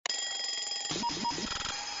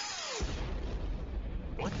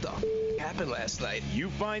What the happened last night? You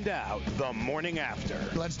find out the morning after.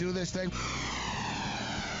 Let's do this thing.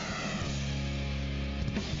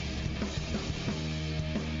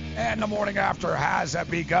 And the morning after has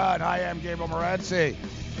begun. I am Gabriel Morency.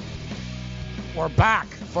 We're back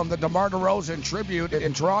from the DeMar DeRozan tribute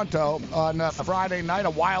in Toronto on Friday night, a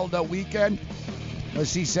wild weekend. I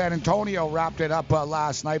see San Antonio wrapped it up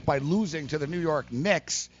last night by losing to the New York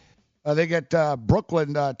Knicks. They get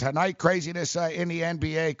Brooklyn tonight. Craziness in the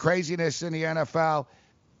NBA, craziness in the NFL,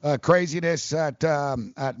 craziness at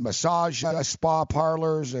massage spa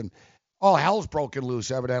parlors, and all hell's broken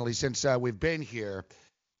loose, evidently, since we've been here.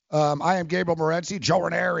 I am Gabriel Morency. Joe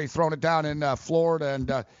Ranieri throwing it down in Florida,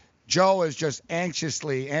 and Joe is just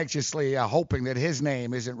anxiously hoping that his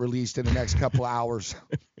name isn't released in the next couple of hours.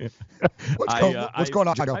 What's going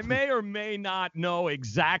on? I may or may not know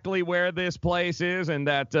exactly where this place is, and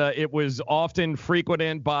that it was often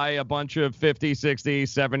frequented by a bunch of 50, 60,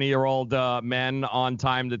 70-year-old men on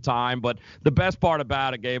time to time. But the best part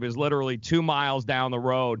about it, Gabe, is literally 2 miles down the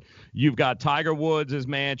road, you've got Tiger Woods'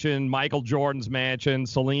 mansion, Michael Jordan's mansion,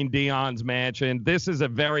 Celine Dion's mansion. This is a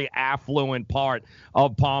very affluent part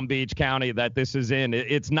of Palm Beach County that this is in.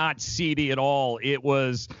 It's not seedy at all. It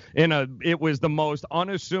was the most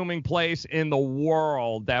unassuming place in the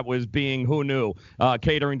world that was being, who knew,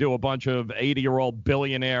 catering to a bunch of 80-year-old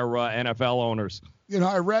billionaire NFL owners. You know,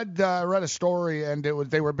 I read a story, and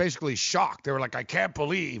they were basically shocked. They were like, I can't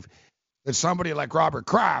believe that somebody like Robert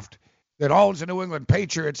Kraft, that owns the New England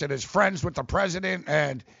Patriots and is friends with the president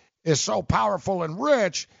and is so powerful and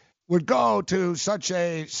rich, would go to such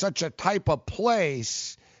a type of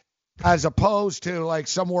place as opposed to like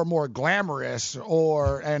somewhere more glamorous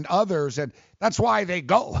and others. And that's why they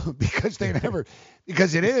go, because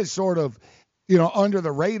it is sort of, under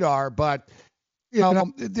the radar. But,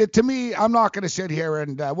 to me, I'm not going to sit here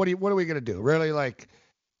and what are we going to do? Really, like,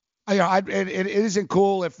 it isn't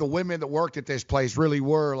cool if the women that worked at this place really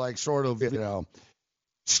were like sort of,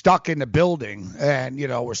 stuck in the building and,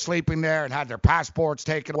 were sleeping there and had their passports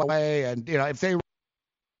taken away. And, if they were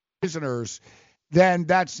prisoners, then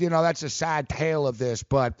that's a sad tale of this.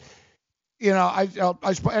 But,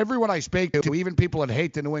 everyone I speak to, even people that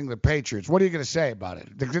hate the New England Patriots, what are you going to say about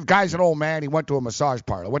it? The guy's an old man. He went to a massage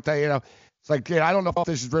parlor. It's like, I don't know if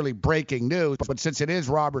this is really breaking news, but since it is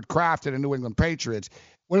Robert Kraft and the New England Patriots,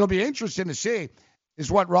 what it'll be interesting to see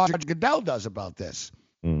is what Roger Goodell does about this.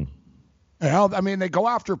 They go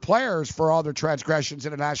after players for all their transgressions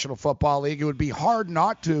in the National Football League. It would be hard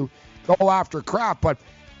not to go after Kraft, but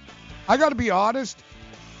I got to be honest,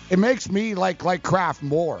 it makes me like Kraft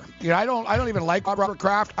more. I don't even like Robert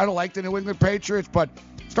Kraft. I don't like the New England Patriots, but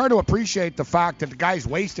starting to appreciate the fact that the guy's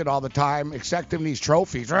wasted all the time accepting these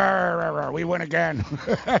trophies. We win again.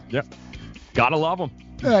 Yep. Gotta love him.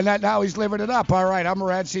 And now he's living it up. All right, I'm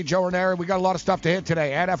Morency, Joe Ranieri. We got a lot of stuff to hit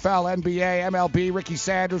today. NFL, NBA, MLB. Ricky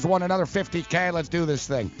Sanders won another $50K. Let's do this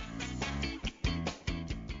thing.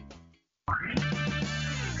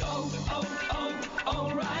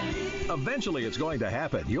 Eventually, it's going to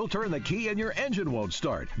happen. You'll turn the key and your engine won't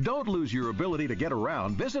start. Don't lose your ability to get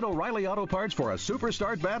around. Visit O'Reilly Auto Parts for a Super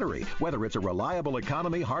Start battery. Whether it's a reliable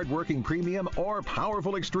economy, hardworking premium, or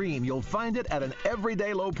powerful extreme, you'll find it at an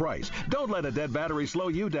everyday low price. Don't let a dead battery slow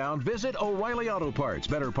you down. Visit O'Reilly Auto Parts.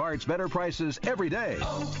 Better parts, better prices every day.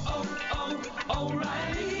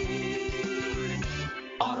 O'Reilly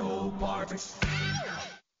Auto Parts.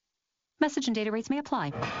 Message and data rates may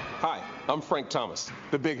apply. Hi, I'm Frank Thomas,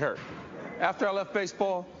 the Big Hurt. After I left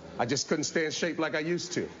baseball, I just couldn't stay in shape like I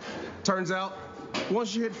used to. Turns out,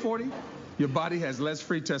 once you hit 40, your body has less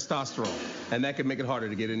free testosterone, and that can make it harder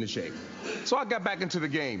to get into shape. So I got back into the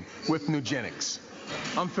game with Nugenics.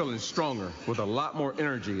 I'm feeling stronger with a lot more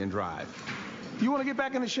energy and drive. You want to get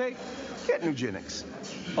back into shape? Get Nugenics.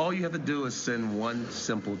 All you have to do is send one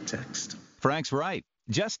simple text. Frank's right.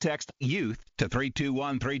 Just text YOUTH to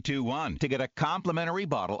 321-321 to get a complimentary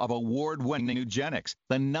bottle of award-winning Nugenics,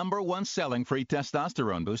 the #1 selling free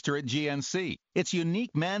testosterone booster at GNC. Its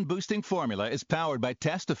unique man-boosting formula is powered by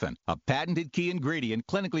Testofen, a patented key ingredient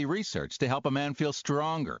clinically researched to help a man feel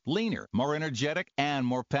stronger, leaner, more energetic, and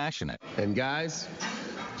more passionate. And guys,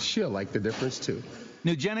 she'll like the difference too.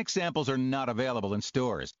 Nugenic samples are not available in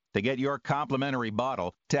stores. To get your complimentary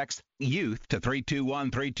bottle, text YOUTH to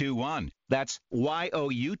 321-321. That's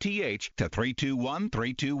YOUTH to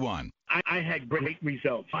 321321. I had great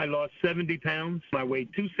results. I lost 70 pounds. I weighed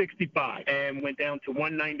 265 and went down to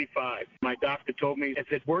 195. My doctor told me,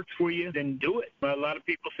 if it works for you, then do it. A lot of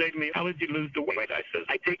people say to me, how did you lose the weight? I said,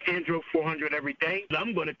 I take Andro 400 every day.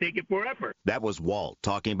 I'm going to take it forever. That was Walt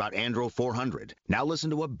talking about Andro 400. Now listen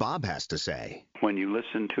to what Bob has to say. When you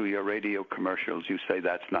listen to your radio commercials, you say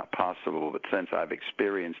that's not possible, but since I've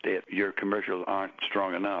experienced it, your commercials aren't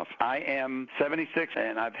strong enough. I am 76,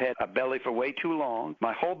 and I've had a belly for way too long.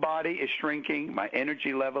 My whole body is shrinking. My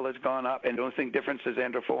energy level has gone up, and the only thing difference is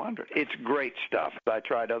Andro 400. It's great stuff. I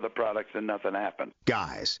tried other products, and nothing happened.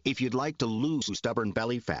 Guys, if you'd like to lose stubborn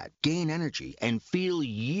belly fat, gain energy, and feel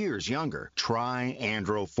years younger, try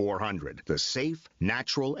Andro 400, the safe,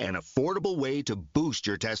 natural, and affordable way to boost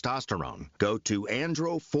your testosterone. Go to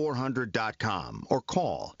andro400.com or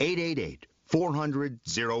call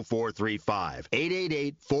 888-400-0435.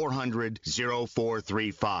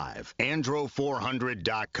 888-400-0435.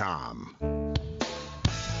 andro400.com.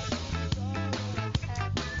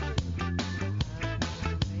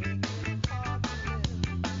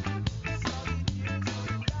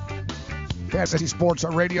 Kansas City Sports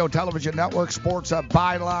Radio Television Network, Sports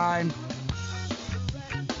Byline,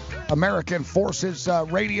 American Forces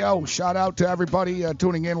Radio. Shout out to everybody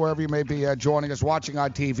tuning in wherever you may be joining us, watching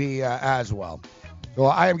on TV as well. So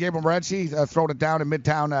I am Gabriel Morency, throwing it down in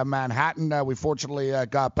Midtown Manhattan. We fortunately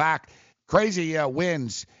got back. Crazy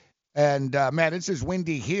winds. And, man, it's as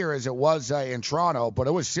windy here as it was in Toronto, but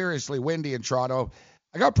it was seriously windy in Toronto.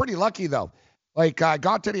 I got pretty lucky, though. Like, I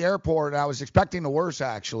got to the airport, and I was expecting the worst,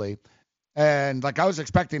 actually. And, like, I was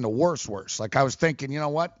expecting the worst. Like, I was thinking, you know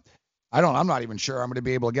what? I'm not even sure I'm going to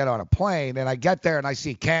be able to get on a plane. And I get there, and I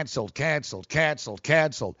see canceled. And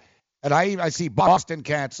I see Boston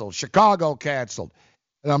canceled, Chicago canceled.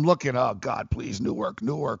 And I'm looking, oh, God, please, Newark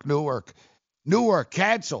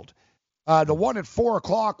canceled. The one at 4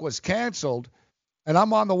 o'clock was canceled, and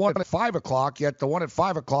I'm on the one at 5 o'clock, yet the one at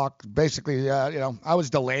 5 o'clock, basically, I was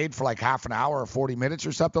delayed for like half an hour or 40 minutes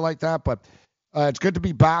or something like that. But it's good to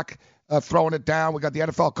be back. Throwing it down. We got the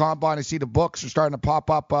NFL Combine. I see the books are starting to pop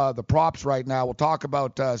up, the props right now. We'll talk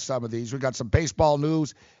about some of these. We got some baseball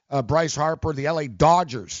news. Bryce Harper, the LA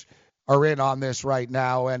Dodgers are in on this right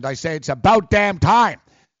now. And I say it's about damn time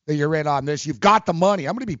that you're in on this. You've got the money.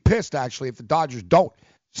 I'm going to be pissed, actually, if the Dodgers don't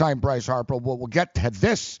sign Bryce Harper. We'll get to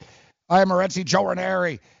this. I am Morency, Joe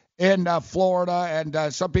Ranieri in Florida.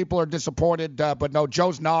 And some people are disappointed, but no,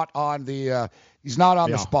 Joe's not on the he's not on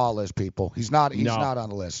the spa list, people. He's not on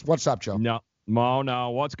the list. What's up, Joe? No.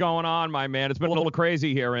 What's going on, my man? It's been a little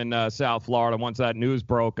crazy here in South Florida once that news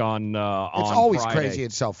broke on It's always Friday. crazy in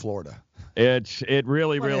South Florida. It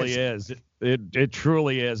really is. It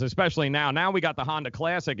truly is, especially now. Now we got the Honda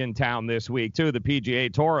Classic in town this week, too. The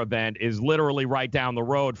PGA Tour event is literally right down the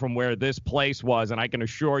road from where this place was, and I can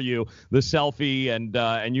assure you the selfie,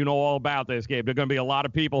 and you know all about this, Gabe. There are going to be a lot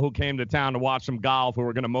of people who came to town to watch some golf who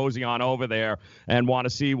are going to mosey on over there and want to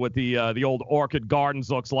see what the old Orchid Gardens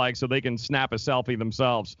looks like so they can snap a selfie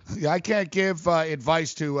themselves. Yeah, I can't give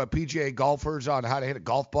advice to PGA golfers on how to hit a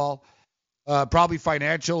golf ball. Probably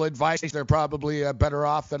financial advice. They're probably better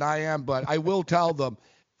off than I am, but I will tell them,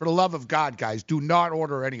 for the love of God, guys, do not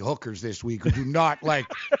order any hookers this week. Or do not, like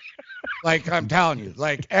I'm telling you,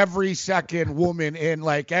 like every second woman in,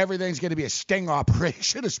 like everything's going to be a sting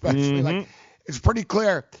operation, especially. Like it's pretty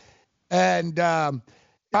clear. And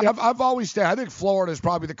I've always said, I think Florida is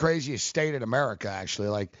probably the craziest state in America, actually.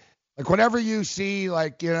 Like whenever you see,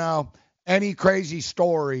 like, any crazy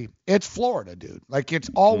story, it's Florida, dude. Like,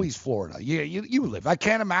 it's always Florida. You live. I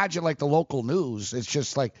can't imagine, like, the local news. It's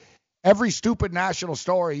just, like, every stupid national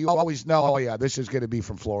story, you always know, oh, yeah, this is going to be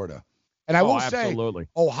from Florida. And I will say,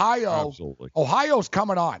 Ohio's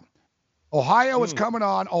coming on. Ohio is coming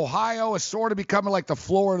on. Ohio is sort of becoming like the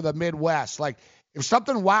Florida of the Midwest. Like, if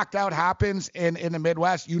something whacked out happens in the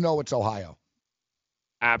Midwest, it's Ohio.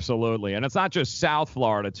 Absolutely. And it's not just South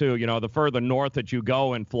Florida, too. The further north that you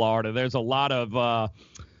go in Florida, there's a lot of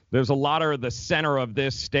the center of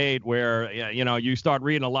this state where, you start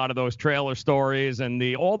reading a lot of those trailer stories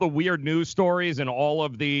and all the weird news stories and all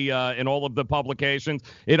of the publications.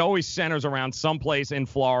 It always centers around someplace in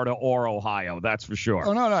Florida or Ohio. That's for sure.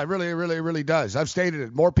 Oh, no, it really, really, really does. I've stated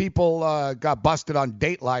it. More people got busted on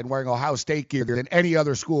Dateline wearing Ohio State gear than any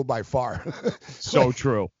other school by far. So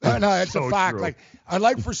true. No, it's so a fact. True. Like, I'd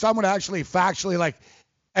like for someone to actually factually, like,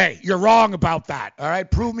 hey, you're wrong about that. All right,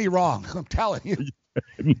 prove me wrong. I'm telling you.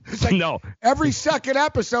 It's like no. Every second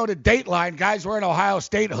episode of Dateline, guys wearing Ohio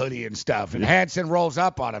State hoodie and stuff, and Hanson rolls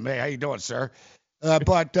up on him. Hey, how you doing, sir?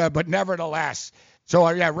 But nevertheless, so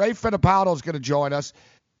Ray Fittipaldo is going to join us.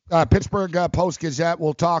 Pittsburgh Post-Gazette.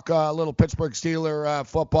 We'll talk a little Pittsburgh Steeler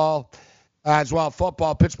football as well,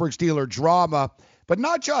 Pittsburgh Steeler drama. But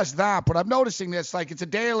not just that, but I'm noticing this, like it's a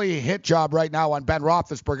daily hit job right now on Ben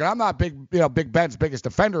Roethlisberger. I'm not Big Ben's biggest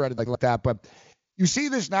defender or anything like that, but you see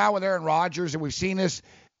this now with Aaron Rodgers, and we've seen this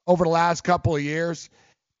over the last couple of years.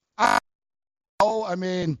 I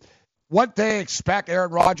mean, what they expect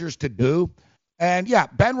Aaron Rodgers to do. And, yeah,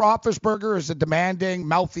 Ben Roethlisberger is a demanding,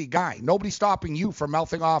 mouthy guy. Nobody's stopping you from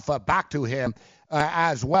mouthing off back to him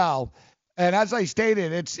as well. And as I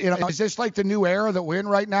stated, it's is this like the new era that we're in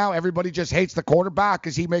right now? Everybody just hates the quarterback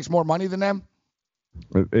because he makes more money than them?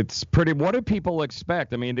 It's pretty. What do people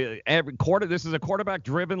expect? I mean, this is a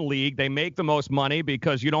quarterback-driven league. They make the most money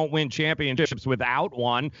because you don't win championships without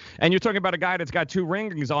one. And you're talking about a guy that's got 2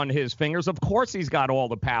 rings on his fingers. Of course, he's got all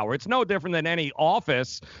the power. It's no different than any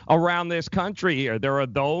office around this country here. There are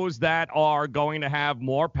those that are going to have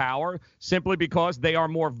more power simply because they are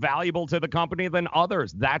more valuable to the company than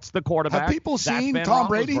others. That's the quarterback. Have people seen Ben Tom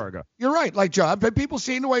Brady? You're right. Like, John, have people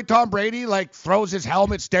seen the way Tom Brady throws his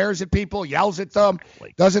helmet, stares at people, yells at them?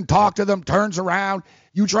 Doesn't talk to them, turns around.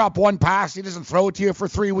 You drop one pass, he doesn't throw it to you for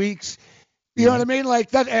 3 weeks. You know what I mean?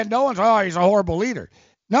 Like that, and no one's, he's a horrible leader.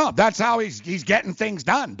 No, that's how he's getting things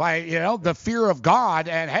done by, the fear of God.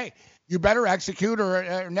 And hey, you better execute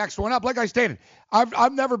or next one up. Like I stated,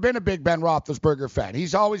 I've never been a big Ben Roethlisberger fan.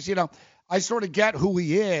 He's always, I sort of get who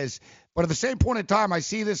he is, but at the same point in time, I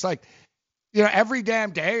see this every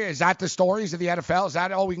damn day. Is that the stories of the NFL? Is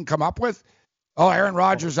that all we can come up with? Oh, Aaron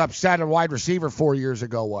Rodgers upset a wide receiver 4 years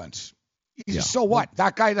ago once. So what?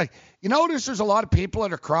 That guy, you notice there's a lot of people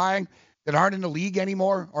that are crying that aren't in the league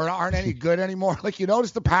anymore or aren't any good anymore. You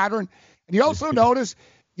notice the pattern. And you also notice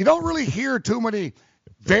you don't really hear too many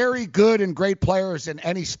very good and great players in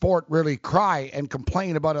any sport really cry and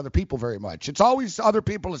complain about other people very much. It's always other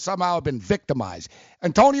people that somehow have been victimized.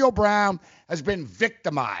 Antonio Brown has been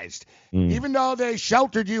victimized. Even though they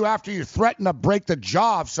sheltered you after you threatened to break the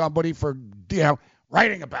jaw of somebody for,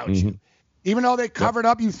 writing about you. Even though they covered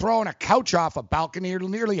up you throwing a couch off a balcony, you're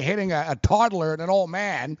nearly hitting a toddler and an old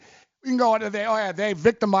man. You can go into they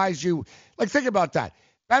victimized you. Think about that.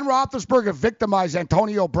 Ben Roethlisberger victimized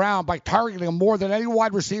Antonio Brown by targeting him more than any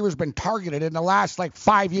wide receiver has been targeted in the last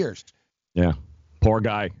 5 years. Yeah, poor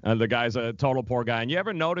guy. The guy's a total poor guy. And you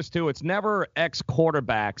ever notice, too, it's never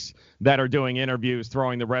ex-quarterbacks that are doing interviews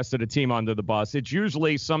throwing the rest of the team under the bus. It's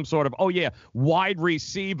usually some sort of, wide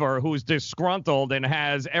receiver who's disgruntled and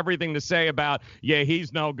has everything to say about,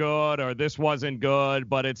 he's no good or this wasn't good.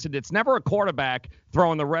 But it's never a quarterback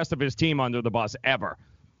throwing the rest of his team under the bus ever.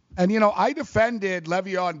 And, I defended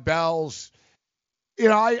Le'Veon Bell's,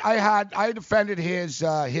 I defended his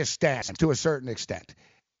stance to a certain extent.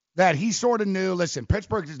 That he sort of knew, listen,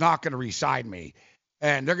 Pittsburgh is not going to re-sign me,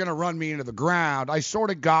 and they're going to run me into the ground. I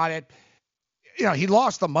sort of got it. He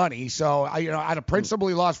lost the money, so, out of principle,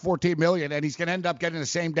 he lost $14 million, and he's going to end up getting the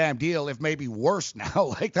same damn deal, if maybe worse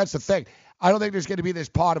now. That's the thing. I don't think there's going to be this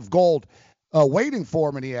pot of gold waiting for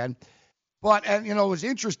him in the end. But, it was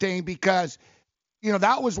interesting because –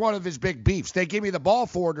 that was one of his big beefs. They give me the ball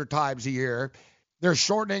 400 times a year. They're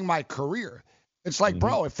shortening my career. It's like,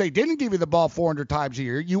 bro, if they didn't give you the ball 400 times a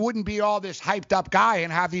year, you wouldn't be all this hyped up guy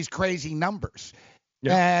and have these crazy numbers.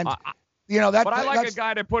 Yeah. And, But I like a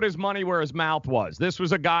guy that put his money where his mouth was. This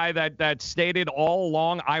was a guy that stated all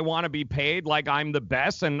along, I want to be paid like I'm the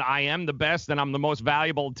best, and I am the best, and I'm the most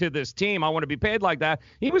valuable to this team. I want to be paid like that.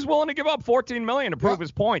 He was willing to give up $14 million to prove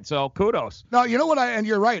his point, so kudos. No, you know what? And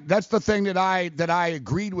you're right. That's the thing that I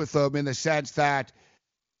agreed with them in the sense that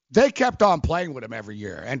they kept on playing with him every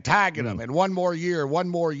year and tagging him, and one more year.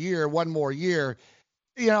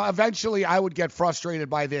 Eventually I would get frustrated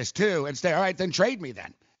by this too and say, all right, then trade me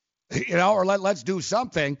then. Or let's do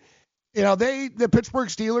something. The Pittsburgh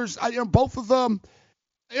Steelers, both of them,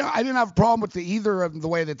 I didn't have a problem with either of them, the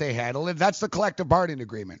way that they handled it. That's the collective bargaining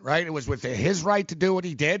agreement, right? It was within his right to do what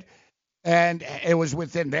he did, and it was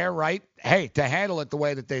within their right, to handle it the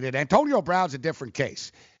way that they did. Antonio Brown's a different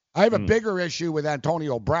case. I have a bigger issue with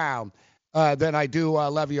Antonio Brown than I do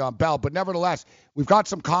Le'Veon Bell, but nevertheless, we've got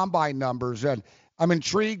some combine numbers, and I'm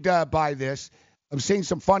intrigued by this. I'm seeing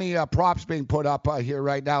some funny props being put up here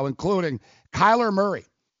right now, including Kyler Murray,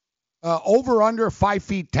 over under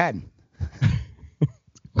 5'10".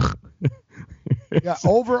 Yeah,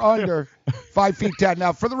 over under 5'10".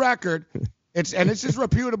 Now, for the record, this is a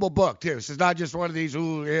reputable book too. This is not just one of these.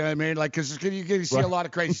 Because you can see a lot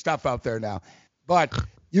of crazy stuff out there now. But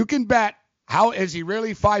you can bet how is he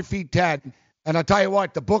really 5'10". And I'll tell you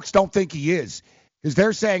what, the books don't think he is, because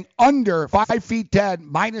they're saying under 5'10",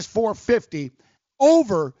 minus 450.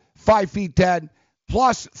 Over 5'10",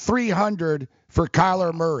 plus 300 for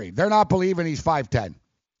Kyler Murray. They're not believing he's 5'10".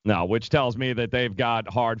 No, which tells me that they've got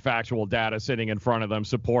hard factual data sitting in front of them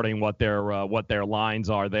supporting what their lines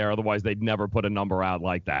are there. Otherwise, they'd never put a number out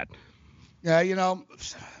like that. Yeah, I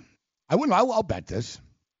wouldn't. I'll bet this.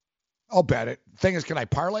 I'll bet it. Thing is, can I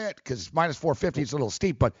parlay it? Because minus 450 is a little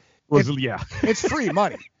steep, but it's free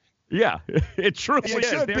money. Yeah, it truly is. It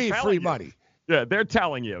should be free money. Yeah, they're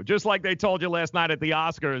telling you. Just like they told you last night at the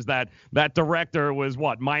Oscars that director was,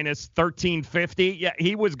 minus 1350? Yeah,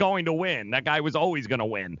 he was going to win. That guy was always going to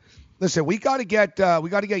win. Listen, we got to get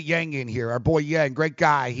Yang in here. Our boy Yang, great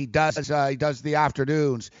guy. He does the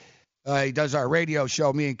afternoons. He does our radio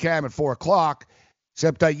show, me and Cam, at 4 o'clock.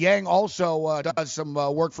 Except Yang also does some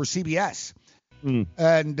work for CBS.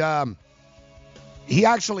 And he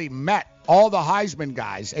actually met all the Heisman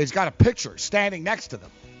guys. And he's got a picture standing next to them.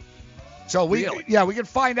 So we can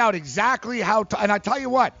find out exactly how. And I tell you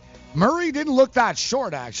what, Murray didn't look that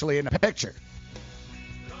short actually in the picture.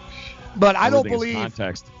 But I don't believe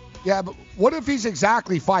context. Yeah, but what if he's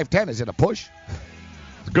exactly 5'10"? Is it a push?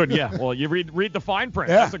 Good, yeah. Well, you read the fine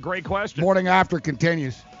print. Yeah. That's a great question. Morning After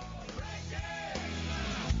continues.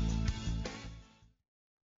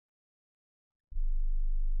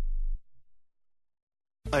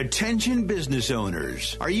 Attention business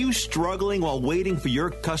owners. Are you struggling while waiting for your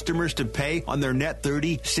customers to pay on their net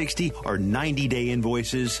 30, 60, or 90-day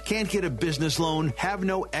invoices? Can't get a business loan? Have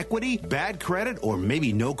no equity? Bad credit? Or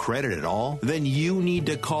maybe no credit at all? Then you need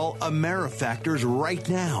to call AmeriFactors right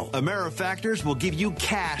now. AmeriFactors will give you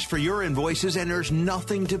cash for your invoices and there's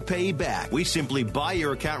nothing to pay back. We simply buy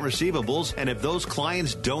your account receivables, and if those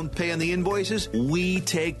clients don't pay on the invoices, we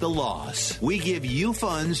take the loss. We give you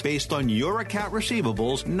funds based on your account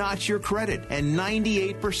receivables, not your credit. And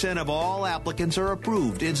 98% of all applicants are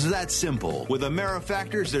approved. It's that simple. With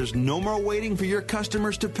AmeriFactors, there's no more waiting for your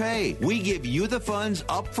customers to pay. We give you the funds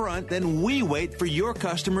up front, then we wait for your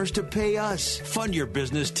customers to pay us. Fund your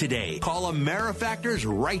business today. Call AmeriFactors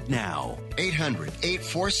right now.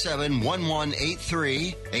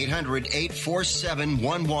 800-847-1183.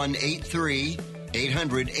 800-847-1183.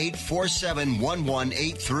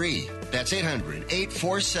 800-847-1183. That's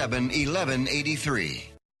 800-847-1183.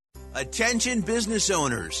 Attention business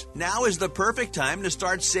owners. Now is the perfect time to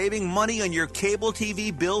start saving money on your cable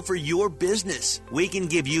TV bill for your business. We can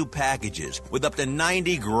give you packages with up to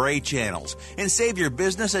 90 great channels and save your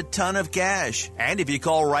business a ton of cash. And if you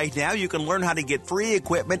call right now, you can learn how to get free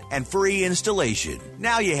equipment and free installation.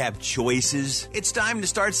 Now you have choices. It's time to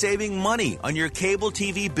start saving money on your cable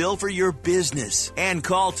TV bill for your business. And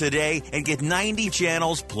call today and get 90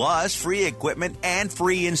 channels plus free equipment and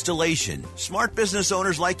free installation. Smart business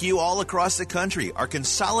owners like you all across the country are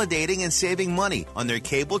consolidating and saving money on their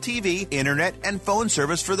cable TV, internet, and phone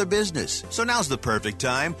service for the business. So now's the perfect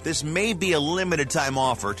time. This may be a limited time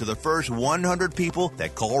offer to the first 100 people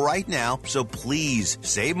that call right now. So please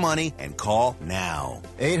save money and call now.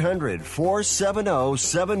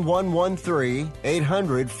 800-470-7113.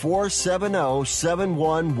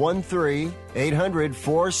 800-470-7113.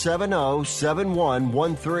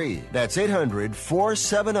 800-470-7113. That's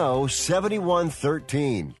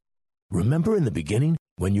 800-470-7113. Remember in the beginning,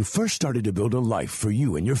 when you first started to build a life for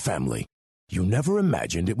you and your family, you never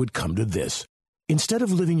imagined it would come to this. Instead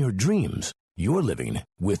of living your dreams, you're living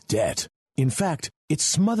with debt. In fact, it's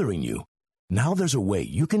smothering you. Now there's a way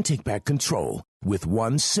you can take back control with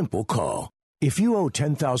one simple call. If you owe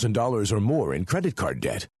 $10,000 or more in credit card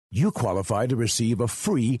debt, you qualify to receive a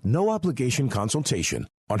free, no-obligation consultation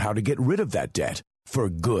on how to get rid of that debt for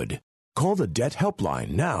good. Call the Debt Helpline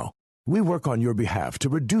now. We work on your behalf to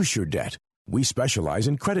reduce your debt. We specialize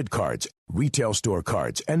in credit cards, retail store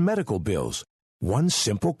cards, and medical bills. One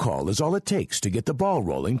simple call is all it takes to get the ball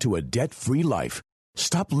rolling to a debt-free life.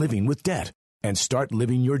 Stop living with debt and start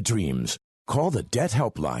living your dreams. Call the Debt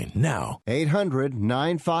Helpline now.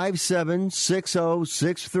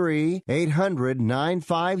 800-957-6063.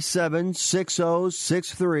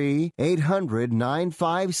 800-957-6063.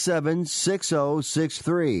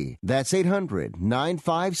 800-957-6063. That's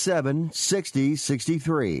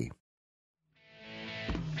 800-957-6063.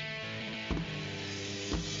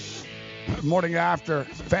 Morning After,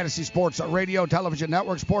 Fantasy Sports Radio, Television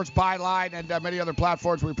Network, Sports Byline, and many other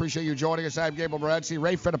platforms. We appreciate you joining us. I'm Gabriel Morency.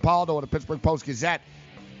 Ray Fittipaldo of the Pittsburgh Post-Gazette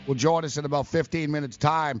will join us in about 15 minutes'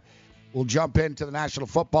 time. We'll jump into the National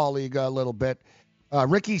Football League a little bit.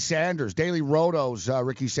 Ricky Sanders, Daily Roto's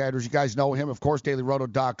Ricky Sanders. You guys know him, of course,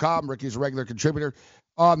 dailyroto.com. Ricky's a regular contributor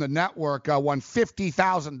on the network. Won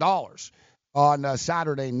 $50,000 on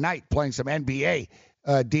Saturday night playing some NBA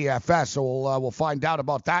DFS. So we'll find out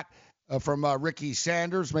about that from Ricky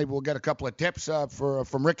Sanders. Maybe we'll get a couple of tips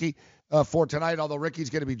from Ricky for tonight, although Ricky's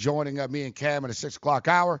going to be joining me and Cam at a 6 o'clock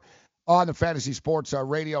hour on the Fantasy Sports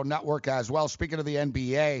Radio Network as well. Speaking of the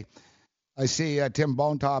NBA, I see Tim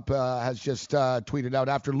Bonetop has just tweeted out,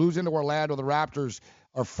 after losing to Orlando, the Raptors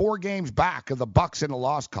are 4 games back of the Bucks in the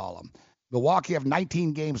loss column. Milwaukee have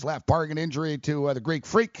 19 games left, barring an injury to the Greek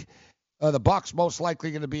Freak. The Bucks most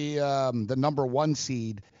likely going to be the number 1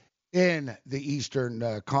 seed in the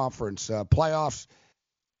Eastern Conference playoffs.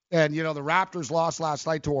 And, the Raptors lost last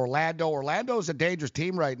night to Orlando. Orlando's a dangerous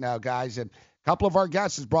team right now, guys. And a couple of our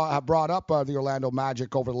guests have brought up the Orlando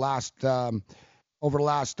Magic over the last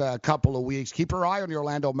couple of weeks. Keep your eye on the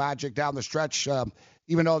Orlando Magic down the stretch,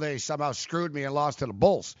 even though they somehow screwed me and lost to the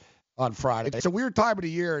Bulls on Friday. It's a weird time of the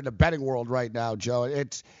year in the betting world right now, Joe.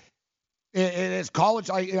 It is college.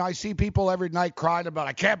 I see people every night crying about,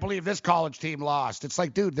 I can't believe this college team lost. It's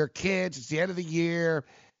like, dude, they're kids. It's the end of the year.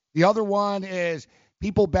 The other one is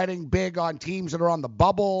people betting big on teams that are on the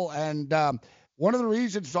bubble. And one of the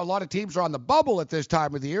reasons a lot of teams are on the bubble at this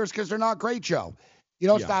time of the year is because they're not great, Joe.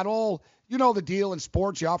 It's that old, the deal in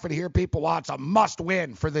sports. You often hear people, it's a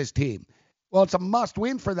must-win for this team. Well, it's a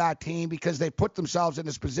must-win for that team because they put themselves in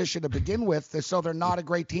this position to begin with, so they're not a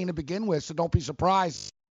great team to begin with, so don't be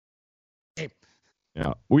surprised.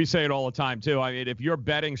 Yeah, we say it all the time, too. I mean, if your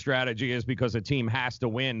betting strategy is because a team has to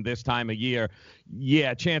win this time of year,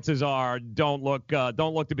 yeah, chances are don't look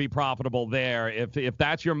to be profitable there. If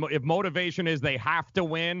that's if motivation is they have to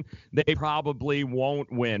win, they probably won't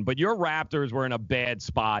win. But your Raptors were in a bad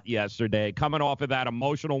spot yesterday, coming off of that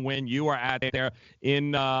emotional win you were at there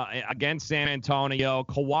in against San Antonio.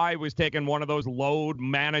 Kawhi was taking one of those load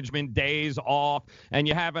management days off, and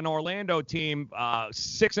you have an Orlando team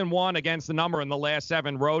 6-1 against the number in the last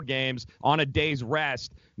 7 road games on a day's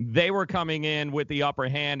rest. They were coming in with the upper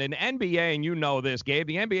hand. And NBA, and you know this, Gabe,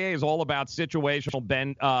 the NBA is all about situational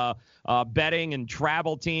betting and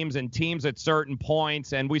travel teams and teams at certain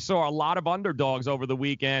points. And we saw a lot of underdogs over the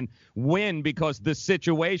weekend win because the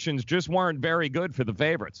situations just weren't very good for the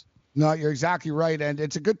favorites. No, you're exactly right. And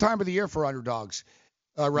it's a good time of the year for underdogs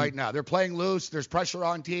right now. They're playing loose. There's pressure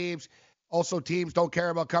on teams. Also, teams don't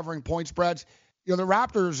care about covering point spreads. The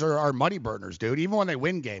Raptors are money burners, dude. Even when they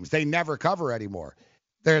win games, they never cover anymore.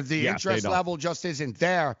 The interest level just isn't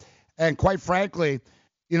there. And quite frankly,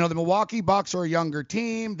 the Milwaukee Bucks are a younger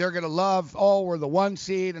team. They're going to love, we're the 1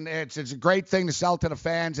 seed, and it's a great thing to sell to the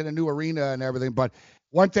fans in a new arena and everything. But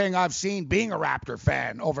one thing I've seen being a Raptor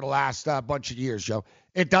fan over the last bunch of years, Joe,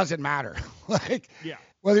 it doesn't matter.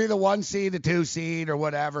 Whether you're the 1 seed, the 2 seed, or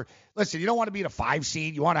whatever. Listen, you don't want to be the 5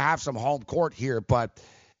 seed. You want to have some home court here, but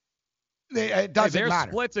it doesn't matter. Their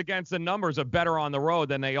splits against the numbers are better on the road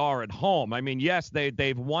than they are at home. I mean, yes,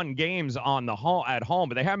 they've won games at home,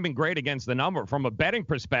 but they haven't been great against the number. From a betting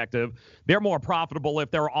perspective, they're more profitable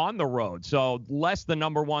if they're on the road. So less the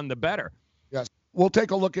number 1, the better. Yes, we'll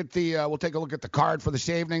take a look at the card for this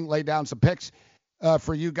evening. Lay down some picks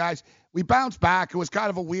for you guys. We bounced back. It was kind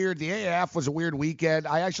of the AAF was a weird weekend.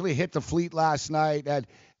 I actually hit the fleet last night, and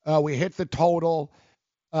we hit the total.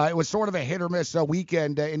 It was sort of a hit or miss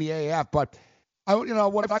weekend in the AAF, but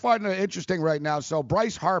what I find interesting right now. So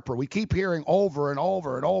Bryce Harper, we keep hearing over and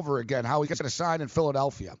over and over again how he gets a sign in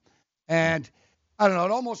Philadelphia, and I don't know.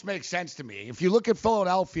 It almost makes sense to me. If you look at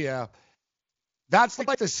Philadelphia, that's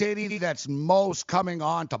like the city that's most coming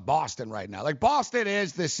on to Boston right now. Like Boston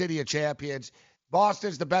is the city of champions.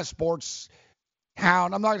 Boston's the best sports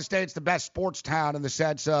town. I'm not going to say it's the best sports town in the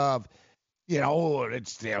sense of,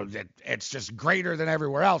 it's just greater than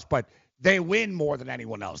everywhere else, but they win more than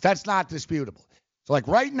anyone else. That's not disputable. So, like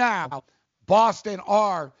right now, Boston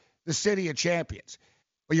are the city of champions.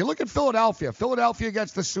 But you look at Philadelphia. Philadelphia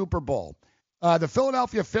gets the Super Bowl. The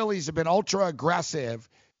Philadelphia Phillies have been ultra aggressive,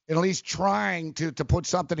 at least trying to put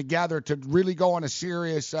something together to really go on a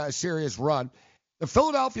serious run. The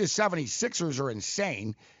Philadelphia 76ers are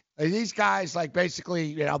insane. These guys, like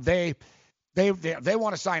basically, they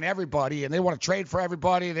want to sign everybody and they want to trade for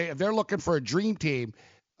everybody. They're looking for a dream team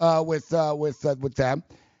with them.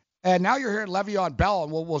 And now you're hearing Le'Veon Bell,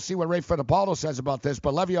 and we'll see what Ray Fittipaldo says about this.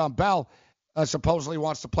 But Le'Veon Bell supposedly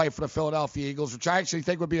wants to play for the Philadelphia Eagles, which I actually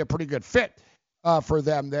think would be a pretty good fit for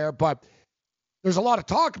them there. But there's a lot of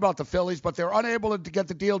talk about the Phillies, but they're unable to get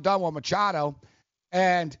the deal done with Machado.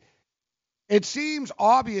 And it seems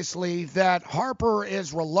obviously that Harper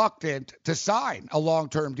is reluctant to sign a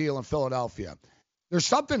long-term deal in Philadelphia. There's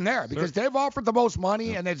something there because they've offered the most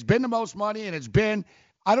money, and it's been the most money, and it's been –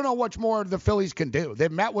 I don't know what more the Phillies can do.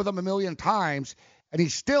 They've met with him a million times, and he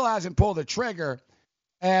still hasn't pulled the trigger.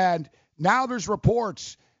 And now there's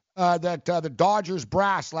reports that the Dodgers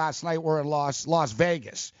brass last night were in Las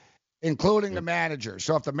Vegas. including the manager.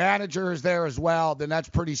 So if the manager is there as well, then that's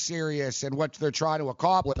pretty serious in what they're trying to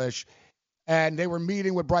accomplish. And they were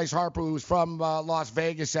meeting with Bryce Harper, who's from Las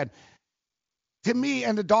Vegas, and to me,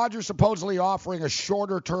 and the Dodgers supposedly offering a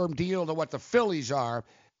shorter-term deal than what the Phillies are.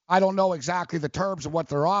 I don't know exactly the terms of what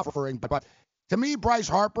they're offering, but to me, Bryce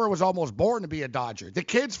Harper was almost born to be a Dodger. The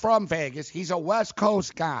kid's from Vegas. He's a West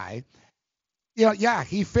Coast guy. Yeah,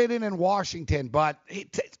 he fit in Washington, but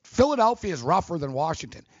Philadelphia is rougher than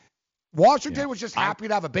Washington. Washington was just happy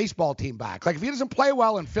to have a baseball team back. Like, if he doesn't play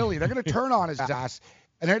well in Philly, they're going to turn on his ass,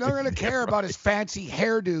 and they're not going to care about his fancy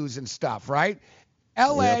hairdos and stuff, right?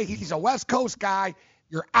 L.A., he's a West Coast guy.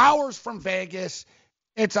 You're hours from Vegas.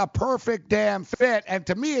 It's a perfect damn fit. And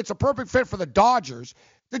to me, it's a perfect fit for the Dodgers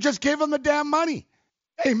to just give him the damn money.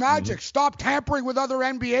 Hey, Magic, stop tampering with other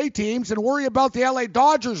NBA teams and worry about the L.A.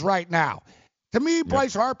 Dodgers right now. To me,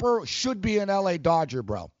 Bryce Harper should be an L.A. Dodger,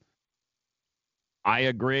 bro. I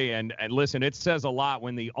agree. And listen, it says a lot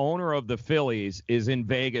when the owner of the Phillies is in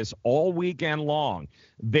Vegas all weekend long,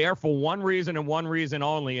 there for one reason and one reason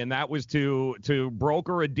only, and that was to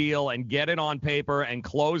broker a deal and get it on paper and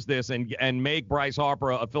close this and make Bryce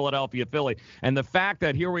Harper a Philadelphia Philly. And the fact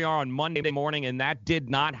that here we are on Monday morning and that did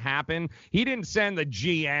not happen, he didn't send the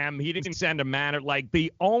GM, he didn't send a manager. Like,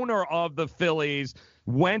 the owner of the Phillies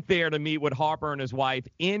went there to meet with Harper and his wife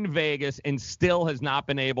in Vegas and still has not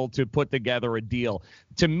been able to put together a deal.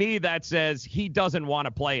 To me, that says he doesn't want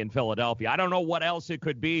to play in Philadelphia. I don't know what else it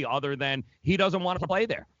could be other than he doesn't want to play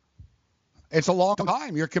there. It's a long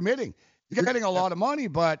time. You're committing. You're getting a lot of money,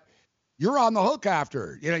 but you're on the hook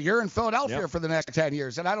after. You're in Philadelphia for the next 10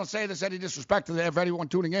 years. And I don't say this any disrespect to anyone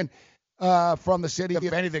tuning in from the city of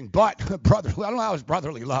anything but brotherly. I don't know how it's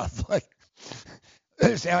brotherly love. Like,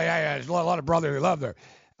 there's a lot of brotherly love there.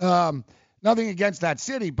 Nothing against that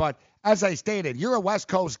city, but as I stated, you're a West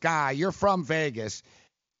Coast guy. You're from Vegas.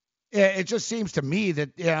 It just seems to me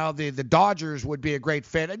that the Dodgers would be a great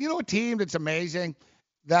fit. And a team that's amazing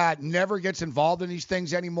that never gets involved in these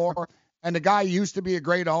things anymore, and the guy who used to be a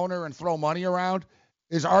great owner and throw money around,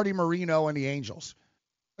 is Artie Moreno and the Angels.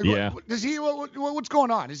 Yeah. What's going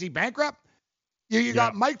on? Is he bankrupt? You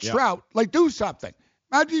got Mike Trout. Like, do something.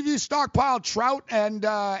 Imagine if you stockpiled Trout and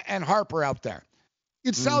Harper out there.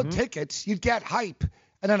 You'd sell tickets. You'd get hype.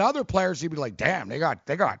 And then other players, you'd be like, damn, they got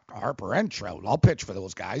Harper and Trout. I'll pitch for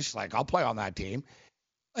those guys. Like, I'll play on that team.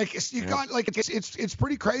 Like, it's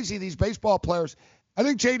pretty crazy, these baseball players. I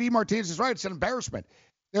think J.D. Martinez is right. It's an embarrassment.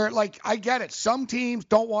 They're like, I get it. Some teams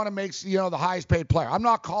don't want to make, the highest paid player. I'm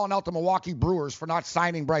not calling out the Milwaukee Brewers for not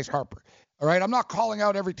signing Bryce Harper. All right? I'm not calling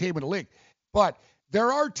out every team in the league. But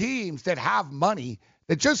there are teams that have money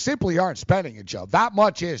that just simply aren't spending it, Joe. That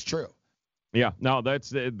much is true. Yeah, no, that's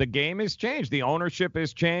the game has changed. The ownership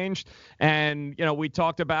has changed. And, we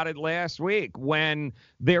talked about it last week. When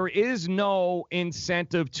there is no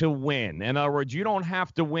incentive to win, in other words, you don't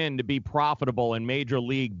have to win to be profitable in Major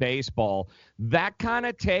League Baseball, that kind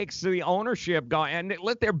of takes the ownership going. And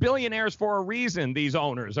they're billionaires for a reason, these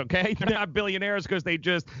owners, okay? They're not billionaires because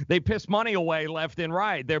they piss money away left and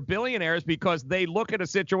right. They're billionaires because they look at a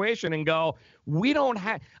situation and go,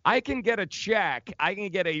 I can get a check. I can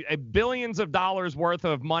get a billions of dollars worth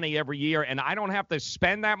of money every year, and I don't have to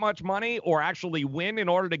spend that much money or actually win in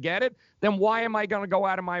order to get it. Then why am I going to go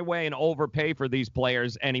out of my way and overpay for these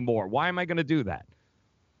players anymore? Why am I going to do that?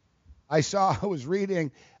 I was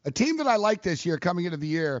reading a team that I like this year coming into the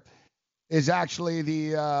year is actually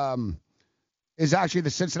the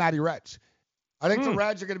Cincinnati Reds. I think the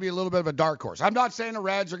Reds are going to be a little bit of a dark horse. I'm not saying the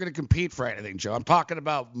Reds are going to compete for anything, Joe. I'm talking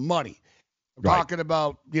about money. I'm talking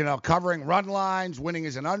about, covering run lines, winning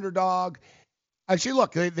as an underdog. Actually,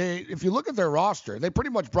 look, if you look at their roster, they pretty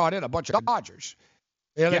much brought in a bunch of Dodgers.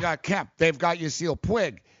 They got Kemp. They've got Yasiel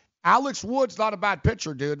Puig. Alex Wood's not a bad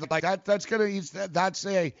pitcher, dude. Like it's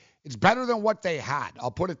better than what they had.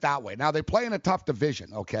 I'll put it that way. Now, they play in a tough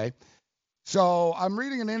division, okay? So I'm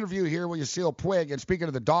reading an interview here with Yasiel Puig, and speaking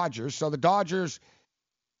of the Dodgers, so the Dodgers,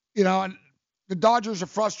 and the Dodgers are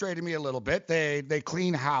frustrating me a little bit. They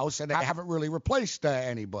clean house, and they haven't really replaced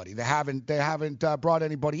anybody. They haven't brought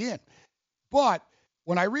anybody in. But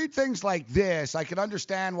when I read things like this, I can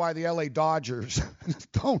understand why the LA Dodgers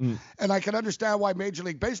don't, and I can understand why Major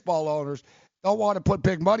League Baseball owners don't want to put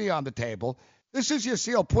big money on the table. This is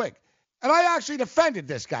Yasiel Puig. And I actually defended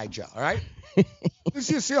this guy, Joe, all right? This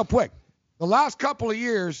is Yasiel Puig. The last couple of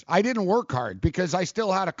years, I didn't work hard because I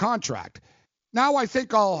still had a contract. Now I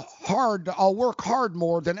think I'll work hard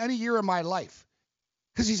more than any year in my life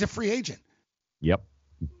because he's a free agent. Yep.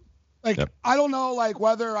 I don't know,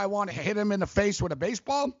 whether I want to hit him in the face with a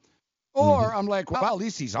baseball or I'm like, well, at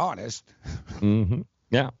least he's honest. Mm-hmm.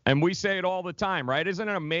 Yeah, and we say it all the time, right? Isn't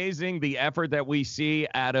it amazing the effort that we see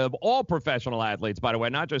out of all professional athletes, by the way,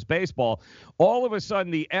 not just baseball? All of a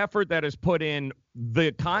sudden, the effort that is put in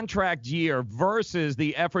the contract year versus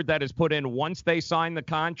the effort that is put in once they sign the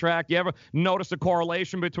contract. You ever notice a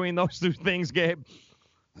correlation between those two things, Gabe?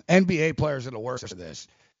 NBA players are the worst of this.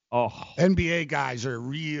 Oh, NBA guys are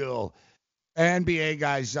real. NBA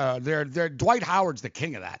guys, they're Dwight Howard's the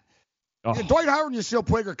king of that. Oh. Yeah, Dwight Howard and Yasiel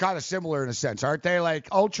Puig are kind of similar in a sense, aren't they? Like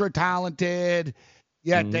ultra talented,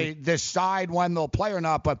 yet they decide when they'll play or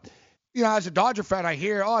not. But you know, as a Dodger fan, I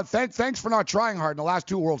hear, thanks for not trying hard in the last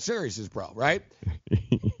 2 World Series, bro, right?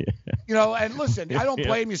 You know, and listen, I don't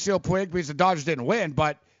blame Yasiel Puig because the Dodgers didn't win,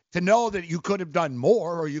 but to know that you could have done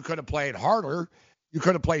more or you could have played harder, you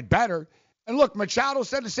could have played better. And look, Machado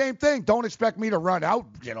said the same thing. Don't expect me to run out,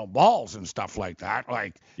 balls and stuff like that.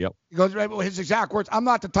 Like, yep. He goes, his exact words, I'm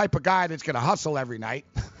not the type of guy that's going to hustle every night.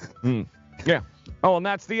 Yeah. Oh, and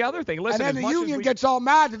that's the other thing. Listen, and then the union gets all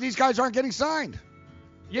mad that these guys aren't getting signed.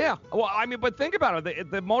 Yeah. Well, I mean, but think about it.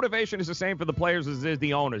 The motivation is the same for the players as is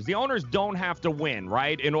the owners. The owners don't have to win,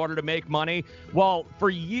 right, in order to make money. Well, for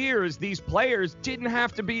years, these players didn't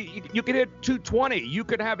have to be – you could hit 220. You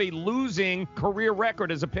could have a losing career record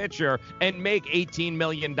as a pitcher and make $18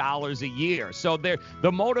 million a year. So the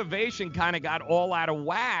motivation kind of got all out of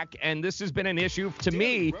whack, and this has been an issue to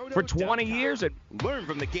me for 20 years. Learn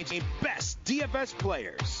from the game's best DFS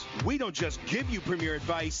players. We don't just give you premier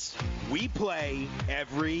advice. We play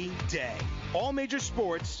every day. All major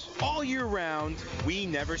sports, all year round, we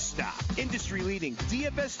never stop. Industry-leading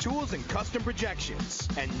DFS tools and custom projections.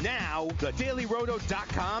 And now, the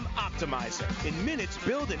DailyRoto.com Optimizer. In minutes,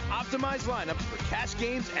 build and optimize lineups for cash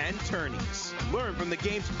games and tourneys. Learn from the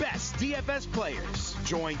game's best DFS players.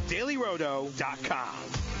 Join DailyRoto.com.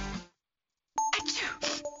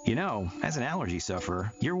 You know, as an allergy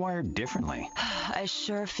sufferer, you're wired differently. I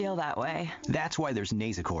sure feel that way. That's why there's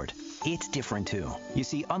Nasacort. It's different, too. You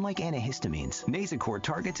see, unlike antihistamines, Nasacort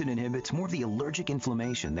targets and inhibits more of the allergic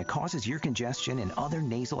inflammation that causes ear congestion and other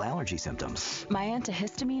nasal allergy symptoms. My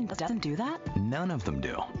antihistamine doesn't do that? None of them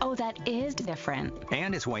do. Oh, that is different.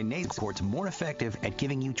 And it's why Nasacort's more effective at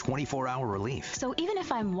giving you 24-hour relief. So even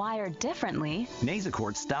if I'm wired differently...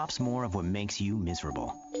 Nasacort stops more of what makes you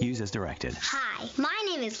miserable. Use as directed. Hi, my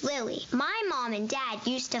name is Lily. My mom and dad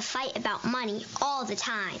used to fight about money all the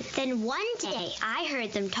time. Then one day, I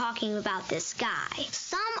heard them talking about this guy,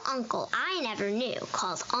 some uncle I never knew,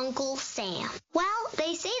 called Uncle Sam. Well,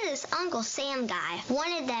 they say this Uncle Sam guy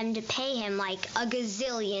wanted them to pay him like $1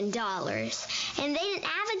 gazillion, and they didn't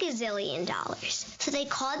have $1 gazillion. So they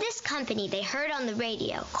called this company they heard on the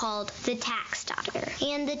radio called the Tax Doctor.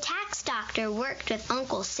 And the Tax Doctor worked with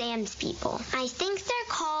Uncle Sam's people. I think they're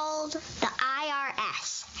called the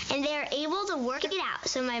IRS. And they're able to work it out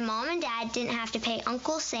so my mom and dad didn't have to pay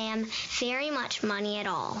Uncle Sam very much money at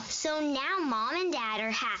all. So now mom and dad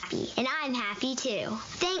are happy, and I'm happy too.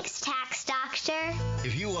 Thanks, Tax Doctor.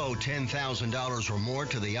 If you owe $10,000 or more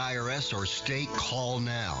to the IRS or state, call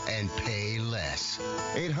now and pay less.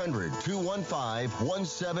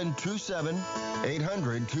 800-215-1727.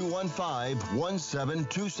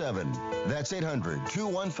 800-215-1727. That's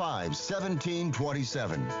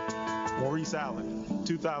 800-215-1727. Maurice Allen,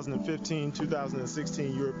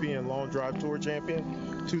 2015-2016 European Long Drive Tour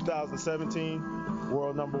Champion, 2017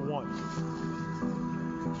 World Number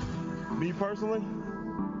 1. Me personally,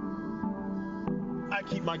 I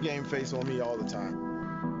keep my game face on me all the time.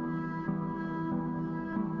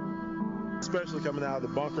 Especially coming out of the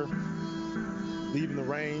bunker, leaving the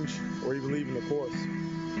range, or even leaving the course.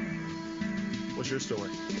 What's your story?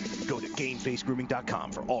 Go to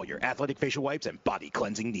GameFaceGrooming.com for all your athletic facial wipes and body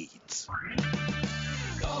cleansing needs.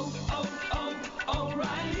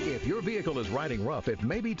 If your vehicle is riding rough, it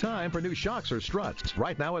may be time for new shocks or struts.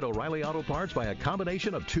 Right now at O'Reilly Auto Parts, buy a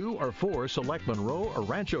combination of 2 or 4 select Monroe or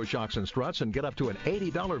Rancho shocks and struts and get up to an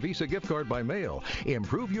 $80 Visa gift card by mail.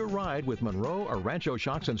 Improve your ride with Monroe or Rancho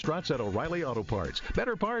shocks and struts at O'Reilly Auto Parts.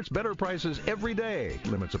 Better parts, better prices every day.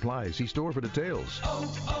 Limit supply. See store for details.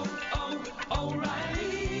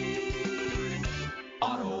 O'Reilly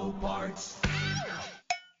Auto Parts.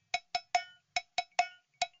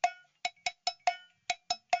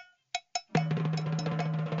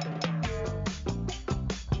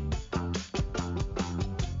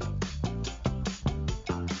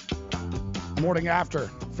 Morning after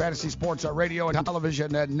Fantasy Sports Radio and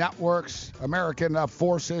Television Networks, American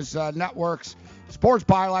Forces Networks, Sports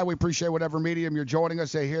Byline. We appreciate whatever medium you're joining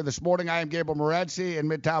us here this morning. I am Gabriel Morency in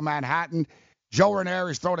Midtown Manhattan. Joe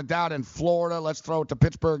Ranieri's throwing it down in Florida. Let's throw it to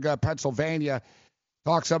Pittsburgh, Pennsylvania.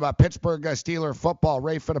 Talks about Pittsburgh Steeler football.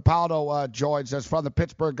 Ray Fittipaldo joins us from the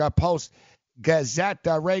Pittsburgh Post. Gazette.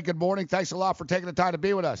 Ray, good morning. Thanks a lot for taking the time to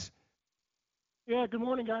be with us. Yeah, good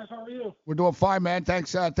morning, guys. How are you? We're doing fine, man.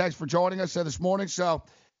 Thanks for joining us this morning. So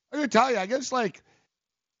I'm going to tell you, I guess,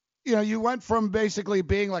 you went from basically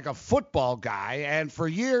being like a football guy, and for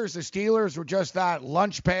years the Steelers were just that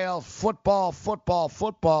lunch pail, football,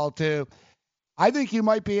 to I think you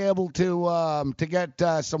might be able to get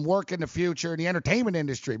some work in the future in the entertainment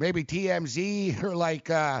industry, maybe TMZ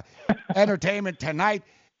or Entertainment Tonight.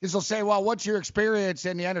 Because they'll say, well, what's your experience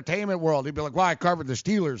in the entertainment world? You'd be like, well, I covered the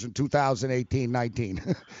Steelers in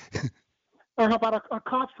 2018-19. Or how about a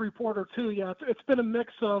cops reporter, too? Yeah, it's been a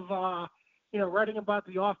mix of, writing about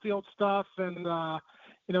the off-field stuff. And,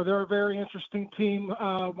 they're a very interesting team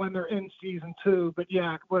when they're in season 2. But,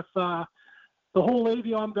 yeah, with the whole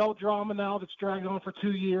Le'Veon Bell drama now that's dragged on for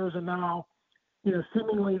 2 years, and now,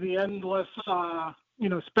 seemingly the endless,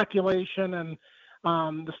 speculation and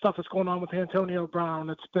the stuff that's going on with Antonio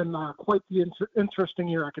Brown, it's been quite the interesting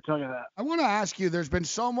year, I could tell you that. I want to ask you, there's been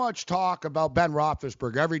so much talk about Ben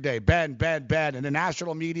Roethlisberger every day. Ben, and the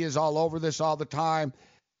national media is all over this all the time.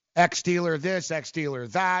 Ex-Steeler this,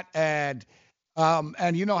 ex-Steeler that, and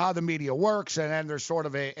you know how the media works, and then there's sort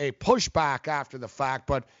of a pushback after the fact.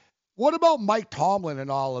 But what about Mike Tomlin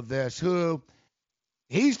and all of this, who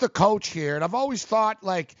he's the coach here, and I've always thought,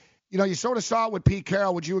 you sort of saw it with Pete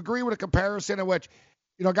Carroll. Would you agree with a comparison in which,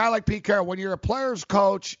 a guy like Pete Carroll, when you're a player's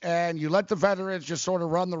coach and you let the veterans just sort of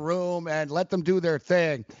run the room and let them do their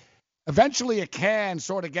thing, eventually it can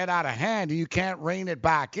sort of get out of hand and you can't rein it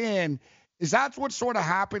back in. Is that what sort of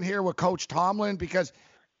happened here with Coach Tomlin? Because,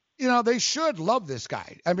 they should love this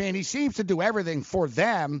guy. I mean, he seems to do everything for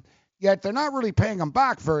them, yet they're not really paying him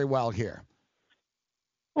back very well here.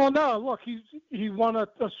 Well, no, look, he won a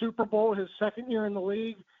Super Bowl his second year in the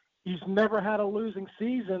league. He's never had a losing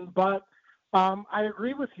season, but I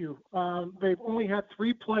agree with you. They've only had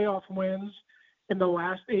 3 playoff wins in the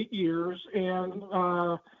last 8 years, and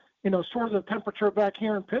sort of the temperature back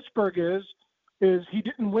here in Pittsburgh is he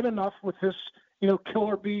didn't win enough with this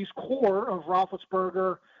killer bees core of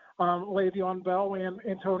Roethlisberger, Le'Veon Bell, and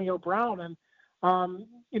Antonio Brown. And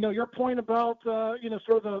your point about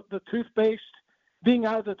sort of the toothpaste being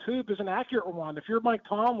out of the tube is an accurate one. If you're Mike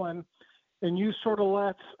Tomlin and you sort of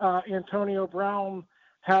let Antonio Brown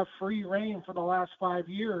have free reign for the last 5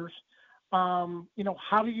 years,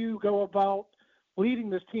 how do you go about leading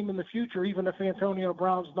this team in the future, even if Antonio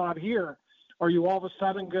Brown's not here? Are you all of a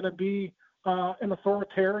sudden going to be an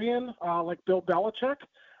authoritarian like Bill Belichick?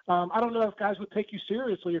 I don't know if guys would take you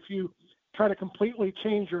seriously if you try to completely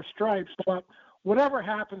change your stripes, but whatever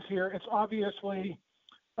happens here, it's obvious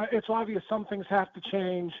some things have to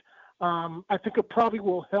change. I think it probably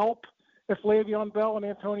will help if Le'Veon Bell and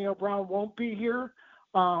Antonio Brown won't be here.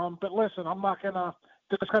 But listen, I'm not going to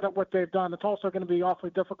discredit what they've done. It's also going to be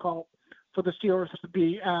awfully difficult for the Steelers to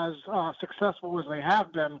be as successful as they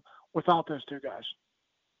have been without those 2 guys.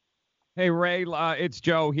 Hey, Ray, it's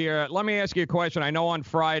Joe here. Let me ask you a question. I know on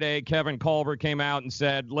Friday, Kevin Colbert came out and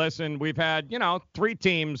said, listen, we've had, 3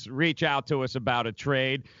 teams reach out to us about a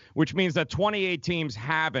trade, which means that 28 teams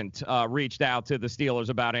haven't reached out to the Steelers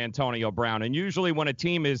about Antonio Brown. And usually when a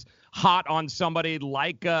team is hot on somebody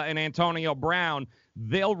like an Antonio Brown,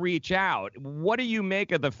 they'll reach out. What do you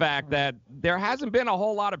make of the fact that there hasn't been a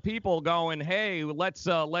whole lot of people going, hey, let's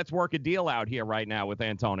work a deal out here right now with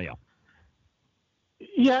Antonio?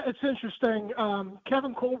 Yeah, it's interesting.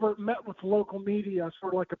 Kevin Colbert met with local media,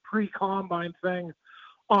 sort of like a pre-combine thing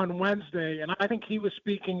on Wednesday, and I think he was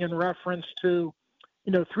speaking in reference to,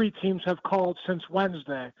 3 teams have called since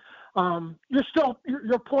Wednesday.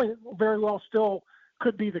 Your point very well still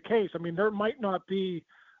could be the case. I mean, there might not be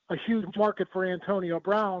a huge market for Antonio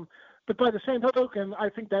Brown, but by the same token, I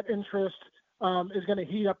think that interest is going to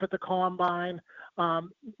heat up at the combine. They're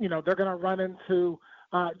going to run into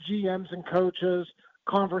GMs and coaches.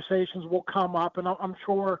 Conversations will come up, and I'm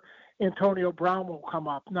sure Antonio Brown will come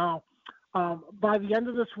up. Now, by the end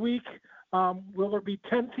of this week, will there be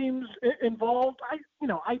 10 teams involved?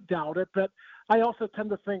 I doubt it, but I also tend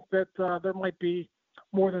to think that there might be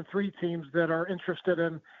more than 3 teams that are interested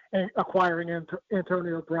in acquiring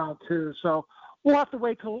Antonio Brown too. So we'll have to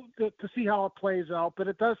wait to see how it plays out. But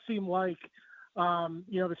it does seem like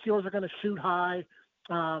the Steelers are going to shoot high.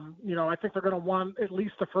 I think they're going to want at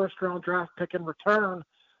least the first-round draft pick in return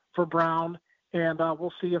for Brown, and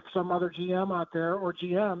we'll see if some other GM out there or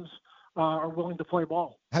GMs are willing to play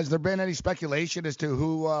ball. Has there been any speculation as to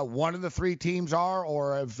who one of the 3 teams are,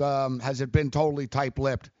 or has it been totally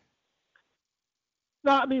tight-lipped?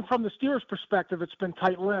 No, I mean, from the Steelers' perspective, it's been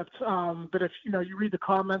tight-lipped. But if, you read the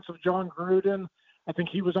comments of John Gruden, I think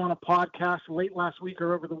he was on a podcast late last week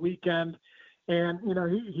or over the weekend, And,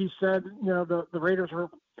 he said, the Raiders are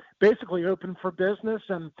basically open for business,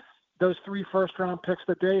 and those 3 first-round picks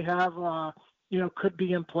that they have, could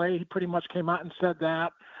be in play. He pretty much came out and said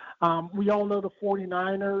that. We all know the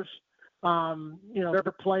 49ers,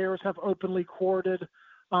 their players have openly courted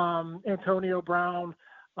Antonio Brown.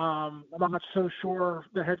 I'm not so sure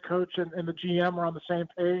the head coach and the GM are on the same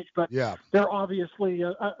page, but they're obviously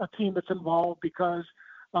a team that's involved because,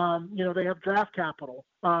 they have draft capital.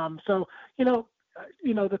 So,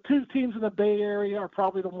 the 2 teams in the Bay Area are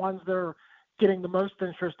probably the ones that are getting the most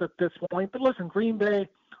interest at this point. But listen, Green Bay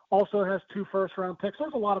also has 2 first-round picks.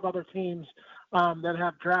 There's a lot of other teams that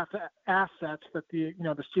have draft assets that the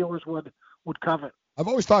Steelers would covet. I've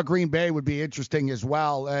always thought Green Bay would be interesting as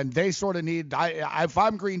well, and they sort of need. If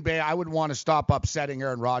I'm Green Bay, I would want to stop upsetting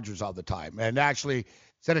Aaron Rodgers all the time, and actually,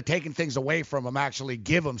 instead of taking things away from him, actually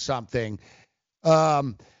give him something.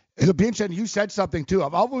 It'll be interesting. You said something too.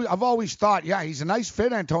 I've always thought, he's a nice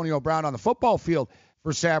fit, Antonio Brown, on the football field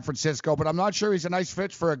for San Francisco, but I'm not sure he's a nice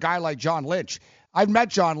fit for a guy like John Lynch. I've met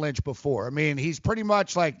John Lynch before. I mean, he's pretty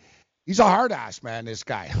much like he's a hard ass, man. This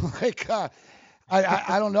guy,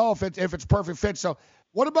 I don't know if it's perfect fit. So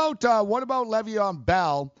what about Le'Veon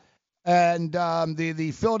Bell and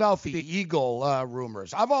the Philadelphia Eagle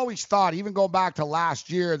rumors? I've always thought, even going back to last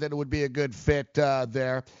year, that it would be a good fit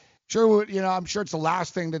there. Sure, I'm sure it's the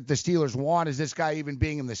last thing that the Steelers want is this guy even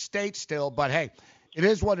being in the States still. But hey, it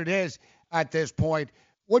is what it is at this point.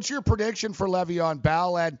 What's your prediction for Le'Veon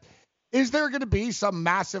Bell, and is there going to be some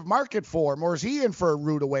massive market for him, or is he in for a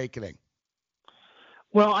rude awakening?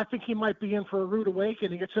 Well, I think he might be in for a rude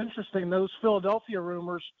awakening. It's interesting. Those Philadelphia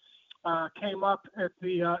rumors came up at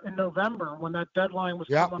in November when that deadline was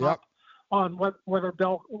coming up on whether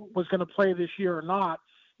Bell was going to play this year or not.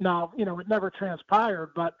 Now, it never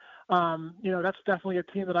transpired, but, that's definitely a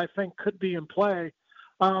team that I think could be in play.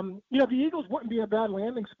 The Eagles wouldn't be a bad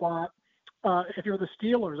landing spot if you're the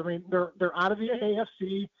Steelers. I mean, they're out of the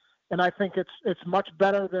AFC, and I think it's much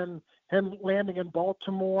better than him landing in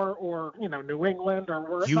Baltimore or, New England or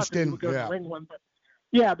where Houston. New England. But,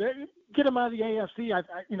 get him out of the AFC.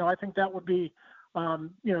 I think that would be,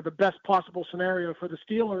 the best possible scenario for the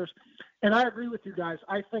Steelers. And I agree with you guys.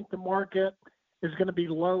 I think the market is going to be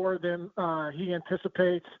lower than he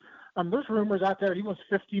anticipates. There's rumors out there he wants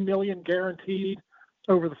 $50 million guaranteed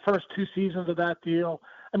over the first 2 seasons of that deal.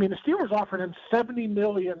 I mean, the Steelers offered him $70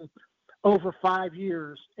 million over 5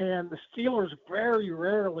 years, and the Steelers very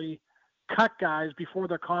rarely cut guys before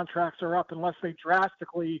their contracts are up unless they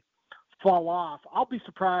drastically fall off. I'll be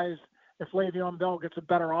surprised if Le'Veon Bell gets a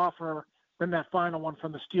better offer than that final one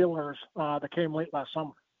from the Steelers that came late last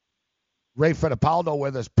summer. Ray Fittipaldo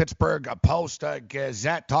with us, Pittsburgh Post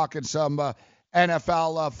Gazette, talking some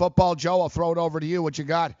NFL football. Joe, I'll throw it over to you. What you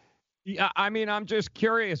got? Yeah, I mean, I'm just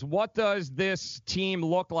curious. What does this team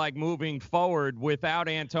look like moving forward without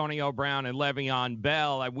Antonio Brown and Le'Veon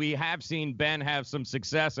Bell? We have seen Ben have some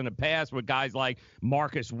success in the past with guys like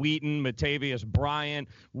Marcus Wheaton, Matavius Bryant.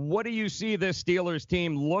 What do you see this Steelers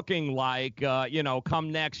team looking like,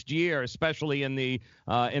 come next year, especially in the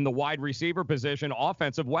wide receiver position,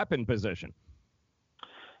 offensive weapon position?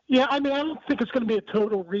 Yeah, I mean, I don't think it's going to be a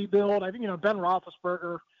total rebuild. I think, Ben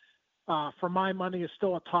Roethlisberger, for my money, is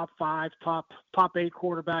still a top 5, top 8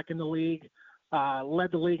 quarterback in the league.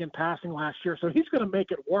 Led the league in passing last year, so he's going to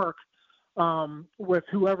make it work with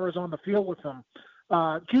whoever is on the field with him.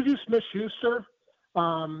 Juju Smith-Schuster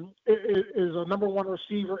is a number 1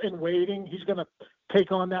 receiver in waiting. He's going to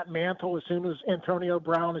take on that mantle as soon as Antonio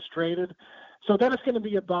Brown is traded. So then it's going to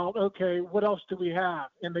be about, okay, what else do we have?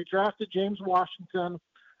 And they drafted James Washington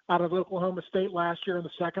out of Oklahoma State last year in the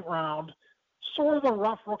 2nd round. Sort of a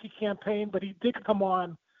rough rookie campaign, but he did come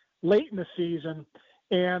on late in the season.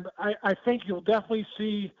 And I think you'll definitely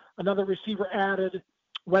see another receiver added,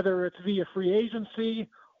 whether it's via free agency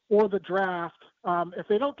or the draft. If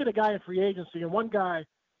they don't get a guy in free agency, and one guy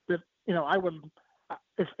that, I would,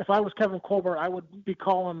 if I was Kevin Colbert, I would be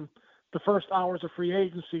calling the first hours of free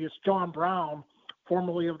agency is John Brown,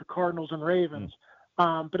 formerly of the Cardinals and Ravens.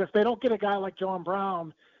 But if they don't get a guy like John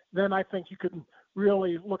Brown, then I think you could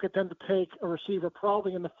really look at them to take a receiver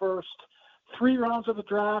probably in the first 3 rounds of the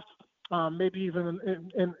draft, maybe even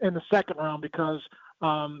in the 2nd round, because,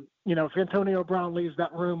 if Antonio Brown leaves,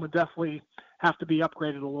 that room would definitely have to be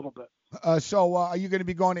upgraded a little bit. So are you going to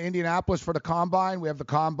be going to Indianapolis for the Combine? We have the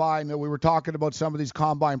Combine. We were talking about some of these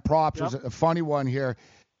Combine props. Yep. There's a funny one here.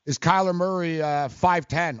 Is Kyler Murray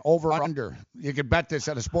 5'10", over or under? You can bet this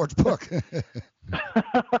at a sports book.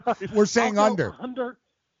 We're saying under.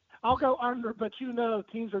 I'll go under, but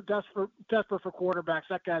teams are desperate for quarterbacks.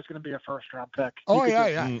 That guy's going to be a first-round pick. Oh,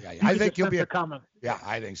 yeah. I think he'll be coming. Yeah,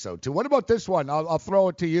 I think so, too. What about this one? I'll throw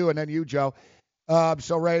it to you and then you, Joe.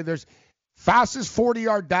 So, Ray, there's fastest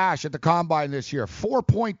 40-yard dash at the Combine this year,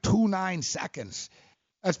 4.29 seconds.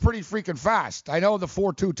 That's pretty freaking fast. I know the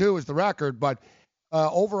 4.22 is the record, but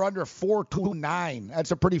over under 4.29.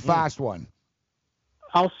 That's a pretty fast one.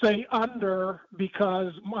 I'll say under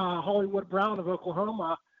because Hollywood Brown of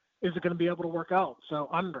Oklahoma isn't going to be able to work out. So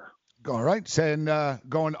under. All right, saying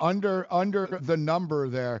going under the number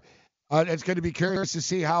there. It's going to be curious to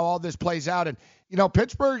see how all this plays out. And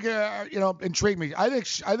Pittsburgh, intrigued me. I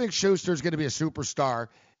think Schuster's going to be a superstar,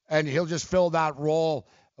 and he'll just fill that role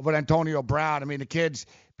with Antonio Brown. I mean, the kids,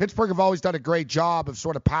 Pittsburgh have always done a great job of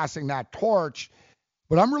sort of passing that torch.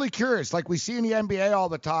 But I'm really curious, like we see in the NBA all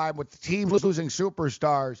the time with the teams losing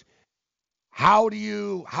superstars, how do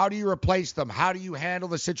you replace them? How do you handle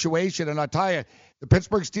the situation? And I tell you, the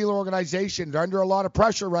Pittsburgh Steelers organization, they're under a lot of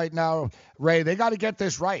pressure right now, Ray. They got to get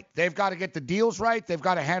this right. They've got to get the deals right. They've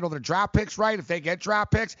got to handle their draft picks right. If they get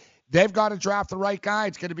draft picks, they've got to draft the right guy.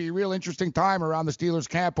 It's going to be a real interesting time around the Steelers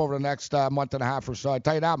camp over the next month and a half or so. I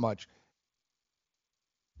tell you that much.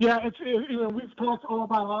 Yeah, we've talked all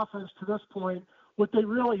about offense to this point. What they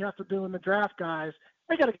really have to do in the draft, guys,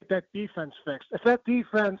 they got to get that defense fixed. If that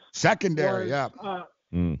defense secondary, was,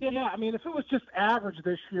 yeah, I mean, if it was just average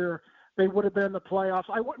this year, they would have been in the playoffs.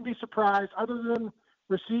 I wouldn't be surprised, other than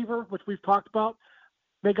receiver, which we've talked about.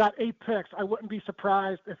 They got 8 picks. I wouldn't be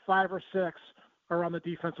surprised if 5 or 6 are on the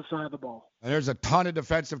defensive side of the ball. And there's a ton of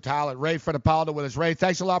defensive talent. Ray Fittipaldo with us. Ray,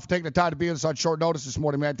 thanks a lot for taking the time to be with us on short notice this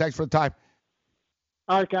morning, man. Thanks for the time.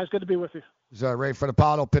 All right, guys, good to be with you. Ray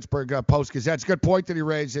Fittipaldo, Pittsburgh Post-Gazette. It's a good point that he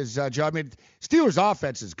raises, Joe. I mean, Steelers'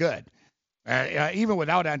 offense is good. Even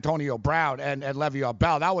without Antonio Brown and Le'Veon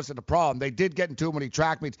Bell, that wasn't the problem. They did get in too many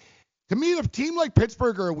track meets. To me, a team like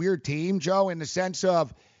Pittsburgh are a weird team, Joe, in the sense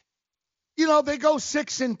of, they go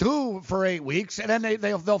 6-2 for 8 weeks, and then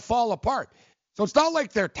they'll fall apart. So it's not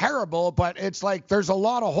like they're terrible, but it's like there's a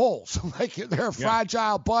lot of holes. Like they're a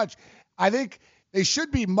fragile bunch. I think they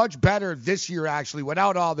should be much better this year, actually,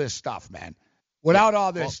 without all this stuff, man. Without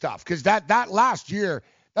all this stuff. Because that last year,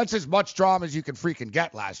 that's as much drama as you can freaking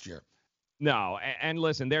get last year. No, and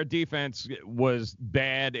listen, their defense was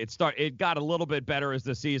bad. It got a little bit better as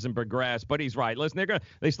the season progressed, but he's right. Listen,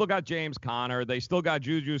 they still got James Conner. They still got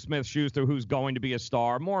Juju Smith-Schuster, who's going to be a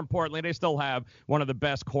star. More importantly, they still have one of the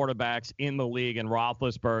best quarterbacks in the league in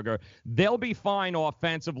Roethlisberger. They'll be fine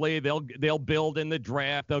offensively. They'll build in the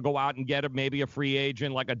draft. They'll go out and get maybe a free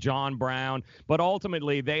agent like a John Brown. But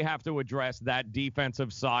ultimately, they have to address that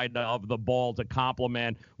defensive side of the ball to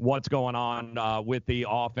complement what's going on with the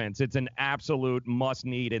offense. It's an absolute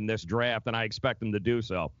must-need in this draft, and I expect them to do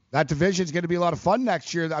so. That division's going to be a lot of fun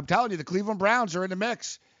next year. I'm telling you, the Cleveland Browns are in the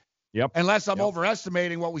mix. Yep. Unless I'm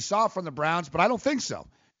overestimating what we saw from the Browns, but I don't think so.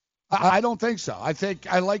 I don't think so. I think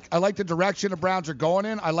I like the direction the Browns are going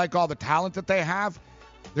in. I like all the talent that they have.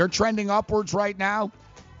 They're trending upwards right now.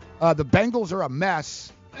 The Bengals are a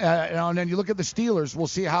mess. And then you look at the Steelers. We'll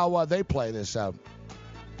see how they play this out.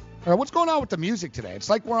 All right, what's going on with the music today? It's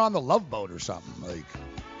like we're on the Love Boat or something.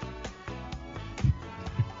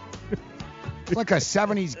 It's like a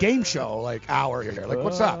 70s game show hour here.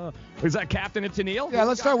 What's up? Is that Captain and Tennille? Yeah,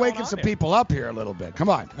 let's start waking some people up here a little bit. Come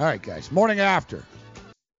on. All right, guys. Morning after.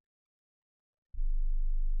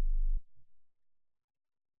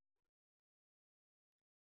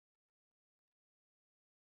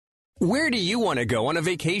 Where do you want to go on a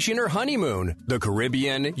vacation or honeymoon? The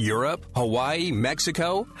Caribbean, Europe, Hawaii,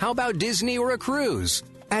 Mexico? How about Disney or a cruise?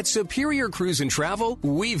 At Superior Cruise and Travel,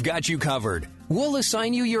 we've got you covered. We'll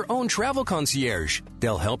assign you your own travel concierge.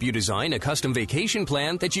 They'll help you design a custom vacation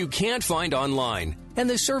plan that you can't find online. And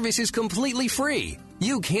the service is completely free.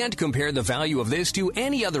 You can't compare the value of this to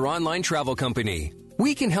any other online travel company.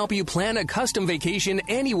 We can help you plan a custom vacation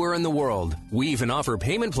anywhere in the world. We even offer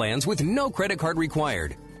payment plans with no credit card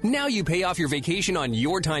required. Now you pay off your vacation on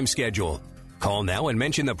your time schedule. Call now and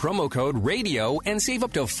mention the promo code RADIO and save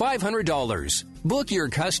up to $500. Book your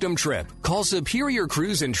custom trip. Call Superior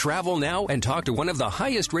Cruise and Travel now and talk to one of the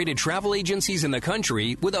highest rated travel agencies in the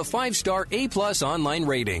country with a 5-star A+ online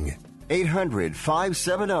rating.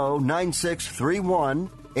 800-570-9631.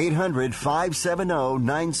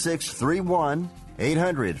 800-570-9631.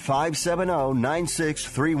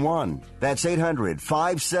 800-570-9631. That's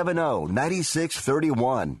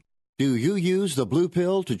 800-570-9631. Do you use the blue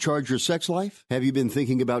pill to charge your sex life? Have you been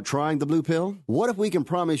thinking about trying the blue pill? What if we can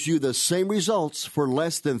promise you the same results for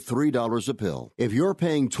less than $3 a pill? If you're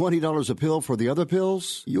paying $20 a pill for the other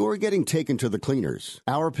pills, you're getting taken to the cleaners.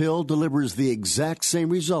 Our pill delivers the exact same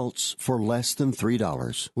results for less than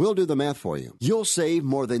 $3. We'll do the math for you. You'll save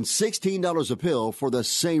more than $16 a pill for the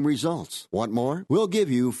same results. Want more? We'll give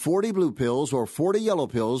you 40 blue pills or 40 yellow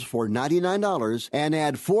pills for $99 and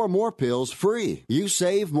add 4 more pills free. You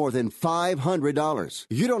save more than $500.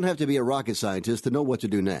 You don't have to be a rocket scientist to know what to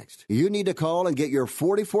do next. You need to call and get your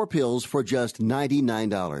 44 pills for just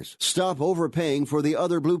 $99. Stop overpaying for the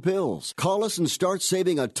other blue pills. Call us and start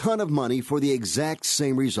saving a ton of money for the exact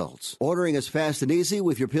same results. Ordering is fast and easy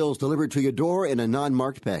with your pills delivered to your door in a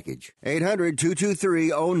non-marked package.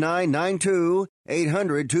 800-223-0992.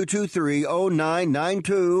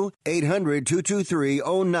 800-223-0992.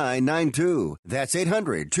 800-223-0992. That's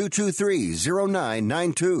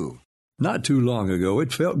 800-223-0992. Not too long ago,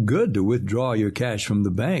 it felt good to withdraw your cash from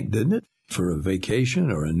the bank, didn't it? For a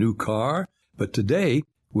vacation or a new car. But today,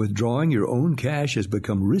 withdrawing your own cash has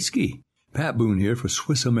become risky. Pat Boone here for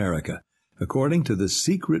Swiss America. According to The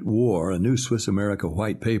Secret War, a new Swiss America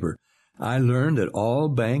white paper, I learned that all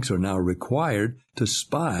banks are now required to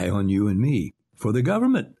spy on you and me for the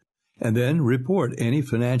government, and then report any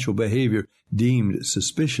financial behavior deemed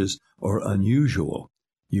suspicious or unusual.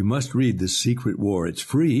 You must read The Secret War. It's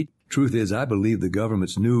free. Truth is, I believe the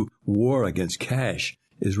government's new war against cash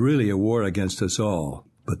is really a war against us all.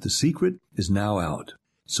 But the secret is now out.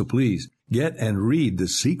 So please, get and read The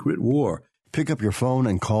Secret War. Pick up your phone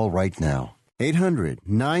and call right now.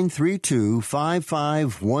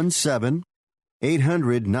 800-932-5517.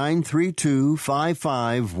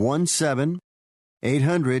 800-932-5517.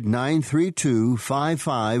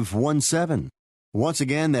 800-932-5517. Once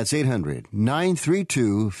again, that's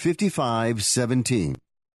 800-932-5517.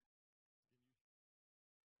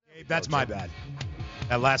 That's my bad.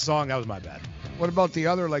 That last song, that was my bad. What about the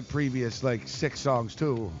other previous 6 songs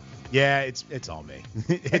too? Yeah, it's all me.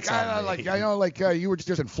 It's all me. I know you were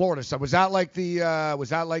just in Florida. So was that like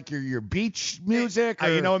your beach music?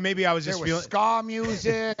 Or maybe I was just feeling ska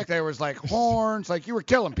music. There was horns. You were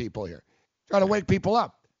killing people here, trying to wake people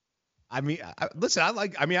up. I mean, listen,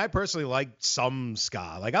 I personally like some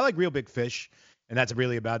ska. I like Real Big Fish, and that's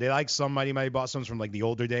really about it. I like some Mighty Mighty Bosstones from the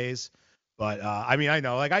older days. But, I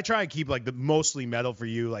know, I try and keep, the mostly metal for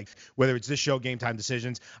you, whether it's this show, Game Time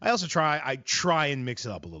Decisions. I try and mix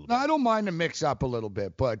it up a little bit. No, I don't mind to mix up a little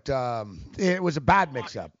bit, but it was a bad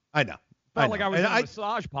mix-up. I know. Felt like I was in a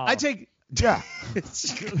massage parlor. Yeah.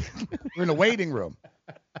 We're in a waiting room.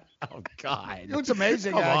 Oh, God. It's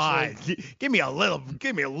amazing, Come actually. on. Give me a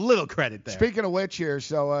little credit there. Speaking of which here,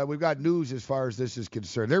 so we've got news as far as this is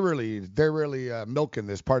concerned. They're really milking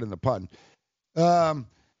this, pardon the pun.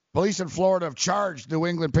 Police in Florida have charged New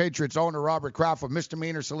England Patriots owner Robert Kraft with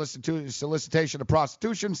misdemeanor solicitation of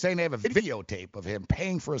prostitution, saying they have a videotape of him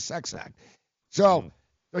paying for a sex act. So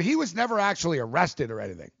he was never actually arrested or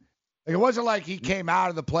anything. It wasn't like he came out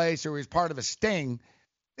of the place or he was part of a sting.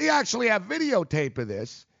 They actually have videotape of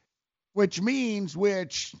this, which means,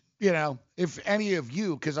 if any of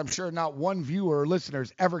you, because I'm sure not one viewer or listener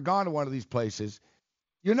has ever gone to one of these places,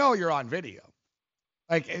 you're on video.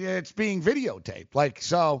 It's being videotaped.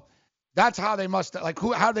 So that's how they must,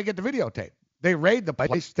 how do they get the videotape? They raid the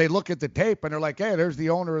place, they look at the tape, and they're like, hey, there's the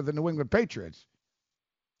owner of the New England Patriots.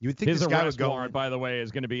 You would think his this guy arrest would go warrant, by the way,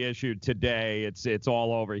 is going to be issued today. It's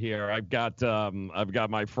all over here. I've got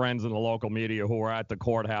my friends in the local media who are at the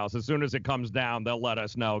courthouse. As soon as it comes down, they'll let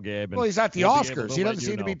us know, Gabe. Well, he's at the Oscars. He doesn't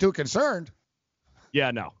seem to be too concerned.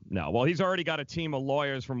 Yeah, no. Well, he's already got a team of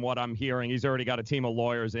lawyers from what I'm hearing. He's already got a team of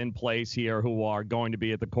lawyers in place here who are going to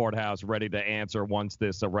be at the courthouse ready to answer once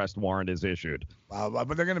this arrest warrant is issued. Wow,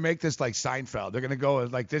 but they're going to make this like Seinfeld. They're going to go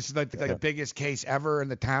this is the biggest case ever in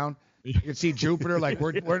the town. You can see Jupiter,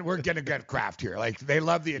 we're going to get Kraft here. They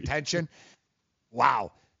love the attention.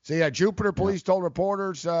 Wow. So, yeah, Jupiter police told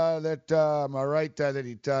reporters that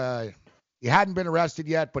he hadn't been arrested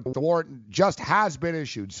yet, but the warrant just has been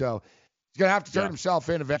issued. So he's going to have to turn himself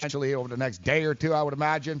in eventually over the next day or two, I would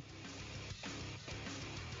imagine.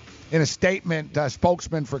 In a statement,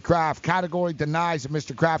 spokesman for Kraft categorically denies that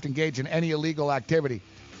Mr. Kraft engaged in any illegal activity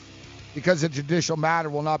because the judicial matter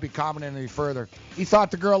will not be commented any further. He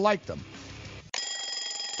thought the girl liked him.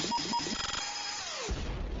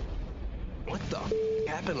 What the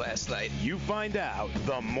happened last night? You find out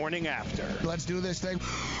the morning after. Let's do this thing.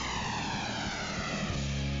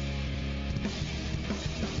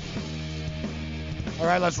 All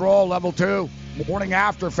right, let's roll. Level 2. Morning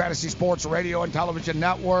after Fantasy Sports Radio and Television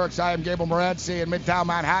Networks. I am Gable Morency in Midtown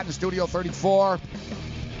Manhattan, Studio 34.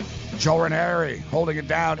 Joe Ranieri holding it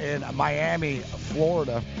down in Miami,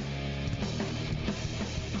 Florida.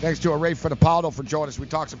 Thanks to Ray Fittipaldo for joining us. We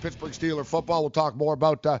talk some Pittsburgh Steelers football. We'll talk more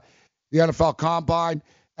about the NFL Combine,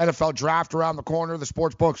 NFL Draft around the corner. The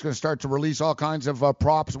sportsbook's going to start to release all kinds of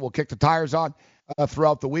props. We'll kick the tires on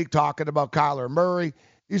throughout the week, talking about Kyler Murray.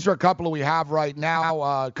 These are a couple we have right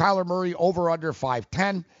now. Kyler Murray over under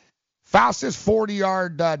 5'10". Fastest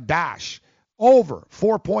 40-yard dash, over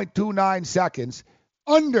 4.29 seconds,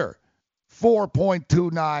 under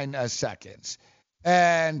 4.29 seconds.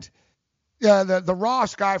 And the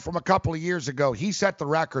Ross guy from a couple of years ago, he set the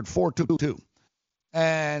record 4.22.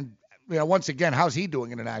 And, once again, how's he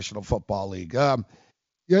doing in the National Football League?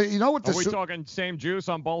 You know what? Are we talking same juice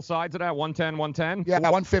on both sides of that? 110, 110? Yeah,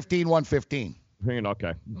 115, 115.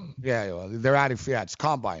 Okay. Yeah, well, they're adding, it's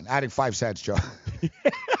Combine, adding 5 cents, Joe.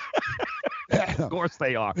 Of course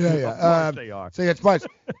they are. Yeah. Of course they are. See, it's much.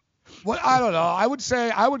 Well, I don't know. I would say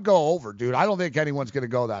I would go over, dude. I don't think anyone's going to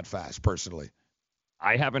go that fast, personally.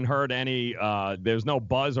 I haven't heard any. There's no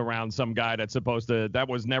buzz around some guy that's supposed to. That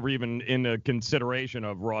was never even in the consideration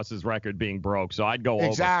of Ross's record being broke. So I'd go over.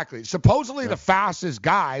 Exactly. Supposedly the fastest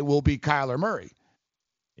guy will be Kyler Murray.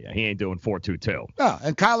 Yeah, he ain't doing 4.22. No,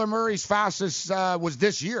 and Kyler Murray's fastest was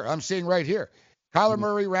this year. I'm seeing right here. Kyler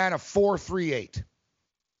Murray ran a 4.38.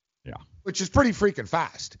 Yeah. Which is pretty freaking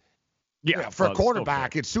fast. Yeah. For a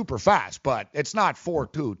quarterback, it's super fast, but it's not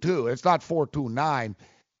 4.22. It's not 4.29.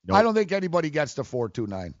 Nope. I don't think anybody gets to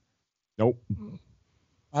 4.29. Nope.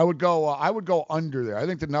 I would go under there. I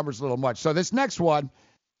think the number's a little much. So this next one,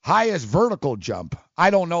 highest vertical jump.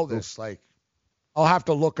 I don't know this. I'll have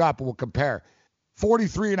to look up and we'll compare.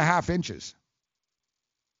 43.5 inches.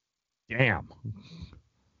 Damn.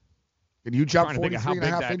 Can you jump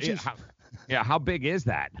 43.5 inches? How big is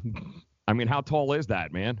that? I mean, how tall is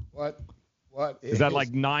that, man? What is that,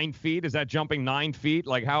 like 9 feet? Is that jumping 9 feet?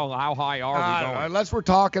 Like how high are we going? Unless we're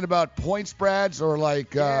talking about point spreads or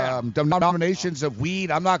denominations of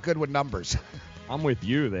weed, I'm not good with numbers. I'm with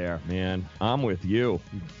you there, man. I'm with you.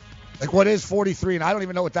 Like, what is 43? And I don't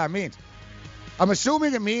even know what that means. I'm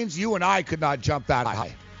assuming it means you and I could not jump that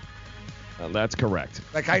high. That's correct.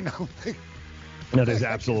 Like, I know. That is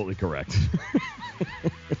absolutely correct.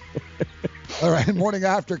 All right, morning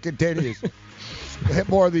after continues. Hit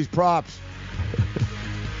more of these props.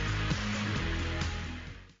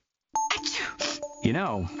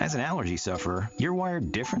 As an allergy sufferer, you're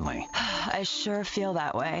wired differently. I sure feel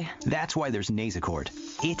that way. That's why there's Nasacort.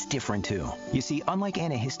 It's different, too. You see, unlike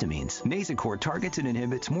antihistamines, Nasacort targets and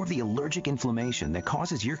inhibits more of the allergic inflammation that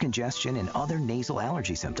causes ear congestion and other nasal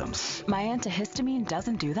allergy symptoms. My antihistamine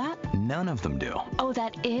doesn't do that? None of them do. Oh,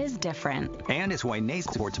 that is different. And it's why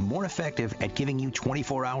Nasacort's more effective at giving you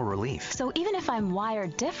 24-hour relief. So even if I'm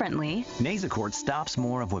wired differently, Nasacort stops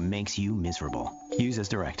more of what makes you miserable. Use as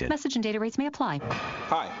directed. Message and data rates may apply.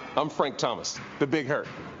 Hi, I'm Frank Thomas, the Big Hurt.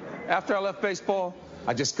 After I left baseball,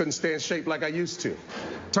 I just couldn't stay in shape like I used to.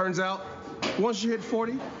 Turns out, once you hit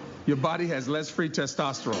 40, your body has less free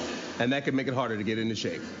testosterone, and that can make it harder to get into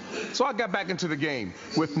shape. So I got back into the game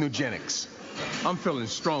with Nugenics. I'm feeling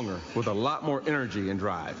stronger with a lot more energy and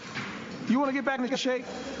drive. You want to get back into shape?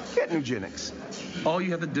 Get Nugenics. All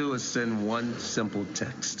you have to do is send one simple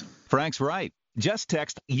text. Frank's right. Just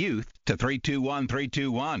text YOUTH to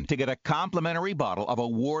 321-321 to get a complimentary bottle of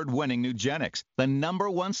award-winning Nugenics, the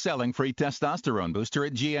 #1 selling free testosterone booster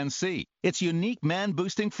at GNC. Its unique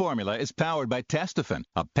man-boosting formula is powered by Testofen,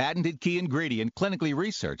 a patented key ingredient clinically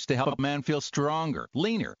researched to help men feel stronger,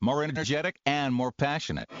 leaner, more energetic, and more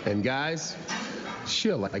passionate. And guys,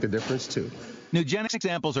 she'll like the difference too. Nugenics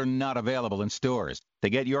samples are not available in stores. To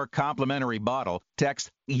get your complimentary bottle, text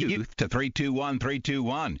YOUTH to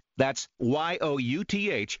 321-321. That's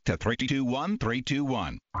YOUTH to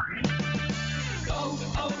 321-321.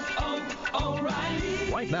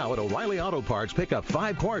 Right now at O'Reilly Auto Parts, pick up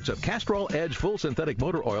 5 quarts of Castrol Edge Full Synthetic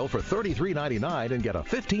Motor Oil for $33.99 and get a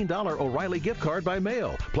 $15 O'Reilly gift card by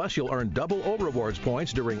mail. Plus, you'll earn double O-Rewards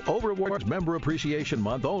points during O-Rewards Member Appreciation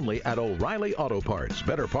Month only at O'Reilly Auto Parts.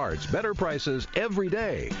 Better parts, better prices every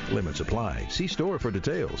day. Limits apply. See store for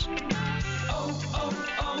details.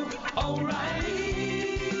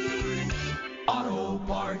 O'Reilly Auto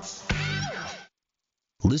Parts.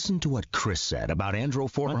 Listen to what Chris said about Andro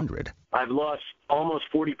 400. I've lost almost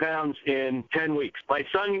 40 pounds in 10 weeks. My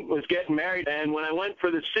son was getting married, and when I went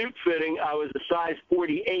for the suit fitting, I was a size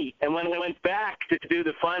 48. And when I went back to do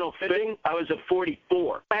the final fitting, I was a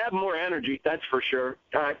 44. I have more energy, that's for sure.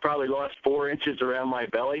 I probably lost 4 inches around my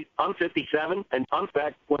belly. I'm 57, and I'm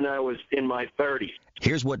back when I was in my 30s.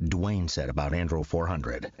 Here's what Dwayne said about Andro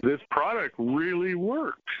 400. This product really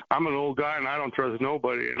works. I'm an old guy, and I don't trust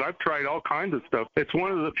nobody. And I've tried all kinds of stuff. It's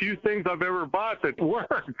one of the few things I've ever bought that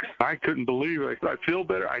works. I couldn't believe it. I feel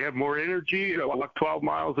better. I have more energy. I walk 12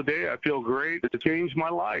 miles a day. I feel great. It changed my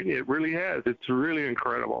life. It really has. It's really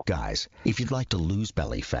incredible. Guys, if you'd like to lose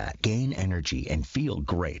belly fat, gain energy, and feel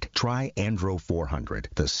great, try Andro 400,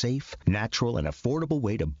 the safe, natural, and affordable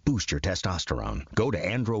way to boost your testosterone. Go to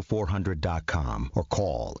andro400.com or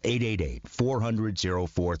call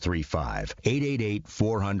 888-400-0435.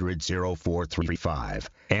 888-400-0435.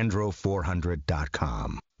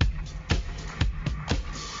 andro400.com.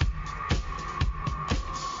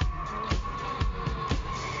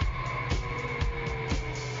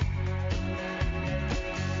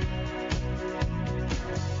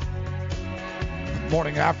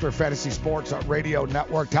 Morning after Fantasy Sports Radio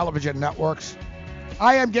Network, television networks.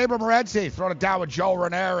 I am Gabriel Morenzi, throwing it down with Joe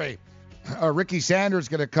Ranieri. Ricky Sanders is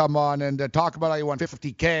going to come on and talk about how he won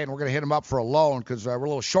 $50K, and we're going to hit him up for a loan because we're a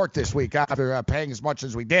little short this week after paying as much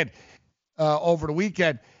as we did over the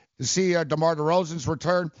weekend to see DeMar DeRozan's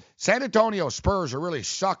return. San Antonio Spurs are really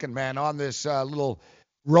sucking, man, on this little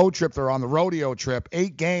road trip. They're on the rodeo trip.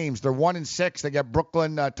 8 games. They're 1-6. They get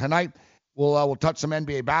Brooklyn tonight. We'll touch some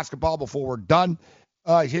NBA basketball before we're done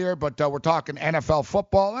here, but we're talking NFL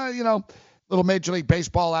football. Little Major League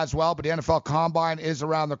Baseball as well, but the NFL Combine is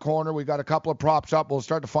around the corner. We got a couple of props up. We'll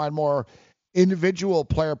start to find more individual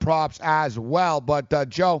player props as well. But,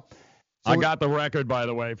 Joe. I got the record, by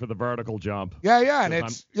the way, for the vertical jump. Yeah,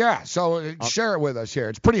 and so share it with us here.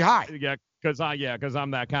 It's pretty high. Yeah, because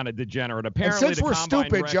I'm that kind of degenerate. Apparently, and since we're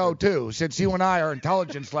stupid, record, Joe, too, since you and I are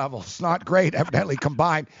intelligence levels not great, evidently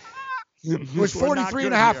combined. It was 43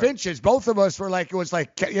 and a half inches. Both of us were like, it was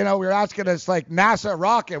like, we were asking us like NASA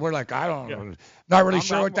rocket. We're like, I don't know. Not really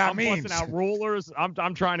sure what that means. I'm busting out rulers.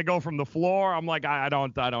 I'm trying to go from the floor. I'm like, I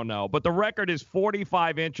don't know. But the record is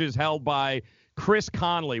 45 inches held by Chris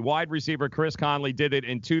Conley. Wide receiver Chris Conley did it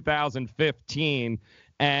in 2015.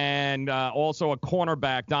 And also a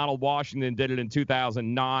cornerback, Donald Washington, did it in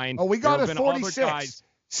 2009. Oh, we got a 46.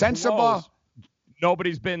 Sensabaugh.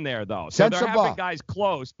 Nobody's been there, though. So there have been guys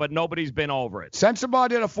close, but nobody's been over it. Sensabaugh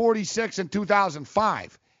did a 46 in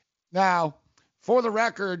 2005. Now, for the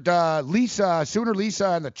record, Sooner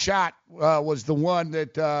Lisa in the chat was the one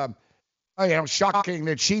that, shocking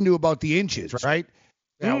that she knew about the inches, right?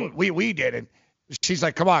 We didn't. She's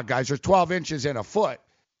like, come on, guys, there's 12 inches in a foot.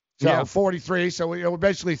 So 43, so we're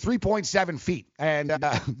basically 3.7 feet. And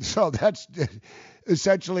so that's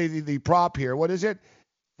essentially the prop here. What is it?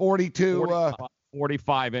 42.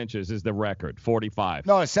 45 inches is the record. 45.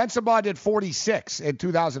 No, Sensabaugh did 46 in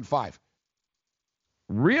 2005.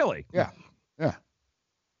 Really? Yeah.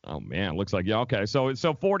 Oh man, looks like okay. So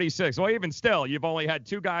 46. Well, even still, you've only had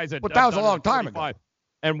 2 guys at. But that was a long time ago.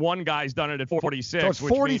 And one guy's done it at 46. So it's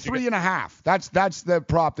 43 and a half. That's the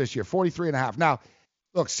prop this year. 43 and a half. Now,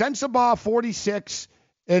 look, Sensabaugh 46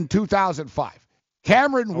 in 2005.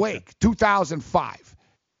 Cameron Wake 2005,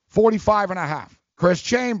 45 and a half. Chris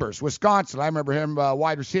Chambers, Wisconsin. I remember him,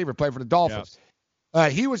 wide receiver, played for the Dolphins.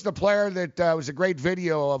 Yes. He was the player that was a great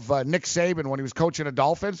video of Nick Saban when he was coaching the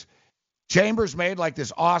Dolphins. Chambers made like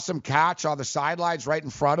this awesome catch on the sidelines right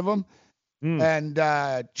in front of him. And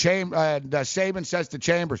Saban says to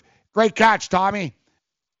Chambers, great catch, Tommy.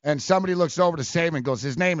 And somebody looks over to Saban and goes,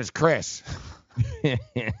 his name is Chris.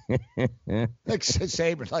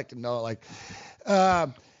 Saban's like to know,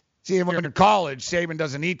 see, when in college, Saban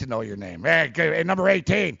doesn't need to know your name. Hey, number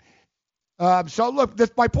 18. So, look,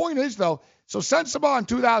 my point is, though, so Sensabaugh in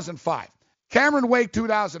 2005. Cameron Wake,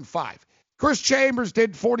 2005. Chris Chambers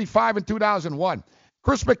did 45 in 2001.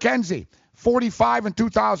 Chris McKenzie, 45 in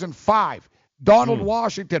 2005. Donald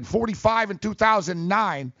Washington, 45 in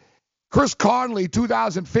 2009. Chris Conley,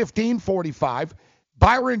 2015, 45.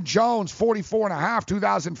 Byron Jones, 44 and a half,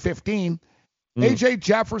 2015. A.J.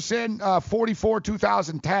 Jefferson, 44,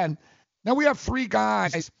 2010. Now we have 3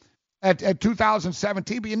 guys at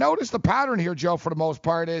 2017. But you notice the pattern here, Joe, for the most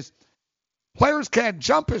part, is players can't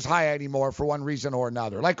jump as high anymore for one reason or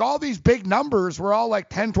another. Like all these big numbers were all like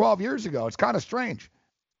 10, 12 years ago. It's kind of strange.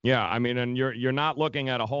 Yeah, I mean, and you're not looking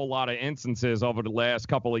at a whole lot of instances over the last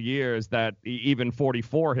couple of years that even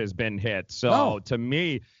 44 has been hit. So to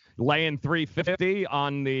me, laying 350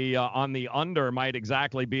 on the under might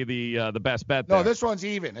exactly be the best bet there. No, this one's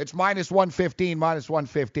even. It's minus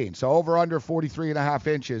 115. So over under 43.5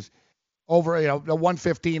 inches. Over, the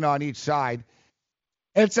 115 on each side.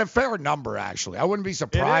 It's a fair number, actually. I wouldn't be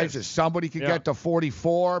surprised if somebody could get to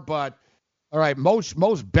 44, but all right,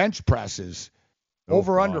 most bench presses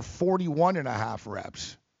over under 41.5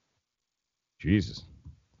 reps. Jesus.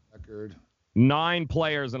 Record. 9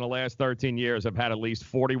 players in the last 13 years have had at least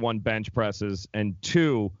 41 bench presses, and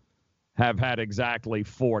 2 have had exactly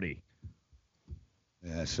 40.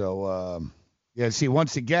 Yeah, so, see,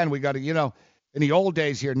 once again, we got to, in the old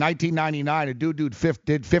days here, 1999, a dude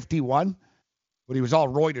did 51, but he was all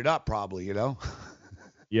roided up probably,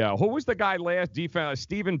 Yeah, who was the guy last defense?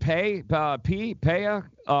 Stephen Paya?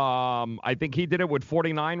 I think he did it with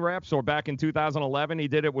 49 reps, or back in 2011, he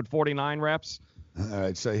did it with 49 reps. All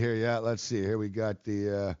right, so here, let's see. Here we got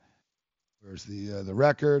the where's the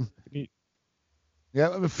record?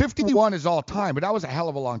 Yeah, 51 is all time, but that was a hell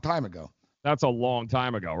of a long time ago. That's a long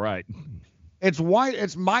time ago, right? It's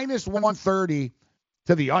minus 130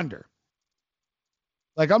 to the under.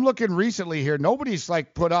 Like, I'm looking recently here, nobody's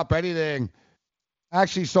put up anything.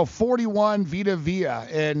 Actually, so 41 Vita Vea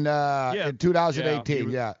in 2018.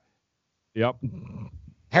 Yeah. Yep.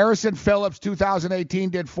 Harrison Phillips 2018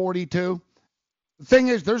 did 42. The thing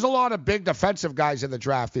is, there's a lot of big defensive guys in the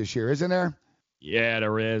draft this year, isn't there? Yeah,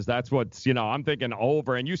 there is. That's what's, I'm thinking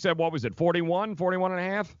over. And you said, what was it, 41, 41 and a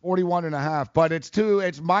half? 41 and a half. But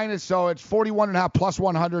it's minus, so it's 41 and a half plus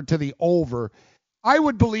 100 to the over. I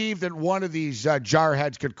would believe that one of these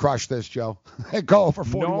jarheads could crush this, Joe. Go over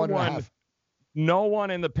 41 and a half. No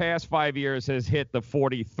one in the past 5 years has hit the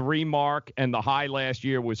 43 mark, and the high last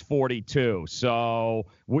year was 42. So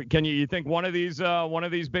you think one of these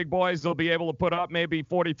big boys will be able to put up maybe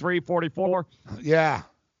 43, 44? Yeah.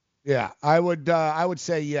 I would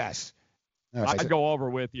say yes. I'd go over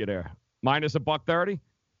with you there. Minus $130?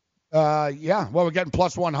 Yeah. Well, we're getting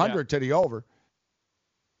plus 100 to the over.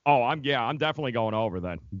 Oh, I'm definitely going over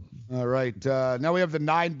then. All right. Now we have the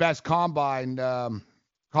 9 best combine.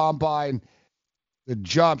 The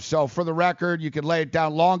jump. So for the record, you can lay it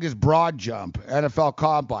down. Longest broad jump, NFL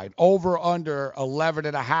Combine. Over under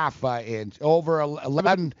 11.5 inch. Over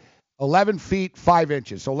 11 feet 5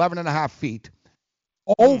 inches. So 11.5 feet.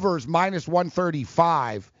 Overs minus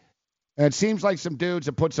 135. And it seems like some dudes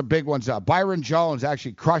have put some big ones up. Byron Jones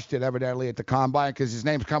actually crushed it evidently at the Combine because his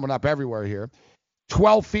name's coming up everywhere here.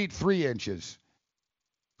 12 feet 3 inches.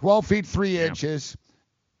 12 feet 3 inches.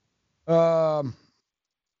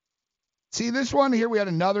 See this one here? We had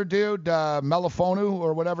another dude, Melifonu,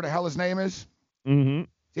 or whatever the hell his name is. Mm-hmm.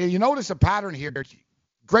 See, you notice a pattern here.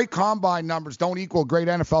 Great combine numbers don't equal great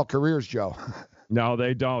NFL careers, Joe. No,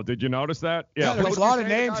 they don't. Did you notice that? Yeah, there's a lot of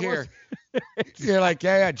names here. You're like,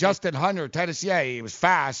 Justin Hunter, Tennessee. Yeah, he was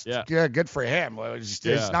fast. Yeah, good for him. Well, it's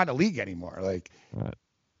not a league anymore. Like, right.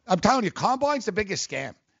 I'm telling you, combine's the biggest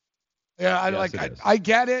scam. Yeah, I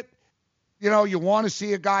get it. You want to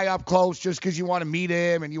see a guy up close just because you want to meet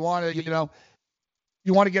him and you want to,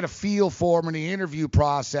 you want to get a feel for him in the interview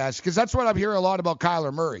process. Because that's what I'm hearing a lot about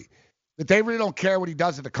Kyler Murray. That they really don't care what he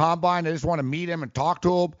does at the combine. They just want to meet him and talk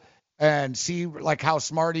to him and see how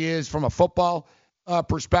smart he is from a football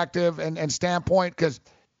perspective and standpoint. Because,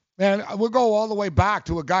 man, we'll go all the way back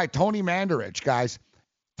to a guy, Tony Mandarich, guys.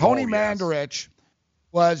 Tony Mandarich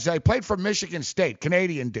he played for Michigan State,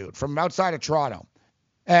 Canadian dude from outside of Toronto.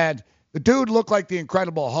 And the dude looked like the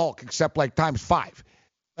Incredible Hulk, except times 5.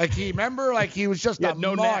 He was just a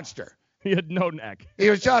monster. Neck. He had no neck. He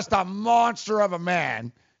was just a monster of a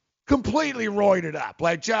man, completely roided up,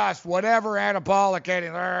 just whatever anabolic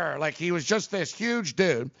anything. He was just this huge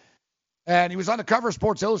dude. And he was on the cover of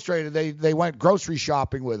Sports Illustrated. They went grocery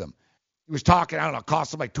shopping with him. He was talking, I don't know, it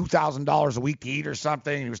cost him $2,000 a week to eat or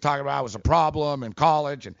something. And he was talking about it was a problem in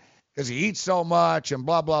college and because he eats so much and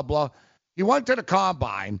blah, blah, blah. He went to the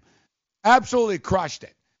combine. Absolutely crushed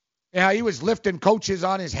it. Yeah, he was lifting coaches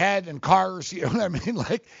on his head and cars. You know what I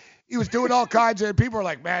mean? He was doing all kinds of. People were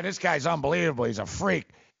like, "Man, this guy's unbelievable. He's a freak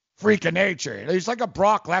of nature." He's like a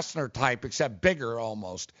Brock Lesnar type, except bigger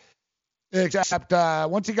almost. Except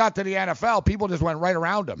once he got to the NFL, people just went right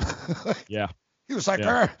around him. Yeah. He was like,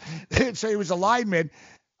 so he was a lineman.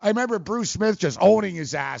 I remember Bruce Smith just owning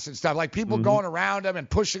his ass and stuff. People going around him and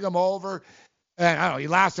pushing him over. And I don't know, he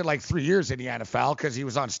lasted 3 years in the NFL because he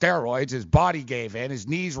was on steroids. His body gave in. His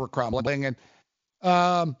knees were crumbling. And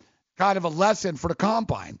kind of a lesson for the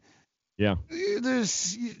combine. Yeah.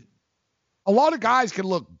 There's a lot of guys can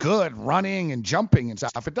look good running and jumping and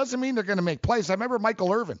stuff. It doesn't mean they're going to make plays. I remember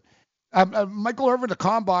Michael Irvin. The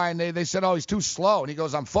combine, they said, oh, he's too slow. And he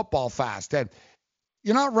goes, I'm football fast. And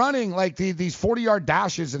You're not running like these 40-yard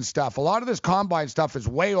dashes and stuff. A lot of this combine stuff is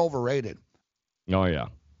way overrated. Oh, yeah.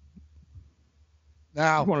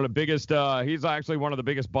 Now, he's one of the biggest. He's actually one of the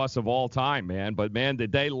biggest busts of all time, man. But man,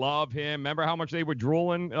 did they love him? Remember how much they were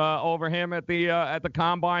drooling over him at the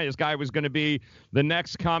combine? This guy was going to be the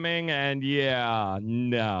next coming, and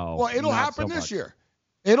no. Well, it'll happen this year.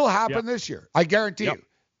 It'll happen this year. I guarantee you.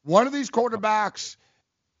 One of these quarterbacks.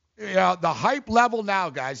 The hype level now,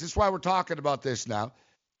 guys. This is why we're talking about this now.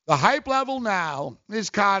 The hype level now is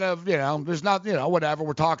kind of, there's not, whatever.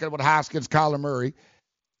 We're talking about Haskins, Kyler Murray.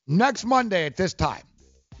 Next Monday at this time,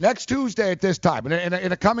 next Tuesday at this time, in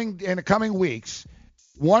the coming weeks,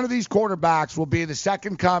 one of these quarterbacks will be the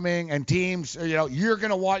second coming, and teams, you're going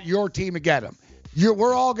to want your team to get him.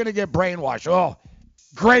 We're all going to get brainwashed. Oh,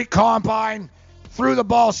 great combine, threw the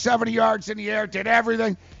ball 70 yards in the air, did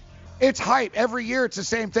everything. It's hype. Every year it's the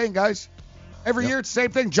same thing, guys. Every year it's the same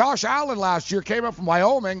thing. Josh Allen last year came up from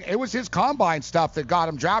Wyoming. It was his combine stuff that got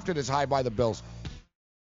him drafted as high by the Bills.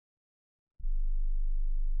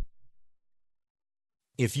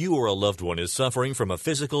 If you or a loved one is suffering from a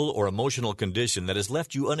physical or emotional condition that has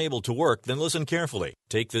left you unable to work, then listen carefully.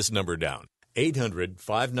 Take this number down.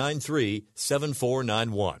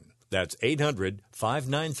 800-593-7491. That's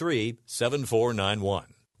 800-593-7491.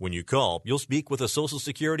 When you call, you'll speak with a Social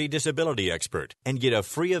Security disability expert and get a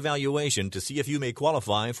free evaluation to see if you may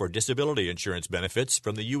qualify for disability insurance benefits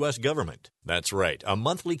from the U.S. government. That's right, a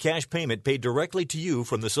monthly cash payment paid directly to you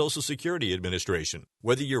from the Social Security Administration.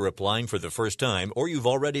 Whether you're applying for the first time or you've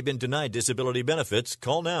already been denied disability benefits,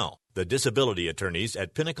 call now. The disability attorneys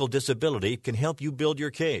at Pinnacle Disability can help you build your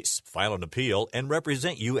case, file an appeal, and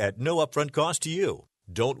represent you at no upfront cost to you.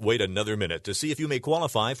 Don't wait another minute to see if you may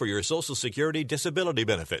qualify for your Social Security disability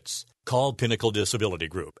benefits. Call Pinnacle Disability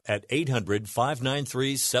Group at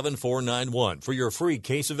 800-593-7491 for your free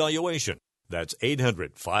case evaluation. That's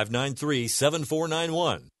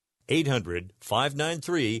 800-593-7491.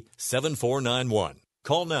 800-593-7491.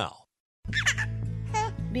 Call now.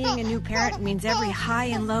 Being a new parent means every high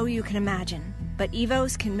and low you can imagine. But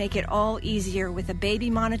Evos can make it all easier with a baby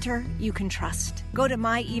monitor you can trust. Go to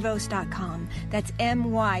myevos.com, that's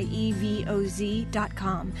MYEVOZ.com,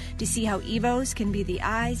 to see how Evos can be the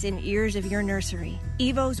eyes and ears of your nursery.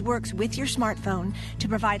 Evos works with your smartphone to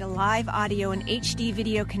provide a live audio and HD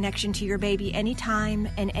video connection to your baby anytime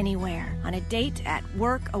and anywhere. On a date, at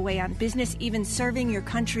work, away on business, even serving your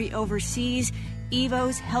country overseas,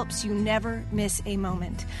 Evos helps you never miss a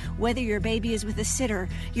moment. Whether your baby is with a sitter,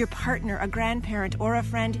 your partner, a grandparent, or a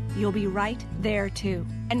friend, you'll be right there too.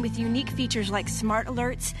 And with unique features like smart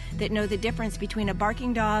alerts that know the difference between a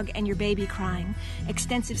barking dog and your baby crying,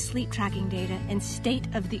 extensive sleep tracking data, and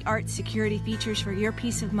state-of-the-art security features for your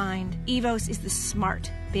peace of mind, Evos is the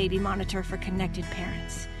smart baby monitor for connected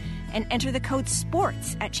parents. And enter the code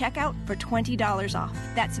SPORTS at checkout for $20 off.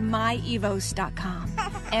 That's myevos.com.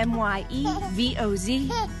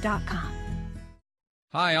 MYEVOZ.com.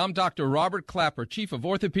 Hi, I'm Dr. Robert Clapper, Chief of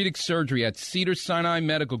Orthopedic Surgery at Cedars-Sinai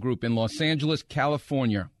Medical Group in Los Angeles,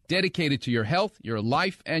 California. Dedicated to your health, your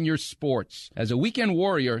life, and your sports. As a weekend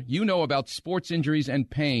warrior, you know about sports injuries and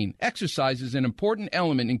pain. Exercise is an important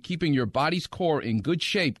element in keeping your body's core in good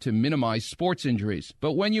shape to minimize sports injuries.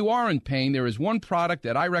 But when you are in pain, there is one product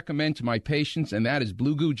that I recommend to my patients, and that is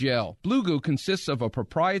Blue Goo Gel. Blue Goo consists of a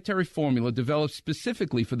proprietary formula developed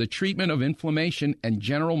specifically for the treatment of inflammation and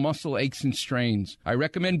general muscle aches and strains. I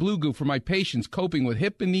recommend Blue Goo for my patients coping with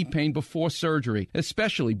hip and knee pain before surgery,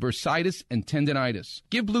 especially bursitis and tendinitis.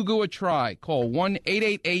 Give Blue Goo a try. Call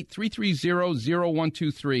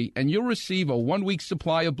 1-888-330-0123 and you'll receive a 1-week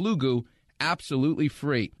supply of Blue Goo absolutely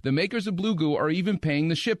free. The makers of Blue Goo are even paying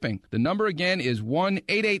the shipping. The number again is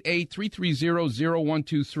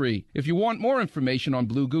 1-888-330-0123. If you want more information on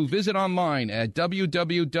Blue Goo, visit online at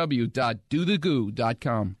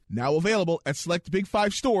www.dothegoo.com. Now available at select Big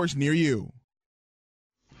 5 stores near you.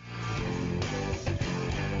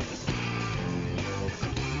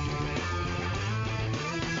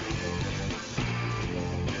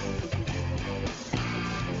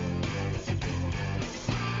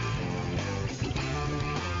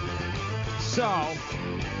 So,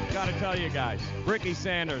 got to tell you guys, Ricky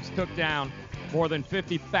Sanders took down more than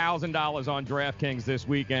 $50,000 on DraftKings this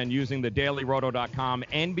weekend using the DailyRoto.com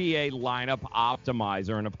NBA lineup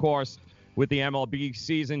optimizer. And, of course, with the MLB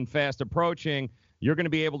season fast approaching, you're going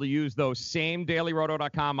to be able to use those same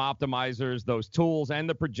DailyRoto.com optimizers, those tools, and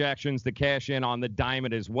the projections to cash in on the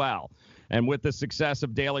diamond as well. And with the success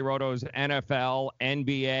of Daily Roto's NFL,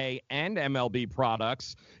 NBA, and MLB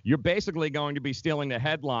products, you're basically going to be stealing the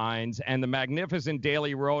headlines, and the magnificent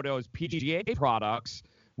Daily Roto's PGA products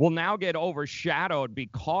will now get overshadowed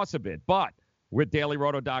because of it. But with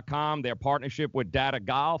DailyRoto.com, their partnership with Data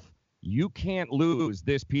Golf. You can't lose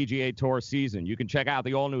this PGA Tour season. You can check out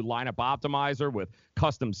the all-new lineup optimizer with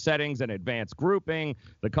custom settings and advanced grouping,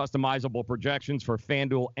 the customizable projections for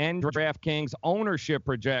FanDuel and DraftKings, ownership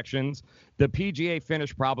projections, the PGA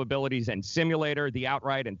finish probabilities and simulator, the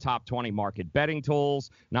outright and top 20 market betting tools,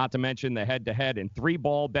 not to mention the head-to-head and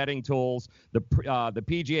three-ball betting tools, the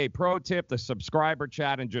PGA Pro Tip, the subscriber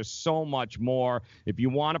chat, and just so much more. If you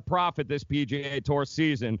want to profit this PGA Tour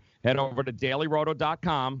season, head over to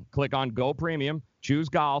DailyRoto.com, click on Go Premium, choose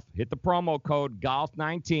golf, hit the promo code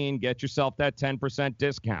GOLF19, get yourself that 10%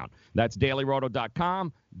 discount. That's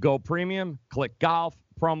DailyRoto.com, Go Premium, click golf,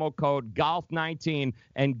 promo code GOLF19,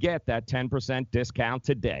 and get that 10% discount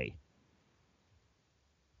today.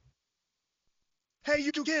 Hey,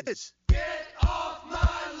 you kids! Get off my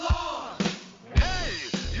lawn! Hey,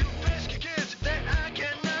 you pesky kids that I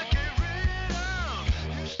cannot get rid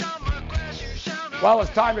of! You stomp my grass, you shout out. Well,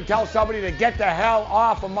 it's time to tell somebody to get the hell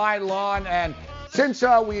off of my lawn. And since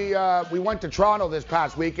we went to Toronto this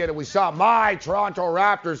past weekend and we saw my Toronto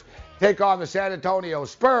Raptors take on the San Antonio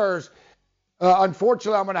Spurs,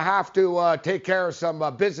 unfortunately, I'm going to have to take care of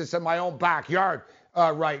some business in my own backyard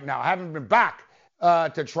right now. I haven't been back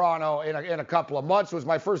to Toronto in a couple of months. It was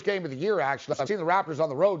my first game of the year, actually. I've seen the Raptors on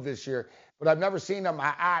the road this year, but I've never seen them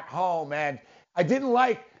at home. And I didn't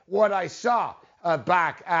like what I saw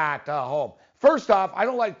back at home. First off, I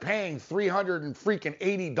don't like paying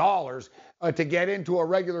 $380 to get into a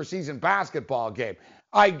regular season basketball game.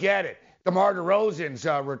 I get it. DeMar DeRozan's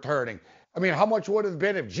returning. I mean, how much would it have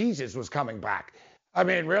been if Jesus was coming back? I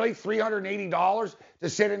mean, really? $380 to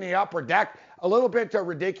sit in the upper deck? A little bit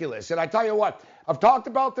ridiculous. And I tell you what, I've talked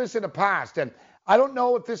about this in the past, and I don't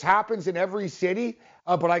know if this happens in every city,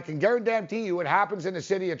 but I can guarantee you it happens in the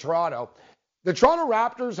city of Toronto. The Toronto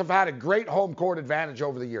Raptors have had a great home court advantage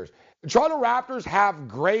over the years. The Toronto Raptors have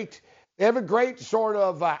a great sort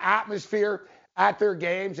of atmosphere at their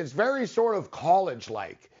games. It's very sort of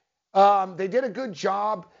college-like. They did a good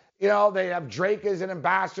job. You know, they have Drake as an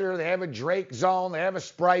ambassador. They have a Drake zone. They have a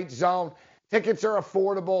Sprite zone. Tickets are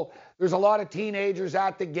affordable. There's a lot of teenagers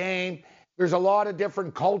at the game. There's a lot of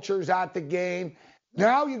different cultures at the game.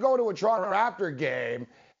 Now you go to a Toronto Raptor game,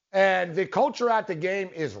 and the culture at the game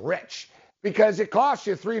is rich because it costs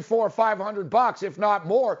you $300, $400, $500, if not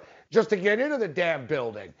more, just to get into the damn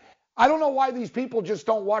building. I don't know why these people just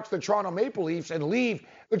don't watch the Toronto Maple Leafs and leave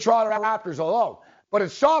the Toronto Raptors alone. But it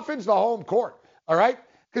softens the home court, all right?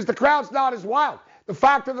 Because the crowd's not as wild. The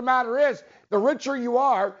fact of the matter is, the richer you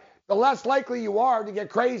are, the less likely you are to get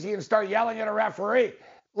crazy and start yelling at a referee.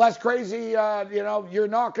 Less crazy, you're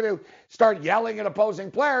not going to start yelling at opposing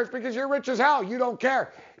players because you're rich as hell. You don't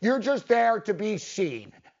care. You're just there to be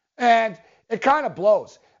seen. And it kind of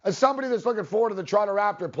blows. As somebody that's looking forward to the Toronto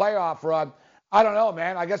Raptor playoff run, I don't know,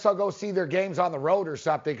 man. I guess I'll go see their games on the road or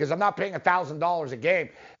something because I'm not paying $1,000 a game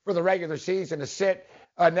for the regular season to sit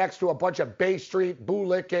next to a bunch of Bay Street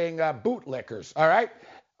bootlicking bootlickers, all right?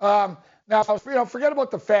 Now, forget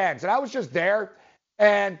about the fans. And I was just there,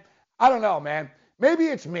 and I don't know, man. Maybe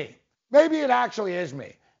it's me. Maybe it actually is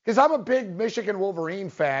me because I'm a big Michigan Wolverine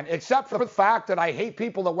fan, except for the fact that I hate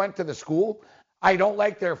people that went to the school. I don't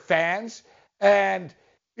like their fans. And,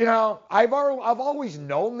 I've always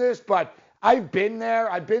known this, but I've been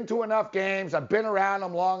there. I've been to enough games. I've been around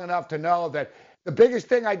them long enough to know that the biggest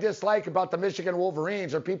thing I dislike about the Michigan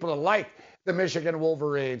Wolverines are people that like the Michigan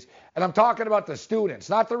Wolverines. And I'm talking about the students,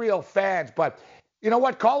 not the real fans. But you know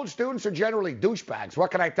what? College students are generally douchebags. What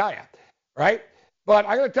can I tell you? Right? But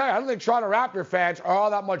I got to tell you, I don't think Toronto Raptor fans are all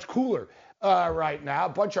that much cooler right now. A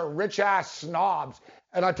bunch of rich-ass snobs.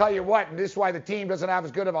 And I'll tell you what, and this is why the team doesn't have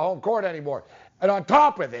as good of a home court anymore. And on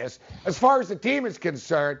top of this, as far as the team is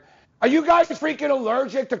concerned, are you guys freaking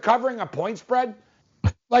allergic to covering a point spread?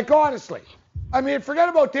 Like, honestly. I mean, forget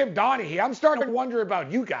about Tim Donaghy. I'm starting to wonder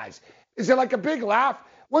about you guys. Is it like a big laugh?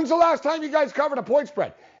 When's the last time you guys covered a point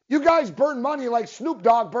spread? You guys burn money like Snoop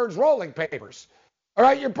Dogg burns rolling papers. All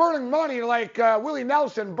right, you're burning money like Willie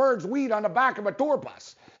Nelson burns weed on the back of a tour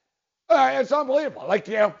bus. It's unbelievable. Like,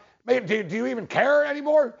 do you even care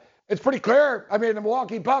anymore? It's pretty clear. I mean, the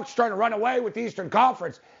Milwaukee Bucks trying to run away with the Eastern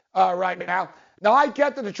Conference right now. Now, I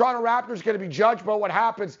get that the Toronto Raptors are going to be judged by what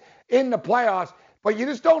happens in the playoffs, but you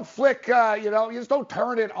just don't flick, you just don't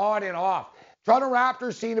turn it on and off. Toronto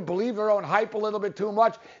Raptors seem to believe their own hype a little bit too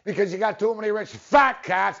much because you got too many rich fat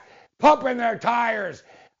cats pumping their tires.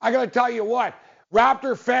 I got to tell you what,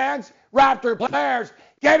 Raptor fans, Raptor players,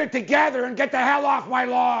 get it together and get the hell off my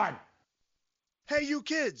lawn. Hey, you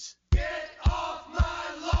kids. Get off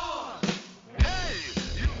my lawn. Hey,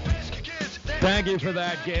 you pesky kids that Thank you for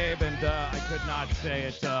that, Gabe, and I could not say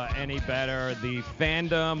it any better. The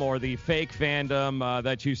fandom or the fake fandom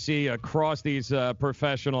that you see across these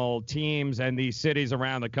professional teams and these cities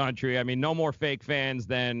around the country. I mean, no more fake fans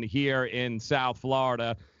than here in South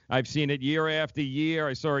Florida. I've seen it year after year.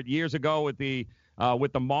 I saw it years ago with the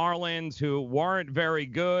Marlins, who weren't very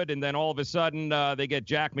good, and then all of a sudden they get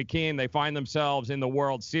Jack McKeon. They find themselves in the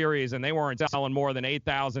World Series, and they weren't selling more than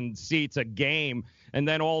 8,000 seats a game. And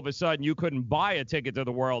then all of a sudden you couldn't buy a ticket to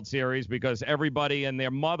the World Series because everybody and their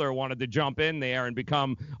mother wanted to jump in there and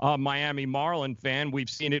become a Miami Marlin fan. We've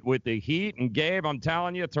seen it with the Heat. And, Gabe, I'm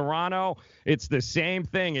telling you, Toronto, it's the same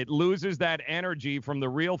thing. It loses that energy from the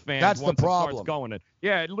real fans. That's once the problem. It starts going.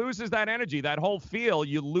 Yeah, it loses that energy, that whole feel.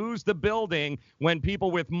 You lose the building when people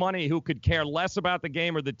with money who could care less about the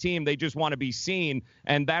game or the team, they just want to be seen,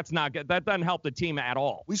 and that doesn't help the team at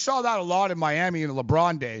all. We saw that a lot in Miami in the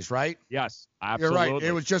LeBron days, right? Yes, absolutely. You're right.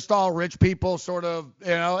 It was just all rich people sort of,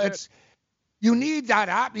 you need that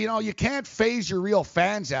app. You can't phase your real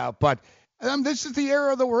fans out, but this is the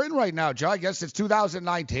era that we're in right now, Joe. I guess it's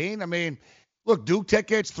 2019. I mean, look, Duke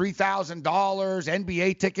tickets, $3,000,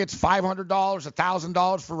 NBA tickets, $500,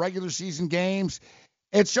 $1,000 for regular season games.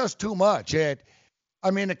 It's just too much. A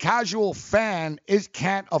casual fan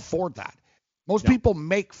can't afford that. Most people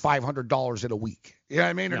make $500 in a week. You know what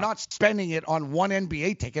I mean? They're not spending it on one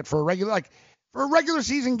NBA ticket for a regular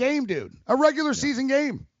season game, dude. A regular season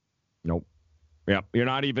game. Nope. Yeah, you're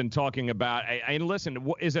not even talking about. And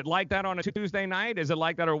listen, is it like that on a Tuesday night? Is it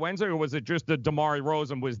like that on Wednesday, or was it just that DeMar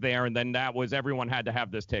DeRozan was there and then everyone had to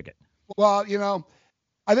have this ticket? Well,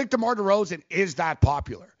 I think DeMar DeRozan is that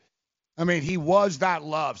popular. I mean, he was that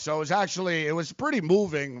loved. So it was pretty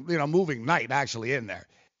moving night actually in there.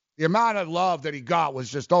 The amount of love that he got was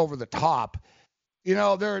just over the top. It's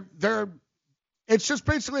just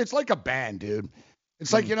basically, it's like a band, dude.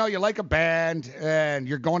 It's like, you like a band and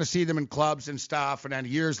you're going to see them in clubs and stuff. And then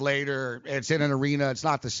years later, it's in an arena. It's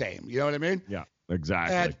not the same. You know what I mean? Yeah,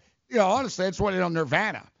 exactly. And, honestly, it's what,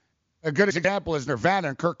 Nirvana. A good example is Nirvana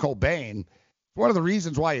and Kurt Cobain. One of the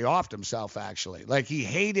reasons why he offed himself, actually. Like, he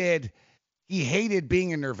hated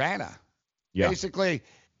being in Nirvana. Yeah. Basically,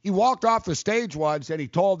 he walked off the stage once and he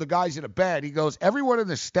told the guys in the bed, he goes, everyone in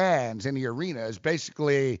the stands in the arena is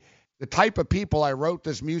basically the type of people I wrote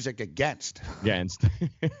this music against.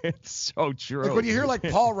 It's so true. Like when you hear like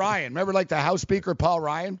Paul Ryan, remember like the House Speaker Paul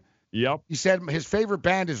Ryan? Yep. He said his favorite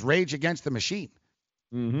band is Rage Against the Machine.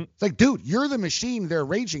 Mm-hmm. It's like, dude, you're the machine they're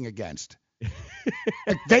raging against.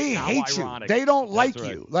 Like, they hate ironic. you. They don't like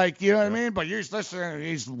right. you. Like, you know what I mean? But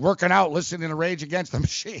he's working out, listening to Rage Against the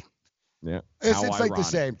Machine. Yeah. It's like the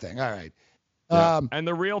same thing. All right. Yeah. And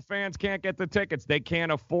the real fans can't get the tickets. They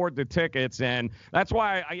can't afford the tickets. And that's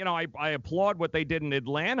why, I applaud what they did in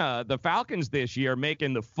Atlanta, the Falcons this year,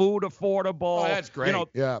 making the food affordable. Oh, that's great.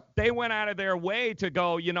 They went out of their way to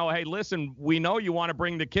go, hey, listen, we know you want to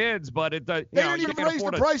bring the kids, but they didn't even raise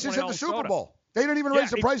the prices at the Super Bowl. They didn't even raise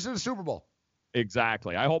the prices at the Super Bowl.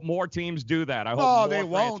 Exactly. I hope more teams do that. I hope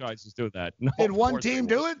more franchises do that. No, did one team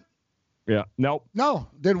do it? Yeah. Nope. No.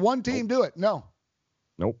 Did one team do it? No.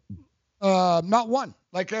 Nope. Not one.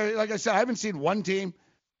 Like I said, I haven't seen one team.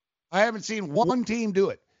 I haven't seen one team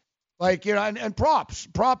do it. Like, and props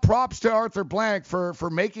to Arthur Blank for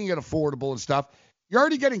making it affordable and stuff. You're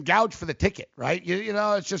already getting gouged for the ticket, right?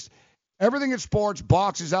 It's just everything in sports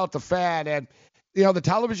boxes out the fan, and the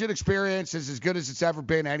television experience is as good as it's ever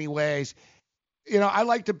been anyways. I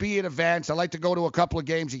like to be at events. I like to go to a couple of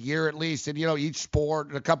games a year at least, and each sport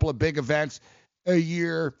and a couple of big events a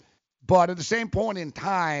year. But at the same point in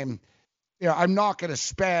time, I'm not going to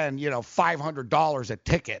spend, $500 a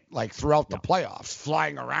ticket like throughout the playoffs,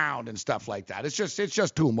 flying around and stuff like that. It's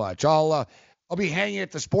just too much. I'll be hanging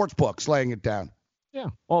at the sports books, laying it down. Yeah.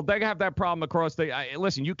 Well, they have that problem across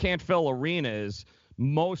listen, you can't fill arenas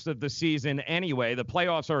most of the season anyway. The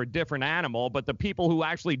playoffs are a different animal, but the people who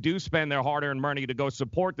actually do spend their hard-earned money to go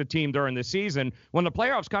support the team during the season, when the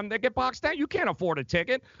playoffs come, they get boxed out. You can't afford a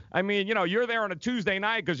ticket. I mean, you're there on a Tuesday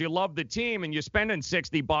night because you love the team and you're spending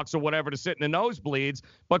 $60 or whatever to sit in the nosebleeds,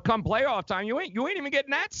 but come playoff time, you ain't even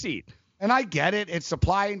getting that seat. And I get it. It's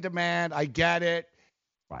supply and demand. I get it.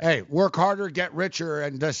 Right. Hey, work harder, get richer,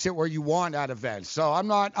 and sit where you want at events. So I'm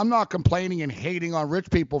not complaining and hating on rich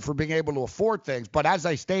people for being able to afford things. But as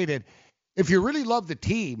I stated, if you really love the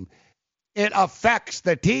team, it affects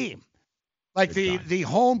the team. Like the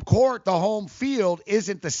home court, the home field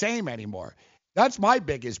isn't the same anymore. That's my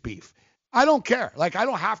biggest beef. I don't care. Like, I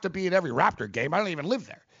don't have to be at every Raptor game. I don't even live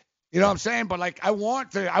there. You know what I'm saying? But like, I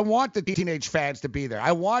want the teenage fans to be there.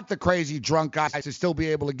 I want the crazy drunk guys to still be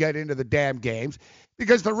able to get into the damn games,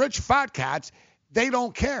 because the rich fat cats, they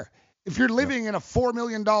don't care. If you're living in a $4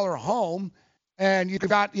 million home and you've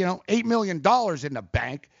got, $8 million in the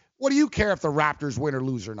bank, what do you care if the Raptors win or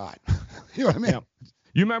lose or not? You know what I mean? Yeah.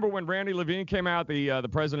 You remember when Randy Levine came out, the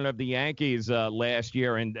president of the Yankees last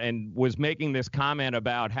year, and was making this comment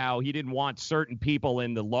about how he didn't want certain people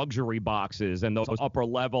in the luxury boxes and those upper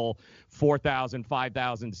level 4,000,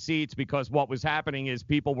 5,000 seats, because what was happening is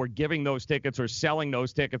people were giving those tickets or selling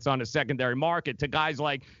those tickets on a secondary market to guys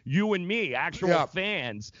like you and me, actual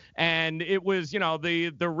fans. And it was,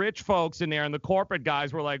 the rich folks in there and the corporate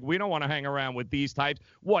guys were like, we don't want to hang around with these types.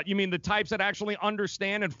 What, you mean the types that actually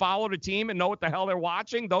understand and follow the team and know what the hell they're watching?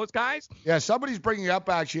 Those guys? Yeah, somebody's bringing up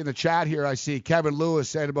actually in the chat here. I see Kevin Lewis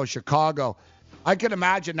saying about Chicago. I can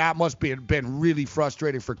imagine that must be been really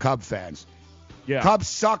frustrating for Cub fans. Yeah. Cubs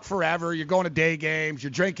suck forever. You're going to day games. You're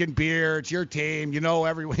drinking beer. It's your team. You know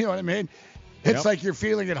what I mean? It's like you're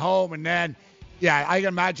feeling at home. And then, I can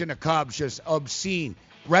imagine the Cubs just obscene.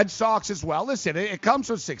 Red Sox as well. Listen, it comes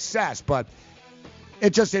with success, but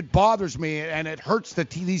it bothers me, and it hurts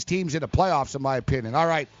these teams in the playoffs, in my opinion. All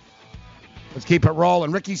right. Let's keep it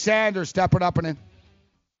rolling. Ricky Sanders stepping up and in.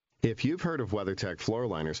 If you've heard of WeatherTech floor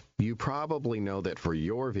liners, you probably know that for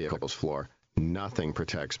your vehicle's floor, nothing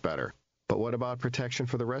protects better. But what about protection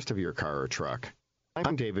for the rest of your car or truck?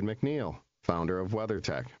 I'm David McNeil, founder of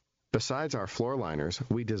WeatherTech. Besides our floor liners,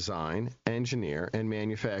 we design, engineer, and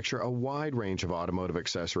manufacture a wide range of automotive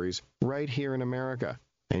accessories right here in America.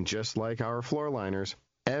 And just like our floor liners,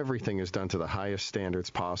 everything is done to the highest standards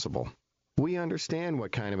possible. We understand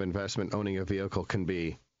what kind of investment owning a vehicle can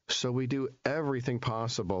be, so we do everything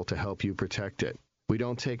possible to help you protect it. We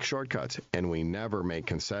don't take shortcuts, and we never make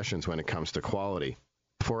concessions when it comes to quality.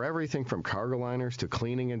 For everything from cargo liners to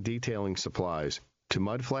cleaning and detailing supplies to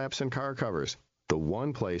mud flaps and car covers, the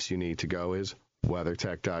one place you need to go is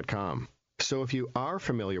WeatherTech.com. So if you are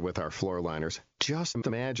familiar with our floor liners, just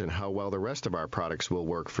imagine how well the rest of our products will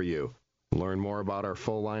work for you. Learn more about our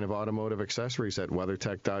full line of automotive accessories at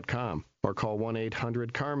WeatherTech.com or call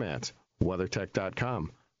 1-800-CarMats.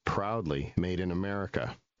 WeatherTech.com, proudly made in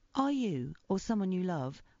America. Are you, or someone you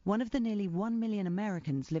love, one of the nearly 1 million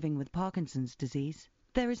Americans living with Parkinson's disease?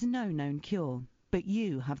 There is no known cure, but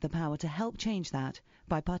you have the power to help change that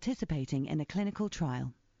by participating in a clinical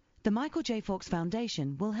trial. The Michael J. Fox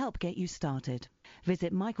Foundation will help get you started.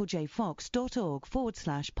 Visit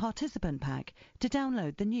michaeljfox.org/participant pack to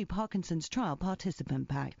download the new Parkinson's Trial Participant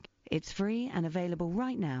Pack. It's free and available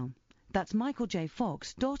right now. That's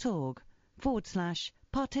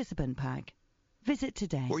michaeljfox.org/participant pack. Visit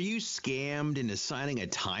today. Were you scammed into signing a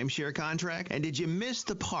timeshare contract? And did you miss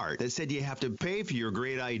the part that said you have to pay for your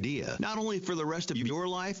great idea? Not only for the rest of your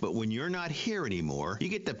life, but when you're not here anymore, you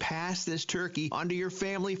get to pass this turkey onto your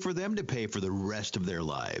family for them to pay for the rest of their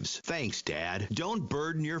lives. Thanks, Dad. Don't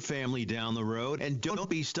burden your family down the road, and don't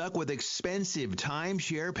be stuck with expensive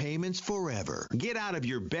timeshare payments forever. Get out of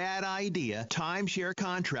your bad idea timeshare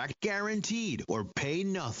contract guaranteed, or pay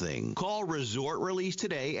nothing. Call Resort Release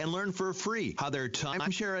today and learn for free how their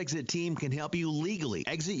timeshare exit team can help you legally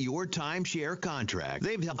exit your timeshare contract.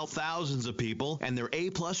 They've helped thousands of people, and they're A+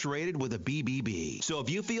 rated with a BBB. So if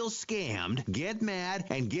you feel scammed, get mad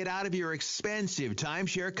and get out of your expensive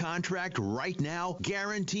timeshare contract right now,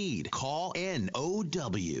 guaranteed. Call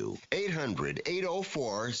NOW.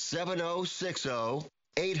 800-804-7060.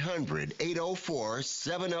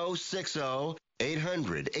 800-804-7060.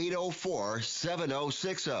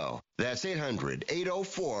 800-804-7060. That's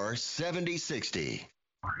 800-804-7060.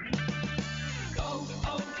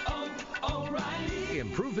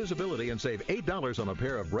 Improve visibility and save $8 on a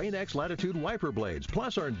pair of Rain-X Latitude wiper blades.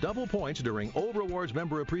 Plus, earn double points during O Rewards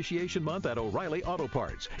Member Appreciation Month at O'Reilly Auto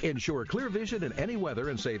Parts. Ensure clear vision in any weather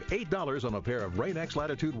and save $8 on a pair of Rain-X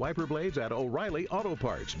Latitude wiper blades at O'Reilly Auto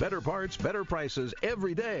Parts. Better parts, better prices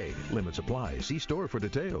every day. Limits apply. See store for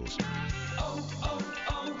details.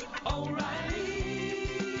 O'Reilly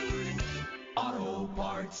Auto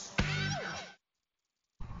Parts.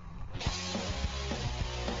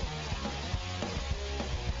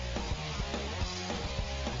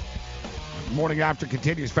 Morning After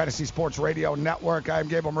continues. Fantasy Sports Radio Network. I'm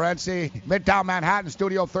Gabriel Morency. Midtown Manhattan,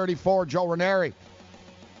 Studio 34, Joe Ranieri.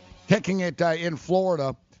 Kicking it in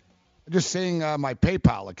Florida. Just seeing my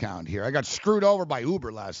PayPal account here. I got screwed over by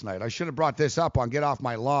Uber last night. I should have brought this up on Get Off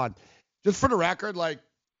My Lawn. Just for the record, I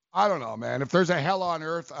don't know, man. If there's a hell on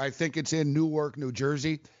earth, I think it's in Newark, New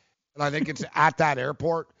Jersey. And I think it's at that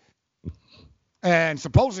airport. And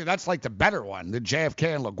supposedly that's the better one, the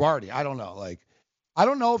JFK and LaGuardia. I don't know. I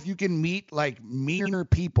don't know if you can meet meaner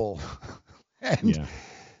people and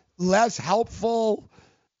less helpful,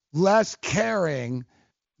 less caring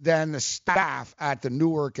than the staff at the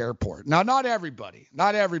Newark airport. Now, not everybody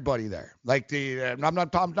there. Like I'm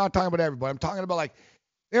not talking about everybody. I'm talking about like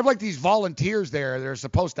they have like these volunteers there that are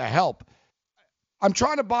supposed to help. I'm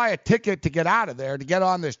trying to buy a ticket to get out of there to get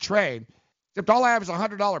on this train, except all I have is a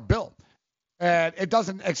 $100 bill, and it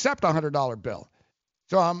doesn't accept a $100 bill.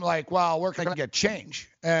 So I'm like, well, where can I get change?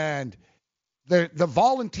 And the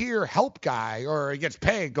volunteer help guy, or he gets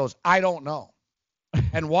paid, goes, I don't know,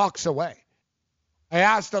 and walks away. I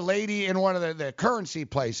asked a lady in one of the currency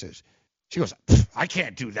places. She goes, I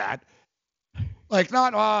can't do that. Like,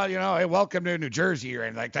 not, hey, welcome to New Jersey or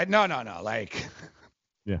anything like that. No. Like,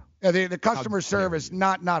 yeah. The customer service,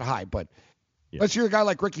 not high. But let's hear a guy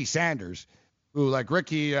like Ricky Sanders, who, like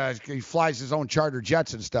Ricky, he flies his own charter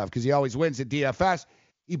jets and stuff because he always wins at DFS.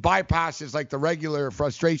 He bypasses, like, the regular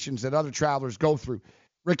frustrations that other travelers go through.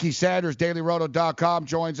 Ricky Sanders, dailyroto.com,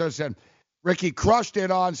 joins us, and Ricky crushed it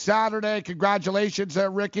on Saturday. Congratulations,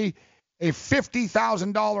 Ricky. A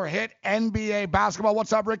 $50,000 hit, NBA basketball.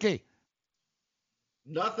 What's up, Ricky?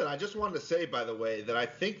 Nothing. I just wanted to say, by the way, that I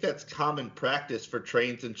think that's common practice for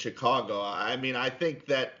trains in Chicago. I mean, I think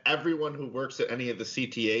that everyone who works at any of the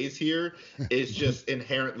CTAs here is just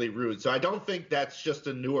inherently rude. So I don't think that's just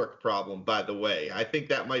a Newark problem, by the way. I think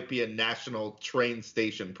that might be a national train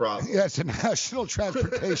station problem. Yeah, it's a national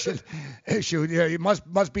transportation issue. Yeah, you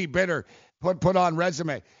must be bitter. Put on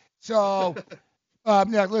resume. So,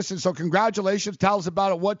 listen. So, congratulations. Tell us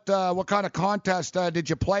about it. What kind of contest did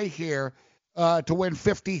you play here to win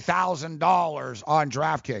 $50,000 on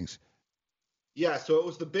DraftKings? Yeah, so it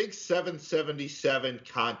was the big 777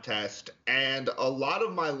 contest, and a lot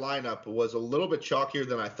of my lineup was a little bit chalkier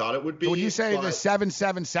than I thought it would be. When you say the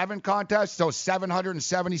 777 contest, so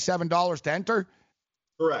 $777 to enter?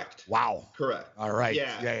 Correct. Wow. Correct. All right.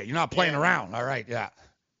 Yeah. You're not playing around. All right. Yeah.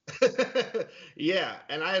 Yeah,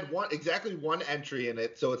 and I had exactly one entry in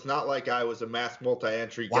it, so it's not like I was a mass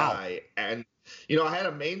multi-entry guy. And I had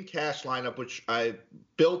a main cash lineup which I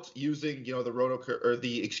built using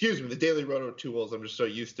the daily roto tools. I'm just so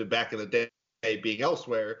used to back in the day being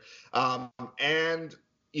elsewhere. And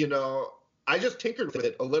I just tinkered with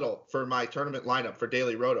it a little for my tournament lineup for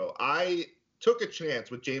daily roto. I took a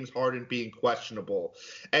chance with James Harden being questionable,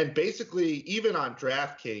 and basically even on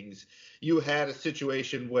DraftKings you had a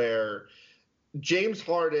situation where James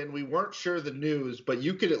Harden, we weren't sure the news, but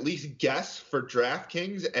you could at least guess for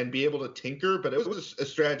DraftKings and be able to tinker. But it was a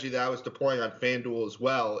strategy that I was deploying on FanDuel as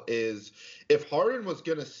well, is if Harden was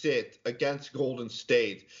going to sit against Golden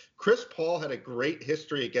State, Chris Paul had a great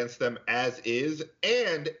history against them as is,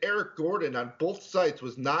 and Eric Gordon on both sites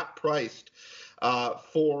was not priced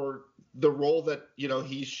for the role that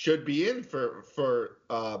he should be in for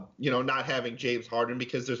not having James Harden,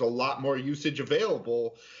 because there's a lot more usage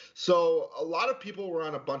available. So a lot of people were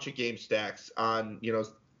on a bunch of game stacks on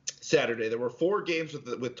Saturday. There were 4 games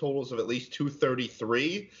with totals of at least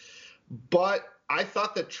 233, but I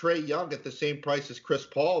thought that Trae Young at the same price as Chris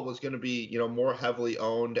Paul was going to be, more heavily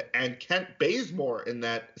owned, and Kent Bazemore in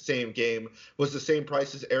that same game was the same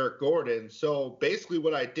price as Eric Gordon. So basically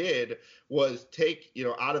what I did was take,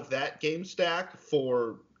 out of that game stack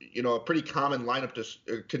for, a pretty common lineup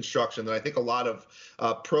construction that I think a lot of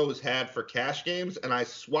pros had for cash games, and I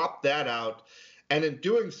swapped that out. And in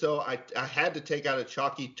doing so, I had to take out a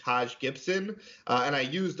chalky Taj Gibson, and I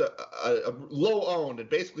used a low-owned, and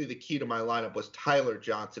basically the key to my lineup was Tyler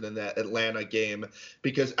Johnson in that Atlanta game,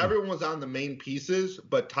 because everyone was on the main pieces,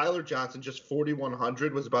 but Tyler Johnson, just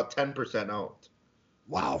 4,100, was about 10% owned.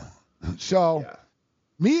 Wow. So,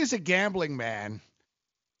 me as a gambling man,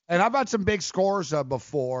 and I've had some big scores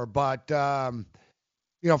before, but,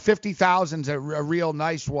 50,000's a real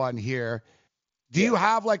nice one here. Do you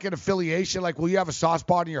have like an affiliation? Like, will you have a soft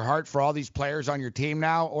spot in your heart for all these players on your team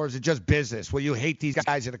now, or is it just business? Will you hate these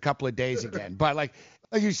guys in a couple of days again? But like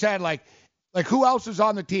you said, like who else is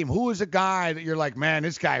on the team? Who is a guy that you're like, man,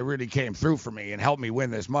 this guy really came through for me and helped me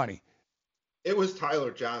win this money? It was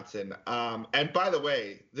Tyler Johnson. And by the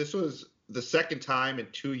way, this was the second time in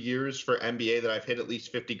 2 years for NBA that I've hit at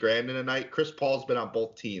least 50 grand in a night. Chris Paul's been on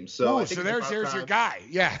both teams. So, so there's your guy.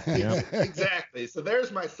 Yeah. Exactly. So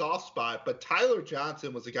there's my soft spot. But Tyler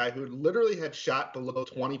Johnson was a guy who literally had shot below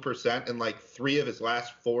 20% in like 3 of his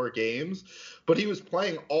last 4 games. But he was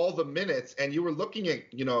playing all the minutes, and you were looking at,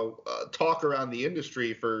 talk around the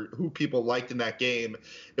industry for who people liked in that game.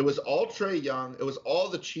 It was all Trae Young. It was all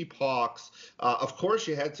the cheap Hawks. Of course,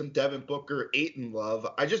 you had some Devin Booker, Ayton Love.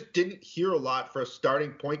 I just didn't hear a lot for a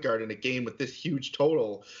starting point guard in a game with this huge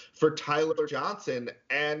total for Tyler Johnson.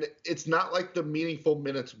 And it's not like the meaningful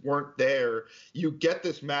minutes weren't there. You get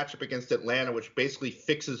this matchup against Atlanta, which basically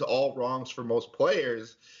fixes all wrongs for most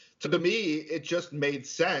players. So to me, it just made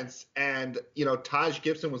sense. And, you know, Taj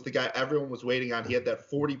Gibson was the guy everyone was waiting on. He had that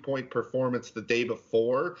 40-point performance the day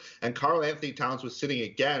before. And Karl Anthony Towns was sitting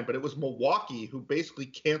again. But it was Milwaukee who basically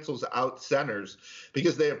cancels out centers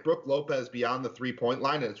because they have Brook Lopez beyond the three-point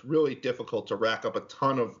line. And it's really difficult to rack up a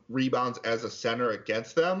ton of rebounds as a center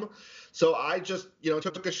against them. So I just, you know,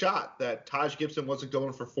 took a shot that Taj Gibson wasn't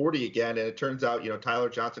going for 40 again. And it turns out, you know, Tyler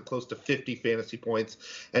Johnson close to 50 fantasy points.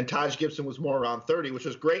 And Taj Gibson was more around 30, which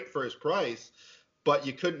was great for his price. But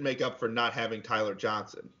you couldn't make up for not having Tyler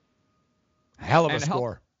Johnson. Hell of a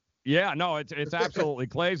score. Yeah, no, it's absolutely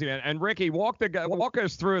crazy. And Ricky, walk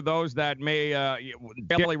us through those that may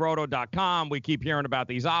dailyroto.com. We keep hearing about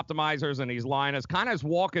these optimizers and these liners. Kind of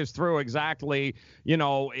walk us through exactly, you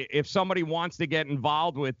know, if somebody wants to get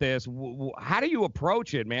involved with this, how do you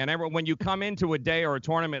approach it, man? When you come into a day or a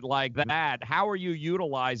tournament like that, how are you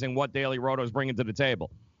utilizing what Daily Roto is bringing to the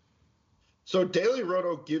table? So Daily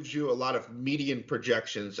Roto gives you a lot of median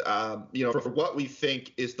projections, you know, for what we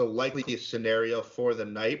think is the likeliest scenario for the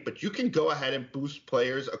night. But you can go ahead and boost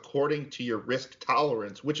players according to your risk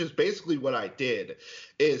tolerance, which is basically what I did.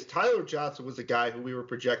 Is Tyler Johnson was a guy who we were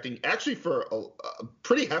projecting actually for a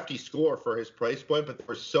pretty hefty score for his price point, but there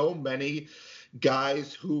were so many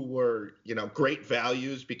guys who were, you know, great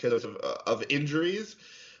values because of injuries.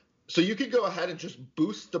 So you could go ahead and just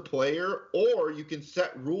boost the player, or you can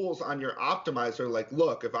set rules on your optimizer. Like,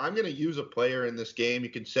 look, if I'm going to use a player in this game, you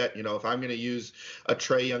can set, you know, if I'm going to use a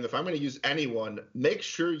Trae Young, if I'm going to use anyone, make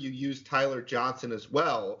sure you use Tyler Johnson as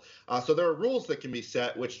well. So there are rules that can be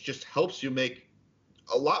set, which just helps you make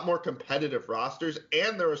a lot more competitive rosters.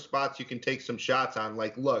 And there are spots you can take some shots on.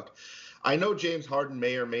 Like, look, I know James Harden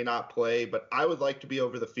may or may not play, but I would like to be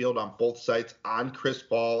over the field on both sites on Chris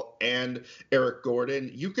Paul and Eric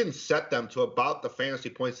Gordon. You can set them to about the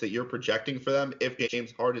fantasy points that you're projecting for them if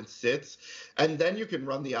James Harden sits. And then you can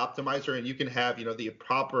run the optimizer and you can have, you know, the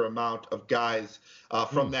proper amount of guys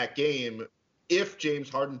from that game if James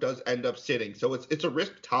Harden does end up sitting. So it's a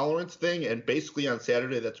risk tolerance thing, and basically on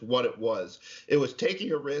Saturday, that's what it was. It was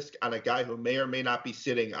taking a risk on a guy who may or may not be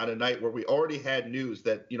sitting on a night where we already had news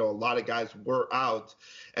that, you know, a lot of guys were out.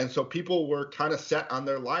 And so people were kind of set on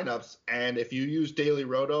their lineups. And if you use Daily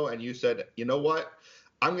Roto and you said, you know what,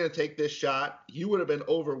 I'm going to take this shot, you would have been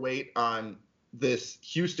overweight on this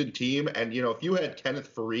Houston team. And, you know, if you had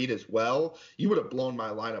Kenneth Faried as well, you would have blown my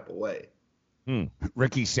lineup away.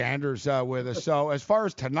 Ricky Sanders with us. So as far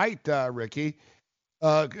as tonight, Ricky,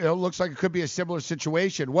 it looks like it could be a similar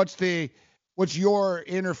situation. What's your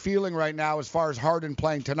inner feeling right now as far as Harden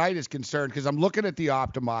playing tonight is concerned? Because I'm looking at the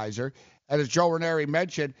optimizer, and as Joe Ranieri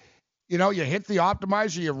mentioned, you know, you hit the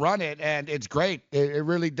optimizer, you run it, and it's great. It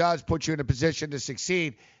really does put you in a position to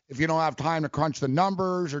succeed if you don't have time to crunch the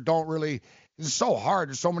numbers or don't really. It's so hard.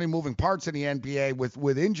 There's so many moving parts in the NBA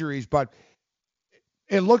with injuries, but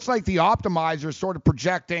it looks like the optimizer is sort of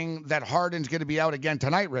projecting that Harden's going to be out again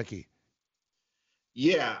tonight, Ricky.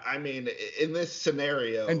 Yeah, I mean, in this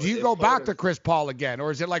scenario. And do you go back to Chris Paul again,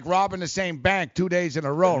 or is it like robbing the same bank 2 days in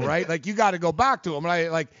a row, right? Like, you got to go back to him.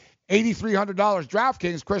 Like $8,300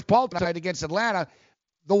 DraftKings, Chris Paul tonight against Atlanta,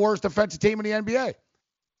 the worst defensive team in the NBA.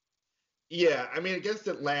 Yeah, I mean, against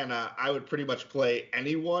Atlanta, I would pretty much play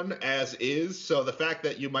anyone as is. So the fact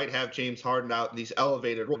that you might have James Harden out in these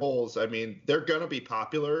elevated roles, I mean, they're going to be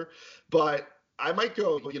popular. But I might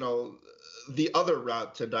go, you know, the other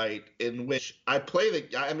route tonight in which I'm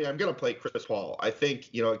going to play Chris Paul. I think,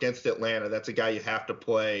 you know, against Atlanta, that's a guy you have to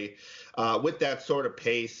play with that sort of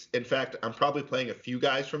pace. In fact, I'm probably playing a few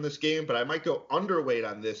guys from this game, but I might go underweight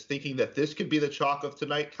on this, thinking that this could be the chalk of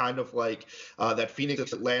tonight, kind of like that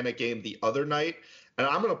Phoenix-Atlanta game the other night. And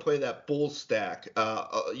I'm going to play that Bulls stack,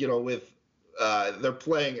 you know, with they're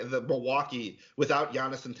playing the Milwaukee without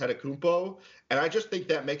Giannis Antetokounmpo. And I just think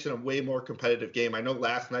that makes it a way more competitive game. I know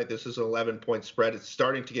last night this is an 11-point spread. It's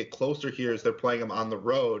starting to get closer here as they're playing them on the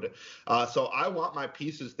road. So I want my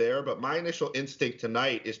pieces there, but my initial instinct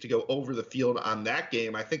tonight is to go over the field on that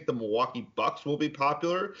game. I think the Milwaukee Bucks will be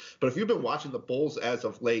popular. But if you've been watching the Bulls as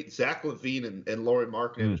of late, Zach LaVine and Lauri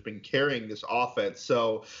Markkanen has been carrying this offense.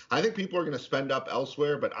 So I think people are going to spend up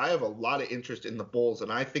elsewhere, but I have a lot of interest in the Bulls,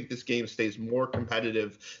 and I think this game stays more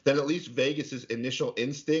competitive than at least Vegas's initial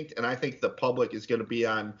instinct. And I think the public is going to be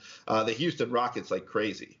on the Houston Rockets like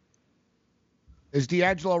crazy. Is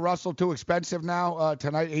D'Angelo Russell too expensive now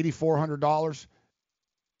tonight, $8,400?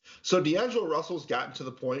 So D'Angelo Russell's gotten to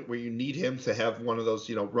the point where you need him to have one of those,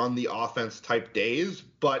 you know, run the offense type days.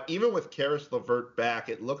 But even with Karis LeVert back,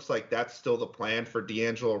 it looks like that's still the plan for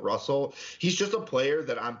D'Angelo Russell. He's just a player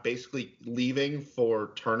that I'm basically leaving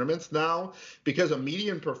for tournaments now because a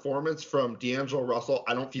median performance from D'Angelo Russell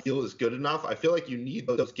I don't feel is good enough. I feel like you need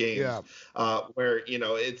those games where, you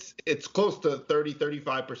know, it's close to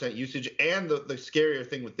 30-35% usage. And the scarier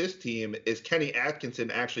thing with this team is Kenny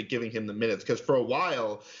Atkinson actually giving him the minutes, because for a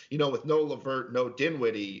while, you know, with no LeVert, no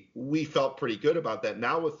Dinwiddie, we felt pretty good about that.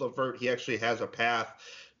 Now with LeVert, he actually has a path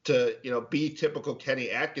to, you know, be typical Kenny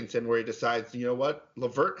Atkinson, where he decides, you know what,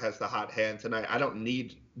 LeVert has the hot hand tonight. I don't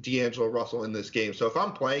need D'Angelo Russell in this game. So if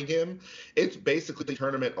I'm playing him, it's basically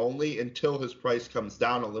tournament only until his price comes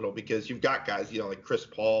down a little, because you've got guys, you know, like Chris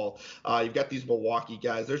Paul, you've got these Milwaukee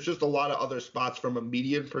guys. There's just a lot of other spots from a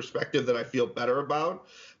median perspective that I feel better about.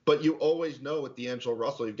 But you always know with D'Angelo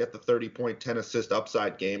Russell, you get the 30-point, 10-assist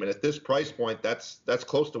upside game. And at this price point, that's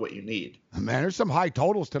close to what you need. Man, there's some high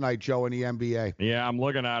totals tonight, Joe, in the NBA. Yeah, I'm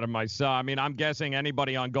looking at them myself. I mean, I'm guessing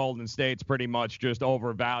anybody on Golden State's pretty much just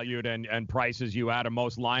overvalued and prices you out of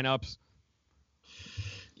most lineups.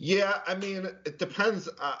 Yeah, I mean, it depends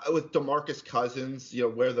with DeMarcus Cousins, you know,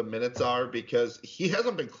 where the minutes are, because he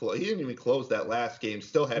hasn't been he didn't even close that last game,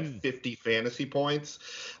 still had 50 fantasy points.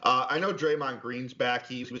 I know Draymond Green's back.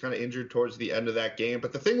 He was kind of injured towards the end of that game.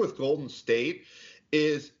 But the thing with Golden State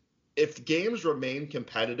is if games remain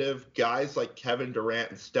competitive, guys like Kevin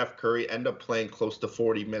Durant and Steph Curry end up playing close to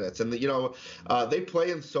 40 minutes. And, you know, they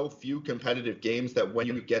play in so few competitive games that when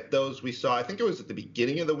you get those, we saw, I think it was at the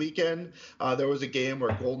beginning of the weekend, there was a game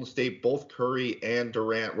where Golden State, both Curry and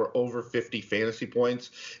Durant were over 50 fantasy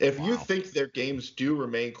points. If you think their games do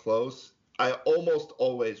remain close, I almost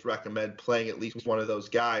always recommend playing at least one of those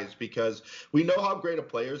guys, because we know how great of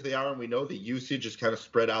players they are and we know the usage is kind of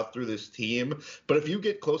spread out through this team. But if you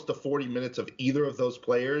get close to 40 minutes of either of those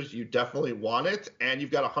players, you definitely want it. And you've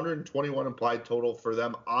got 121 implied total for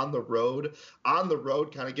them on the road. On the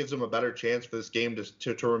road kind of gives them a better chance for this game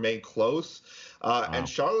to remain close. And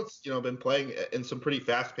Charlotte's, you know, been playing in some pretty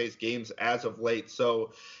fast-paced games as of late.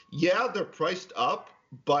 So, yeah, they're priced up,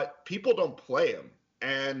 but people don't play them.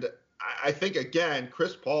 And I think, again,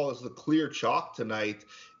 Chris Paul is the clear chalk tonight,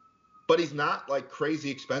 but he's not like crazy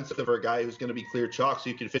expensive for a guy who's going to be clear chalk, so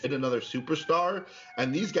you can fit another superstar.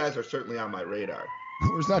 And these guys are certainly on my radar.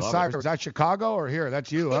 Where's that side? Is that Chicago or here?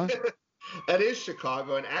 That's you, huh? That is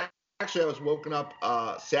Chicago. And actually, I was woken up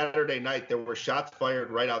Saturday night. There were shots fired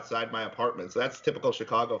right outside my apartment. So that's typical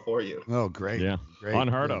Chicago for you. Oh, great. Yeah. Great.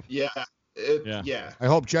 Unheard of. Yeah. Yeah. I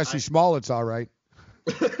hope Jesse Smollett's all right.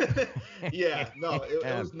 Yeah, no, it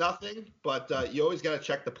was nothing, but you always got to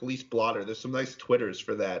check the police blotter. There's some nice Twitters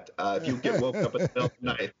for that if you get woke up in the middle of the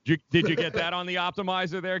night. Did you get that on the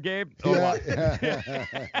optimizer there, Gabe? Yeah.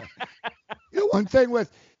 You know, one thing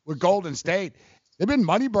with Golden State, they've been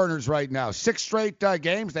money burners right now. 6 straight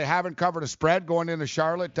games. They haven't covered a spread going into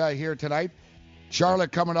Charlotte here tonight.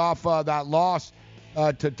 Charlotte coming off that loss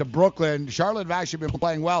to Brooklyn. Charlotte have actually been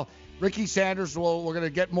playing well. Ricky Sanders, we're going to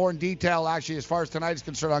get more in detail, actually, as far as tonight is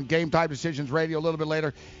concerned, on Game Time Decisions Radio a little bit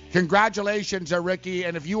later. Congratulations, Ricky.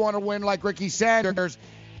 And if you want to win like Ricky Sanders,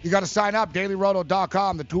 you got to sign up,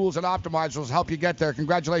 dailyroto.com. The tools and optimizers help you get there.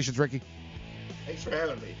 Congratulations, Ricky. Thanks for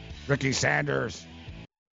having me. Ricky Sanders.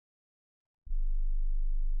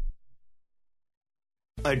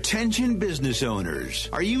 Attention business owners.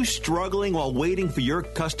 Are you struggling while waiting for your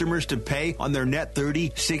customers to pay on their net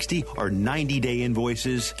 30, 60, or 90-day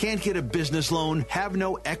invoices? Can't get a business loan? Have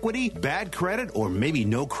no equity? Bad credit? Or maybe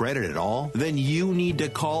no credit at all? Then you need to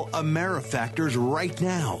call AmeriFactors right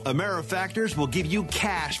now. AmeriFactors will give you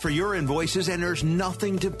cash for your invoices and there's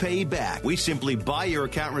nothing to pay back. We simply buy your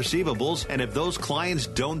account receivables, and if those clients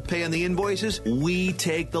don't pay on the invoices, we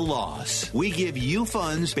take the loss. We give you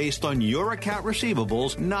funds based on your account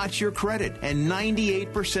receivables, not your credit. And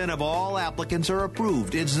 98% of all applicants are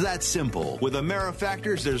approved. It's that simple. With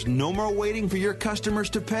AmeriFactors, there's no more waiting for your customers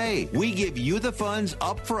to pay. We give you the funds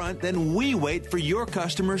up front, then we wait for your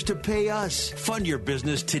customers to pay us. Fund your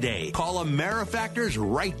business today. Call AmeriFactors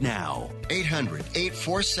right now.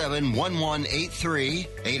 800-847-1183.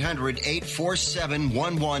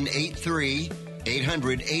 800-847-1183.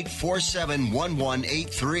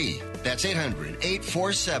 800-847-1183. That's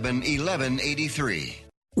 800-847-1183.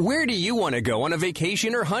 Where do you want to go on a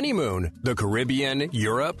vacation or honeymoon? The Caribbean,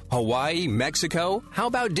 Europe, Hawaii, Mexico? How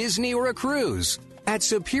about Disney or a cruise? At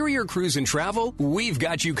Superior Cruise and Travel, we've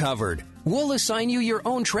got you covered. We'll assign you your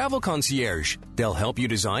own travel concierge. They'll help you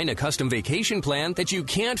design a custom vacation plan that you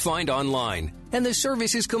can't find online. And the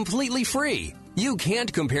service is completely free. You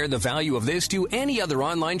can't compare the value of this to any other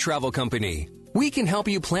online travel company. We can help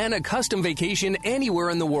you plan a custom vacation anywhere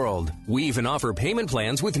in the world. We even offer payment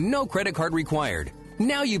plans with no credit card required.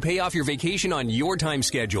 Now you pay off your vacation on your time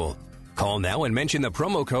schedule. Call now and mention the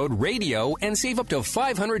promo code RADIO and save up to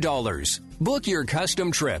 $500. Book your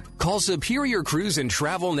custom trip. Call Superior Cruise and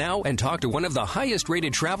Travel now and talk to one of the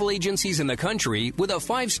highest-rated travel agencies in the country with a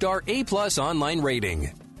 5-star A+ online rating.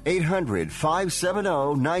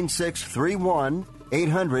 800-570-9631.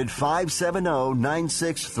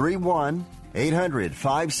 800-570-9631.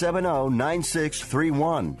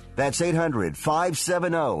 800-570-9631. That's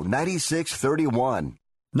 800-570-9631.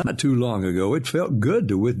 Not too long ago, it felt good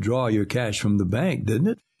to withdraw your cash from the bank, didn't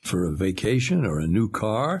it? For a vacation or a new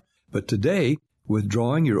car. But today,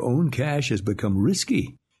 withdrawing your own cash has become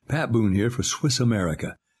risky. Pat Boone here for Swiss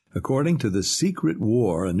America. According to The Secret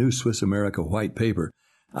War, a new Swiss America white paper,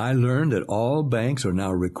 I learned that all banks are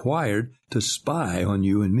now required to spy on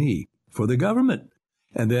you and me for the government,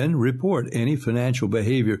 and then report any financial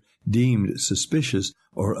behavior deemed suspicious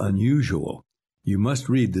or unusual. You must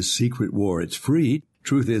read The Secret War. It's free.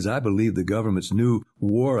 Truth is, I believe the government's new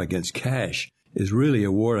war against cash is really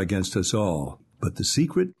a war against us all. But the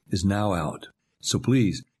secret is now out. So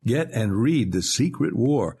please, get and read The Secret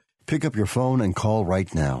War. Pick up your phone and call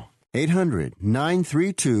right now.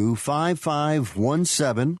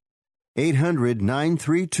 800-932-5517.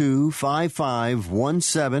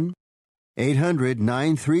 800-932-5517.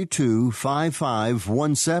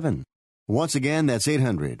 800-932-5517. Once again, that's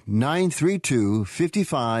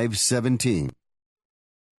 800-932-5517.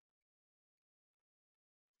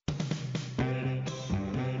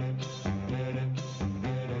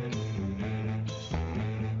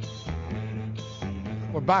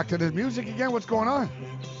 We're back to the music again. What's going on?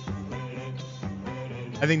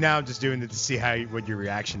 I think now I'm just doing it to see what your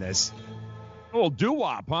reaction is. A little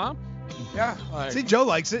doo-wop, huh? Yeah. See, Joe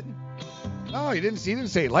likes it. No, he didn't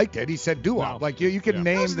say he liked it. He said doo-wop. No. Like you can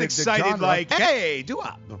name the excited genre. Like, hey,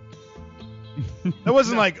 doo-wop. That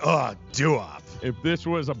wasn't like, oh, doo-wop. If this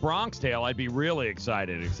was a Bronx Tale, I'd be really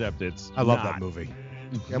excited, except it's I love not. that movie.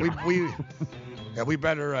 Yeah, we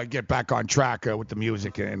better get back on track with the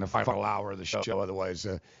music in the final hour of the show. Otherwise,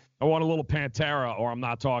 I want a little Pantera, or I'm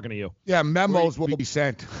not talking to you. Yeah, memos will be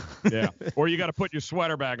sent. Yeah, or you got to put your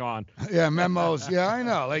sweater back on. Yeah, memos. Yeah, I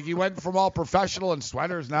know. Like you went from all professional and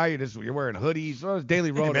sweaters. Now you're wearing hoodies. Well,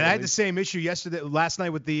 Daily Road. Hey, man, I had the same issue last night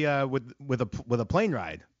with the with a plane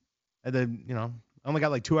ride. I only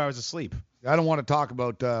got like 2 hours of sleep. I don't want to talk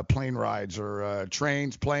about plane rides or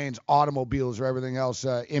trains, planes, automobiles, or everything else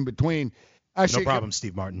in between. Actually, no problem,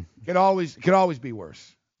 Steve Martin. Could always be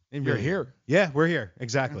worse. And you're here. Yeah, we're here.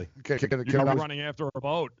 Exactly. You're running after a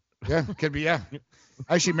boat. Yeah, could be. Yeah.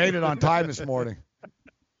 I actually made it on time this morning.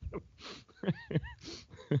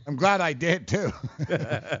 I'm glad I did, too.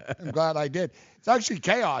 I'm glad I did. It's actually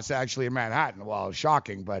chaos, actually, in Manhattan. Well, it's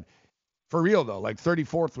shocking, but for real, though. Like,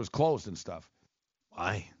 34th was closed and stuff.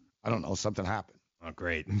 Why? I don't know. Something happened. Oh,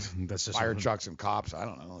 great. That's just fire trucks and cops. I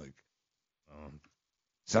don't know. Like,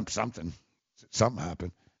 something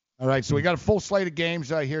happened. All right, so we got a full slate of games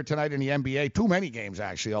here tonight in the NBA. Too many games,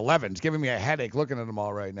 actually. 11. It's giving me a headache looking at them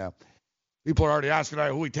all right now. People are already asking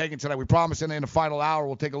who we taking tonight. We promise in the final hour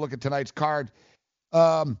we'll take a look at tonight's card.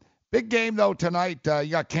 Big game, though, tonight.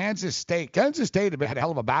 You got Kansas State. Kansas State have had a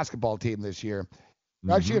hell of a basketball team this year.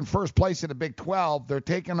 They're actually in first place in the Big 12. They're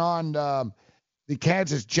taking on the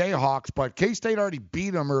Kansas Jayhawks, but K-State already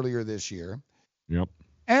beat them earlier this year. Yep.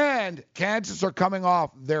 And Kansas are coming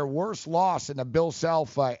off their worst loss in the Bill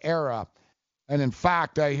Self era. And in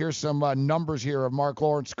fact, here's some numbers here of Mark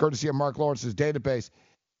Lawrence, courtesy of Mark Lawrence's database.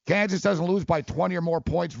 Kansas doesn't lose by 20 or more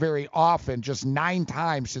points very often, just 9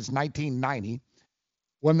 times since 1990.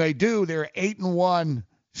 When they do, they're 8-1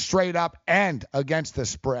 straight up and against the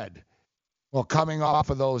spread. Well, coming off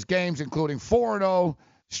of those games, including 4-0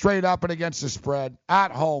 straight up and against the spread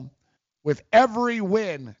at home, with every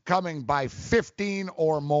win coming by 15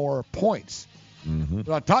 or more points. Mm-hmm.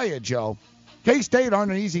 But I'll tell you, Joe, K-State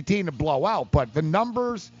aren't an easy team to blow out, but the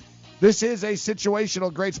numbers, this is a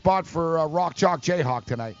situational great spot for Rock Chalk Jayhawk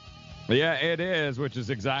tonight. Yeah, it is, which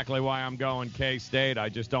is exactly why I'm going K-State. I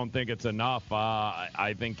just don't think it's enough.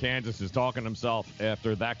 I think Kansas is talking himself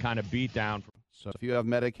after that kind of beatdown. So if you have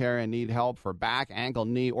Medicare and need help for back, ankle,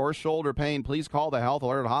 knee, or shoulder pain, please call the Health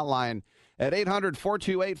Alert Hotline at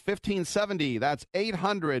 800-428-1570. That's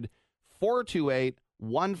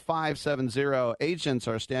 800-428-1570. Agents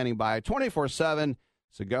are standing by 24/7,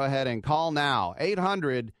 so go ahead and call now.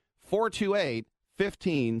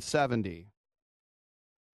 800-428-1570.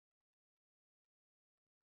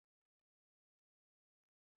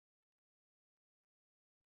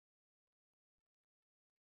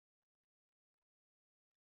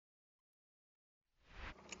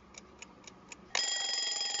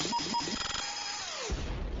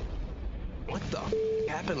 What the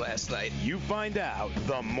happened last night? You find out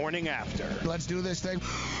the morning after. Let's do this thing.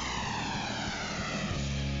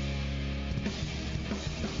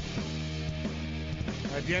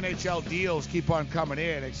 The NHL deals keep on coming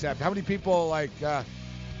in, except how many people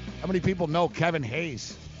know Kevin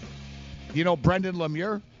Hayes? You know Brendan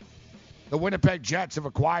Lemieux? The Winnipeg Jets have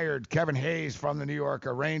acquired Kevin Hayes from the New York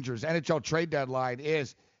Rangers. NHL trade deadline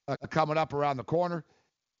is coming up around the corner.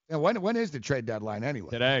 And when is the trade deadline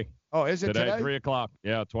anyway? Today. Oh, is it today? 3 o'clock.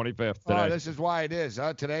 Yeah, 25th today. Oh, this is why it is.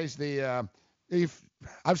 Today's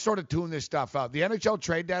I've sort of tuned this stuff out. The NHL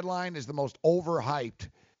trade deadline is the most overhyped,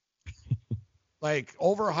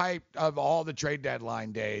 overhyped of all the trade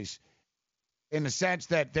deadline days, in the sense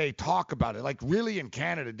that they talk about it. Like, really in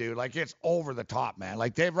Canada, dude, like, it's over the top, man.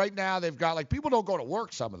 Like, right now they've got, like, people don't go to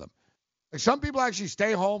work, some of them. Like, some people actually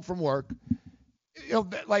stay home from work. You know,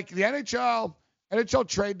 like, the NHL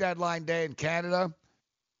trade deadline day in Canada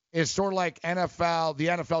is sort of like the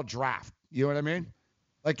NFL draft. You know what I mean?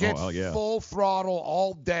 Like, it's full throttle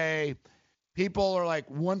all day. People are, like,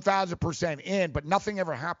 1,000% in, but nothing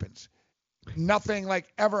ever happens. Nothing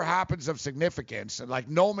ever happens of significance, and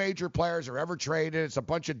no major players are ever traded. It's a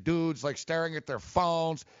bunch of dudes staring at their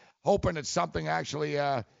phones, hoping that something actually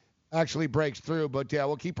breaks through. But yeah,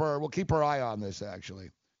 we'll keep our eye on this.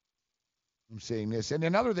 Actually, I'm seeing this, and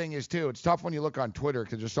another thing is too, it's tough when you look on Twitter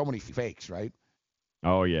because there's so many fakes, right?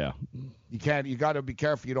 Oh yeah, you got to be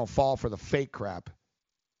careful you don't fall for the fake crap.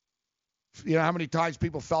 You know how many times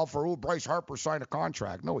people fell for, Bryce Harper signed a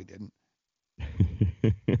contract? No, he didn't.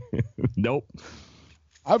 Nope.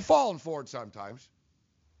 I've fallen for it sometimes.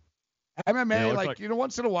 MMA,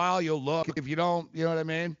 once in a while you'll look. If you don't, you know what I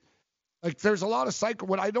mean? Like, there's a lot of cycle.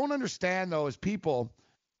 What I don't understand, though, is people,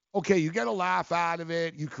 okay, you get a laugh out of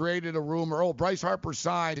it. You created a rumor. Bryce Harper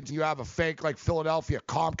signed, and you have a fake, Philadelphia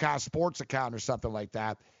Comcast Sports account or something like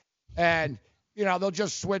that. And, they'll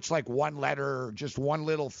just switch, one letter or just one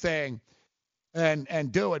little thing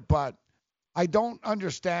and do it. But I don't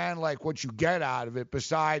understand, what you get out of it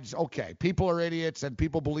besides, okay, people are idiots and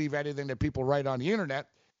people believe anything that people write on the internet,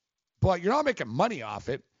 but you're not making money off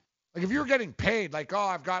it. Like, if you're getting paid, I've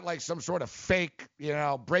got, some sort of fake,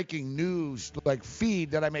 breaking news,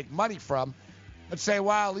 feed that I make money from, let's say,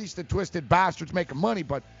 well, at least the twisted bastard's making money,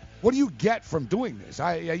 but what do you get from doing this?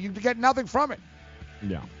 You get nothing from it.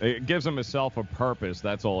 Yeah, it gives himself a purpose.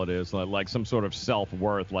 That's all it is, like some sort of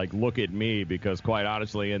self-worth. Like, look at me, because quite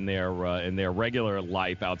honestly, in their regular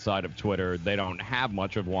life outside of Twitter, they don't have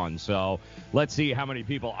much of one. So let's see how many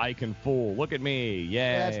people I can fool. Look at me, yay!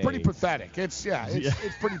 Yeah, it's pretty pathetic. It's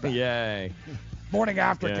pretty bad. Yay! Morning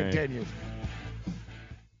after continues.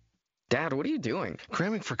 Dad, what are you doing?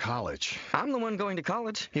 Cramming for college. I'm the one going to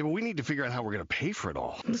college. Yeah, but we need to figure out how we're going to pay for it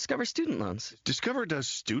all. Discover Student Loans. Discover does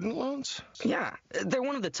student loans? Yeah. They're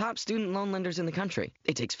one of the top student loan lenders in the country.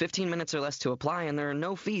 It takes 15 minutes or less to apply, and there are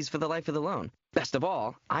no fees for the life of the loan. Best of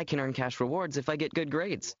all, I can earn cash rewards if I get good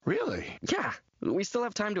grades. Really? Yeah. We still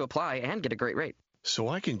have time to apply and get a great rate. So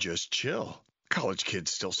I can just chill. College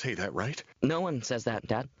kids still say that, right? No one says that,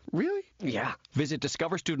 Dad. Really? Yeah. Visit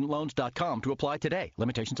discoverstudentloans.com to apply today.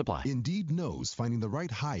 Limitations apply. Indeed knows finding the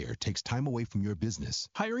right hire takes time away from your business.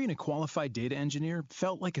 Hiring a qualified data engineer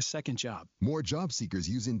felt like a second job. More job seekers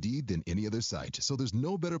use Indeed than any other site, so there's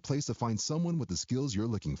no better place to find someone with the skills you're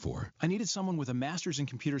looking for. I needed someone with a master's in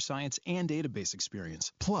computer science and database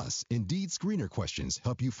experience. Plus, Indeed screener questions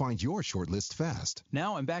help you find your shortlist fast.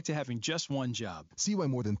 Now I'm back to having just one job. See why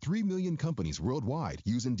more than 3 million companies worldwide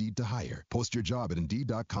use Indeed to hire. Post your job at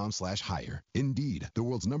Indeed.com/hire. Indeed, the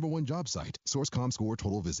world's #1 job site. Source.com/score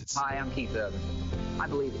total visits. Hi, I'm Keith Urban. I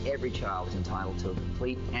believe every child is entitled to a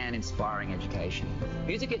complete and inspiring education.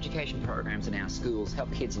 Music education programs in our schools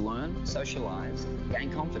help kids learn, socialise,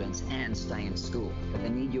 gain confidence, and stay in school. But they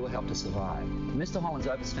need your help to survive. The Mr. Holland's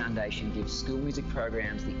Opus Foundation gives school music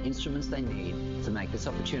programs the instruments they need to make this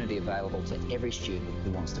opportunity available to every student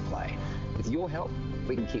who wants to play. With your help,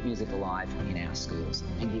 we can keep music alive in our schools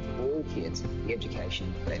and give all kids the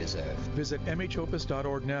education they deserve. Visit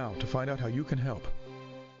mhopus.org now to find out how you can help.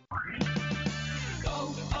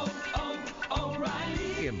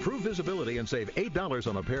 Improve visibility and save $8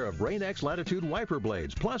 on a pair of Rain-X Latitude wiper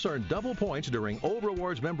blades. Plus, earn double points during O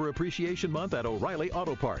Rewards Member Appreciation Month at O'Reilly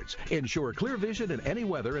Auto Parts. Ensure clear vision in any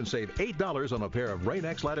weather and save $8 on a pair of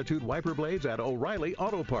Rain-X Latitude wiper blades at O'Reilly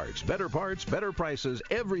Auto Parts. Better parts, better prices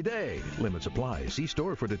every day. Limits apply. See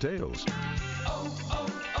store for details.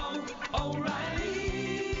 O'Reilly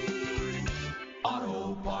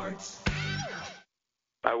Auto Parts.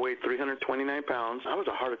 I weighed 329 pounds. I was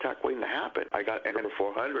a heart attack waiting to happen. I got Andro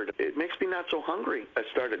 400. It makes me not so hungry. I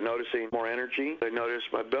started noticing more energy. I noticed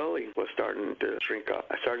my belly was starting to shrink up.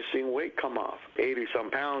 I started seeing weight come off,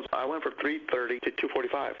 80-some pounds. I went from 330 to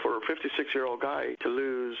 245. For a 56-year-old guy to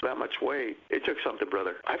lose that much weight, it took something,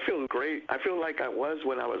 brother. I feel great. I feel like I was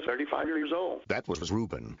when I was 35 years old. That was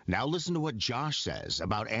Ruben. Now listen to what Josh says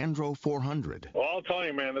about Andro 400. Well, I'll tell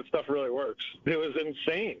you, man, that stuff really works. It was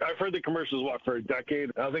insane. I've heard the commercials, for a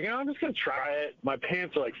decade. I was like, I'm just going to try it. My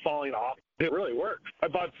pants are, falling off. It really works. I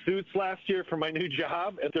bought suits last year for my new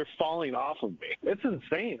job, and they're falling off of me. It's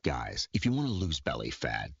insane. Guys, if you want to lose belly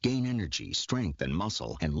fat, gain energy, strength, and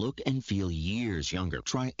muscle, and look and feel years younger,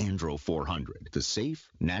 try Andro 400, the safe,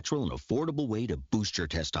 natural, and affordable way to boost your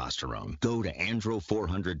testosterone. Go to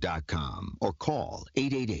andro400.com or call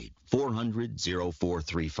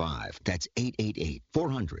 888-400-0435. That's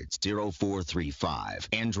 888-400-0435.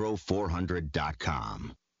 andro400.com.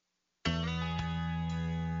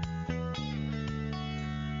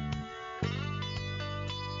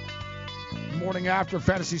 Morning After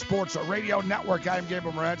Fantasy Sports Radio Network. I'm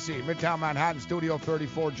Gabriel Morency, Midtown Manhattan, Studio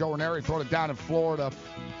 34. Joe Ranieri throwing it down in Florida.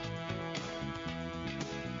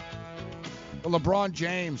 LeBron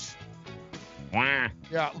James. Yeah,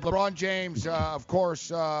 LeBron James, of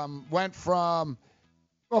course, went from,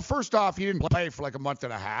 well, first off, he didn't play for like a month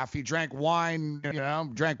and a half. He drank wine,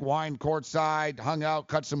 courtside, hung out,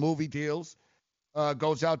 cut some movie deals,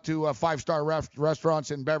 goes out to five-star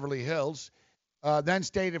restaurants in Beverly Hills. Then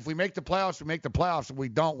stated, if we make the playoffs, we make the playoffs. If we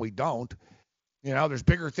don't, we don't. There's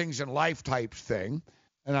bigger things in life type thing.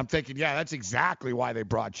 And I'm thinking, yeah, that's exactly why they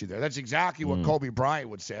brought you there. That's exactly what Kobe Bryant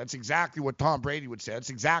would say. That's exactly what Tom Brady would say. That's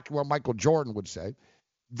exactly what Michael Jordan would say.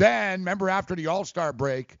 Then, remember, after the All-Star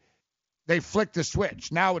break, they flicked the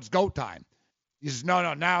switch. Now it's go time. He says,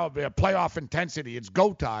 no, now playoff intensity. It's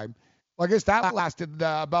go time. Well, I guess that lasted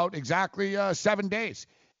about exactly 7 days.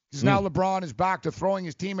 Because now LeBron is back to throwing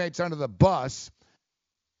his teammates under the bus.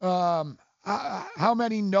 How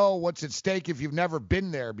many know what's at stake if you've never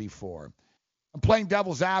been there before? I'm playing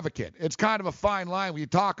devil's advocate. It's kind of a fine line when you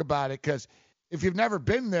talk about it, because if you've never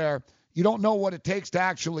been there, you don't know what it takes to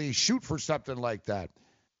actually shoot for something like that.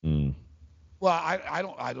 Well, I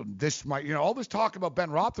don't. This might, all this talk about Ben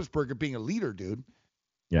Roethlisberger being a leader, dude.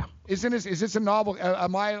 Yeah. Is this a novel?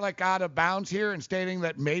 Am I out of bounds here in stating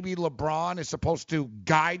that maybe LeBron is supposed to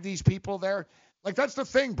guide these people there? That's the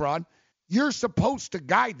thing, Bron. You're supposed to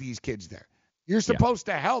guide these kids there. You're supposed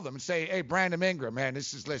to help them and say, hey, Brandon Ingram, man,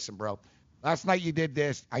 listen, bro. Last night you did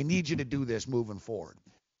this. I need you to do this moving forward.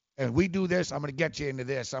 And we do this, I'm going to get you into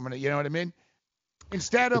this. I'm going to, you know what I mean?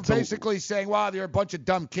 Instead of basically saying, wow, they're a bunch of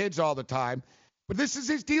dumb kids all the time. But this is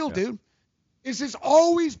his deal, dude. This has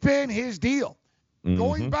always been his deal.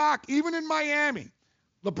 Going back, even in Miami,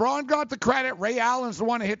 LeBron got the credit. Ray Allen's the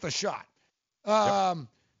one who hit the shot.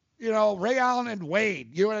 Ray Allen and Wade,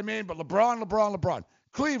 you know what I mean? But LeBron.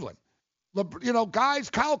 Cleveland, guys,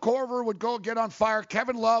 Kyle Korver would go get on fire.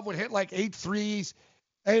 Kevin Love would hit 8 threes.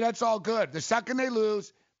 Hey, that's all good. The second they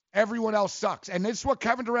lose, everyone else sucks. And this is what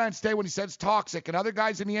Kevin Durant said when he said it's toxic, and other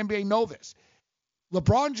guys in the NBA know this.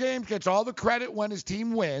 LeBron James gets all the credit when his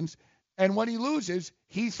team wins. And when he loses,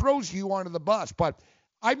 he throws you under the bus. But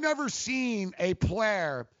I've never seen a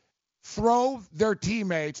player throw their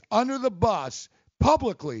teammates under the bus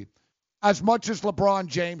publicly as much as LeBron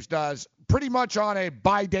James does, pretty much on a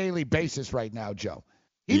bi-daily basis right now, Joe.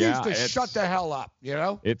 He needs to shut the hell up,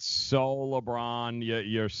 It's so LeBron.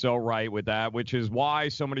 You're so right with that, which is why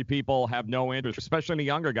so many people have no interest, especially the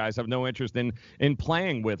younger guys, have no interest in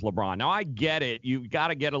playing with LeBron. Now, I get it. You got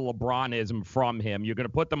to get a LeBronism from him. You're going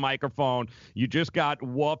to put the microphone. You just got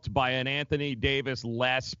whooped by an Anthony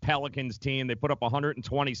Davis-less Pelicans team. They put up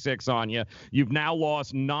 126 on you. You've now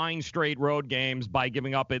lost 9 straight road games by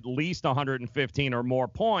giving up at least 115 or more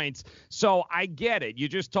points. So I get it. You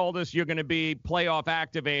just told us you're going to be playoff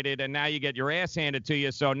activated, and now you get your ass handed to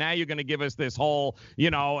you. So now you're going to give us this whole,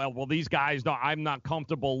 well, these guys, I'm not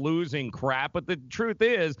comfortable losing crap. But the truth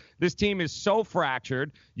is, this team is so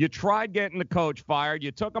fractured. You tried getting the coach fired.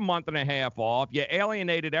 You took a month and a half off. You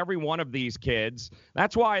alienated every one of these kids.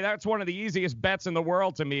 That's why that's one of the easiest bets in the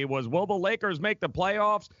world to me was, will the Lakers make the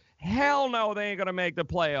playoffs? Hell no, they ain't going to make the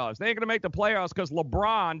playoffs. They ain't going to make the playoffs because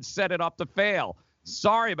LeBron set it up to fail.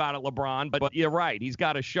 Sorry about it, LeBron, but you're right. He's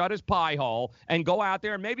got to shut his pie hole and go out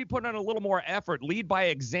there and maybe put in a little more effort, lead by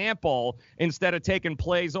example instead of taking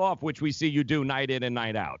plays off, which we see you do night in and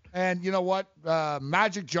night out. And you know what?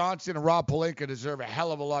 Magic Johnson and Rob Pelinka deserve a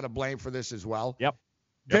hell of a lot of blame for this as well. Yep.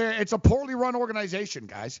 It's a poorly run organization,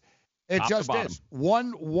 guys. It just is.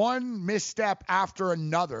 One misstep after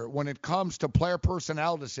another when it comes to player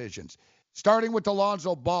personnel decisions. starting with the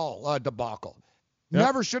Lonzo Ball debacle. Yep.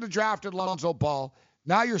 Never should have drafted Lonzo Ball.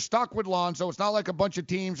 Now you're stuck with Lonzo. It's not like a bunch of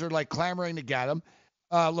teams are like clamoring to get him.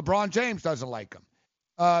 LeBron James doesn't like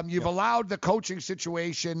him. You've allowed the coaching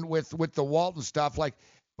situation with the Walton stuff.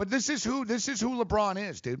 But this is who LeBron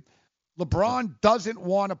is, dude. LeBron doesn't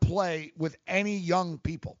want to play with any young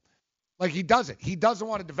people. Like, he doesn't. He doesn't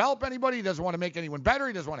want to develop anybody. He doesn't want to make anyone better.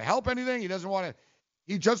 He doesn't want to help anything. He doesn't want to.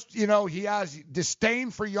 He just, he has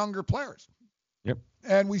disdain for younger players. Yep.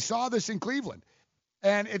 And we saw this in Cleveland.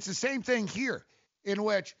 And it's the same thing here, in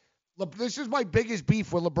which this is my biggest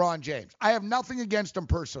beef with LeBron James. I have nothing against him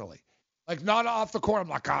personally. Like, not off the court, I'm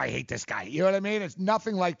like, I hate this guy. You know what I mean? It's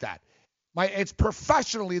nothing like that. It's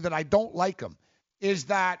professionally that I don't like him, is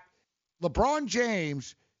that LeBron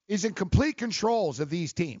James is in complete controls of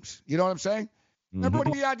these teams. You know what I'm saying? Remember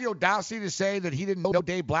when he had the audacity to say that he didn't know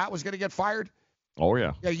Dave Blatt was going to get fired? Oh,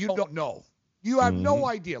 yeah. Yeah, you don't know. You have no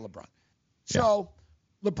idea, LeBron. So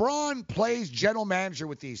LeBron plays general manager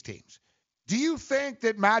with these teams. Do you think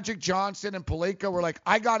that Magic Johnson and Pelinka were like,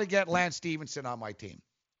 I got to get Lance Stevenson on my team?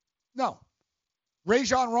 No.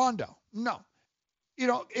 Rajon Rondo? No.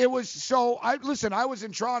 It was so – I was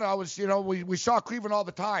in Toronto. I was, we saw Cleveland all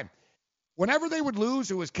the time. Whenever they would lose,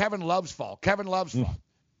 it was Kevin Love's fault.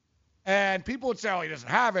 And people would say, oh, he doesn't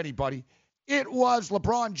have anybody. It was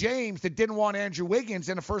LeBron James that didn't want Andrew Wiggins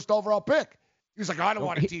in the first overall pick. He was like, I don't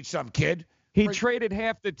want to teach some kid. He traded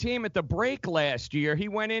half the team at the break last year. He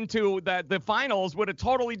went into the finals with a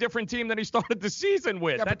totally different team than he started the season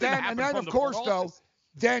with. Yeah, then, of course,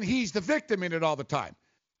 then he's the victim in it all the time.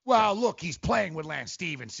 Well, look, he's playing with Lance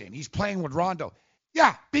Stevenson. He's playing with Rondo.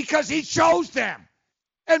 Yeah, because he chose them.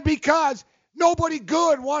 And because nobody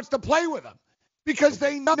good wants to play with him. Because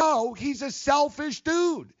they know he's a selfish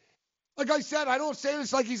dude. Like I said, I don't say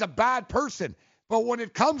this like he's a bad person. But when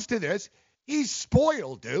it comes to this, he's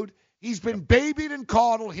spoiled, dude. He's been babied and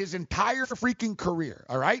coddled his entire freaking career,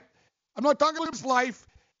 all right? I'm not talking about his life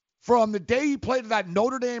from the day he played at that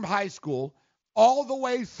Notre Dame high school all the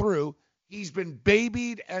way through. He's been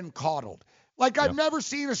babied and coddled. Like, I've never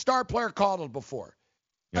seen a star player coddled before.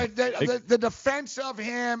 The defense of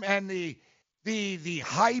him and the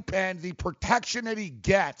hype and the protection that he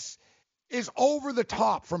gets is over the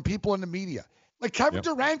top from people in the media. Like, Kevin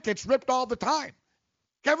Durant gets ripped all the time.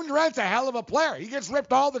 Kevin Durant's a hell of a player. He gets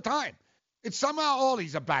ripped all the time. It's somehow,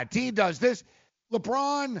 he's a bad team, does this.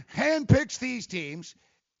 LeBron handpicks these teams,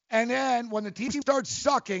 and then when the team starts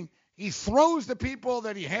sucking, he throws the people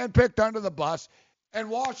that he handpicked under the bus and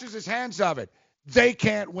washes his hands of it. They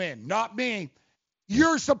can't win. Not me.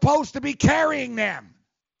 You're supposed to be carrying them.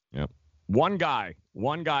 Yep. One guy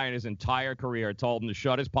in his entire career told him to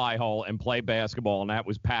shut his pie hole and play basketball, and that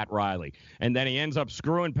was Pat Riley. And then he ends up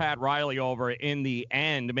screwing Pat Riley over in the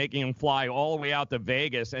end, making him fly all the way out to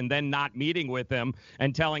Vegas and then not meeting with him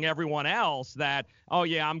and telling everyone else that, oh,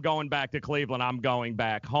 yeah, I'm going back to Cleveland. I'm going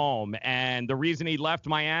back home. And the reason he left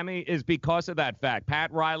Miami is because of that fact.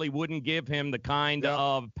 Pat Riley wouldn't give him the kind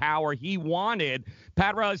of power he wanted.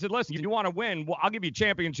 Pat Riley said, listen, you want to win, well, I'll give you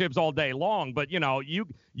championships all day long, but,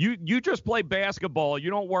 you just play basketball.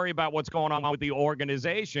 You don't worry about what's going on with the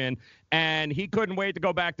organization. And he couldn't wait to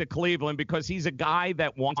go back to Cleveland because he's a guy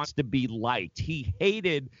that wants to be liked. He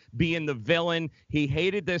hated being the villain. He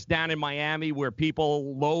hated this down in Miami where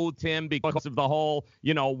people loathed him because of the whole,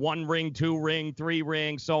 1 ring, 2 ring, 3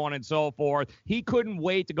 ring, so on and so forth. He couldn't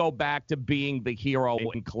wait to go back to being the hero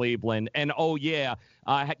in Cleveland. And,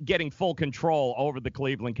 getting full control over the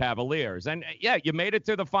Cleveland Cavaliers. And, you made it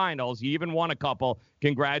to the finals. You even won a couple.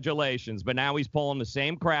 Congratulations. But now he's pulling the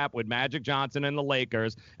same crap with Magic Johnson and the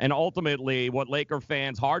Lakers. And ultimately, what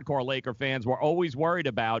hardcore Laker fans were always worried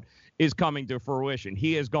about is coming to fruition.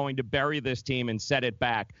 He is going to bury this team and set it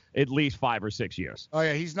back at least 5 or 6 years. Oh,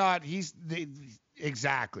 yeah,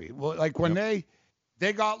 exactly. Well, like when they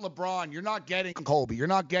got LeBron, you're not getting Kobe. You're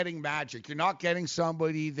not getting Magic. You're not getting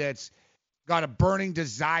somebody that's got a burning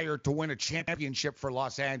desire to win a championship for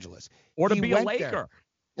Los Angeles. Or to be a Laker.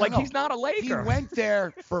 He's not a Laker. He went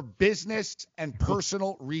there for business and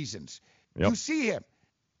personal reasons. Yep. You see him.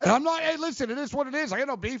 And I'm not, hey, listen, it is what it is. I got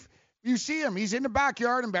no beef. You see him. He's in the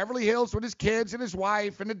backyard in Beverly Hills with his kids and his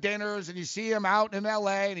wife and the dinners, and you see him out in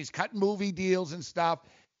L.A., and he's cutting movie deals and stuff,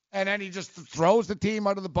 and then he just throws the team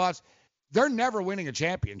under the bus. They're never winning a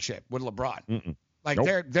championship with LeBron.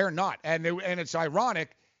 They're not. And it's ironic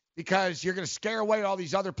because you're going to scare away all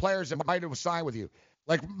these other players that might have signed with you.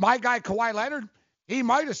 Like my guy Kawhi Leonard, he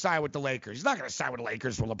might have signed with the Lakers. He's not going to sign with the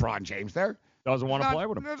Lakers with LeBron James there. Doesn't want to play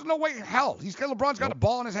with him. There's no way in hell. LeBron's got a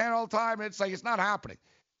ball in his hand all the time. It's like it's not happening.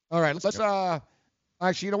 All right, let's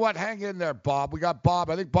actually, you know what? Hang in there, Bob. We got Bob.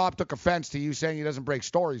 I think Bob took offense to you saying he doesn't break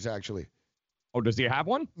stories, actually. Oh, does he have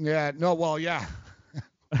one? Yeah, no, well, yeah.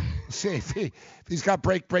 See if he's got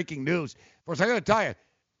breaking news. Of course, I got to tell you,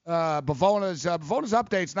 Bavona's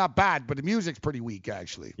update's not bad, but the music's pretty weak,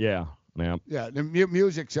 actually. Yeah. Yeah, the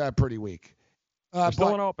music's pretty weak.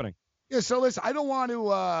 Still an opening. Yeah, so listen, I don't want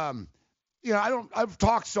to, I've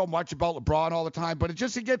talked so much about LeBron all the time, but it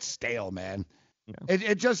gets stale, man. Yeah.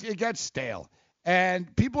 It gets stale.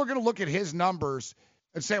 And people are going to look at his numbers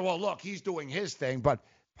and say, well, look, he's doing his thing. But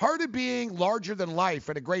part of being larger than life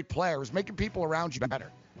and a great player is making people around you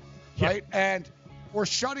better. Right? And we're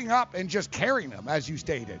shutting up and just carrying them, as you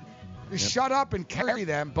stated. Just shut up and carry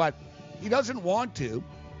them, but he doesn't want to.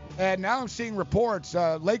 And now I'm seeing reports,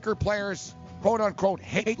 Laker players, quote unquote,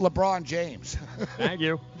 hate LeBron James. Thank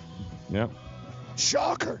you. Yep.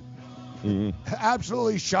 Shocker.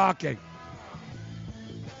 Absolutely shocking.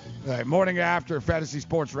 All right, Morning After, Fantasy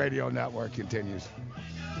Sports Radio Network continues.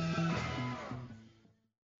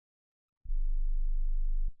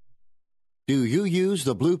 Do you use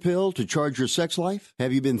the blue pill to charge your sex life?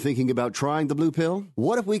 Have you been thinking about trying the blue pill?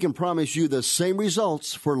 What if we can promise you the same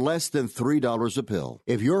results for less than $3 a pill?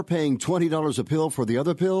 If you're paying $20 a pill for the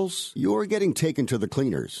other pills, you're getting taken to the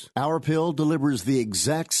cleaners. Our pill delivers the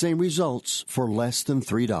exact same results for less than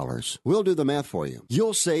 $3. We'll do the math for you.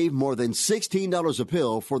 You'll save more than $16 a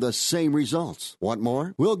pill for the same results. Want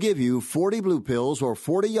more? We'll give you 40 blue pills or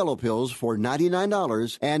 40 yellow pills for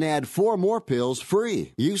 $99 and add 4 more pills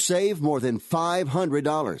free. You save more than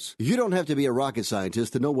 $500. You don't have to be a rocket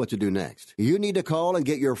scientist to know what to do next. You need to call and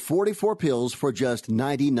get your 44 pills for just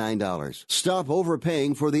 $99. Stop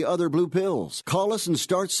overpaying for the other blue pills. Call us and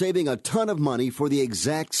start saving a ton of money for the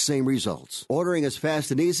exact same results. Ordering is fast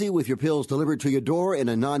and easy with your pills delivered to your door in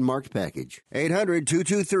a non-marked package.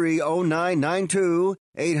 800-223-0992.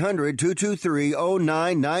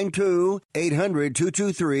 800-223-0992.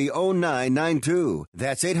 800-223-0992.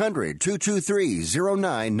 That's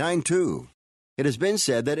 800-223-0992. It has been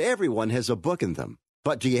said that everyone has a book in them.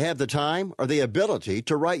 But do you have the time or the ability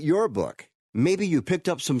to write your book? Maybe you picked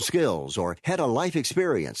up some skills or had a life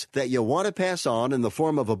experience that you want to pass on in the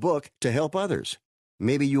form of a book to help others.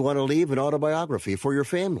 Maybe you want to leave an autobiography for your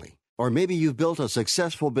family. Or maybe you've built a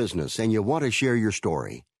successful business and you want to share your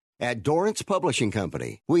story. At Dorrance Publishing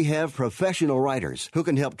Company, we have professional writers who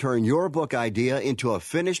can help turn your book idea into a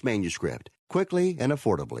finished manuscript quickly and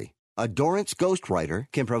affordably. A Dorrance ghostwriter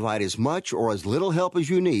can provide as much or as little help as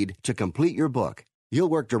you need to complete your book. You'll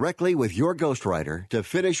work directly with your ghostwriter to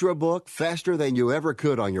finish your book faster than you ever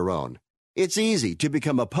could on your own. It's easy to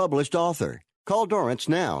become a published author. Call Dorrance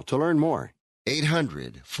now to learn more.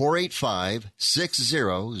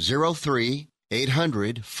 800-485-6003.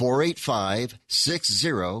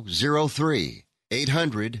 800-485-6003.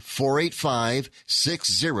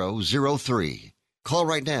 800-485-6003. Call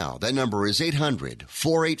right now. That number is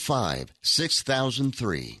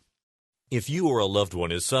 800-485-6003. If you or a loved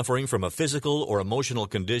one is suffering from a physical or emotional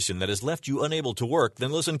condition that has left you unable to work,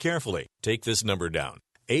 then listen carefully. Take this number down.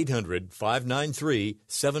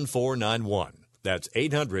 800-593-7491. That's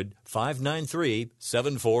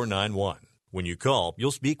 800-593-7491. When you call,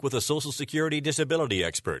 you'll speak with a Social Security disability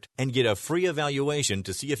expert and get a free evaluation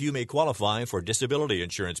to see if you may qualify for disability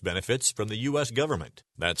insurance benefits from the U.S. government.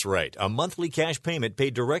 That's right, a monthly cash payment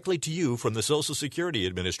paid directly to you from the Social Security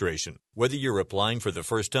Administration. Whether you're applying for the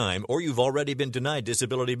first time or you've already been denied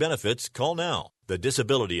disability benefits, call now. The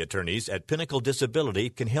disability attorneys at Pinnacle Disability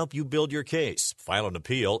can help you build your case, file an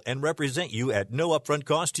appeal, and represent you at no upfront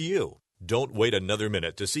cost to you. Don't wait another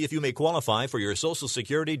minute to see if you may qualify for your Social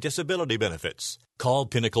Security disability benefits. Call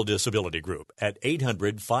Pinnacle Disability Group at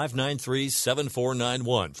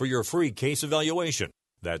 800-593-7491 for your free case evaluation.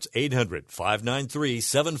 That's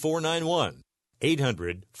 800-593-7491.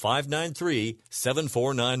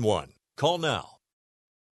 800-593-7491. Call now.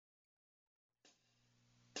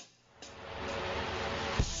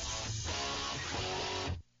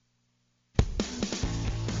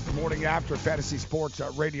 Morning After, Fantasy Sports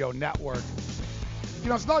Radio Network. You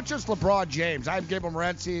know, it's not just LeBron James. I'm Gabriel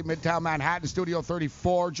Morency, Midtown Manhattan, Studio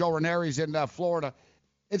 34. Joe Ranieri's in Florida.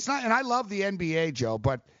 It's not, and I love the NBA, Joe,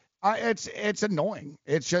 but it's annoying.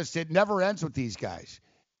 It's just, it never ends with these guys.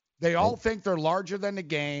 They all think they're larger than the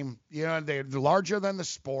game. You know, they're larger than the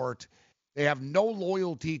sport. They have no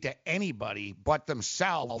loyalty to anybody but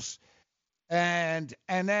themselves. And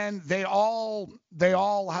then they all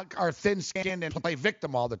are thin-skinned and play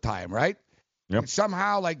victim all the time, right? Yep. And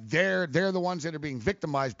somehow, like, they're the ones that are being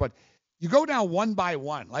victimized. But you go down one by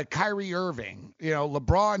one, like Kyrie Irving, you know,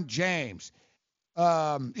 LeBron James, you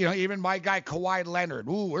know, even my guy Kawhi Leonard.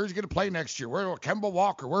 Ooh, where's he going to play next year? Where Kemba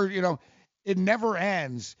Walker? Where, you know, it never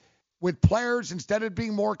ends with players instead of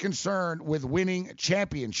being more concerned with winning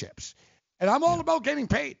championships. And I'm all about getting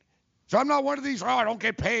paid. So I'm not one of these, I don't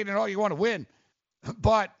get paid and you want to win.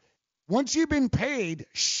 But once you've been paid,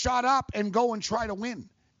 shut up and go and try to win.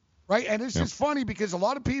 Right? And it's just funny because a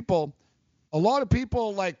lot of people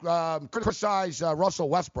like criticize Russell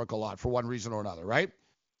Westbrook a lot for one reason or another, right?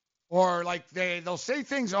 Or like they'll say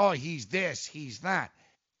things, he's this, he's that.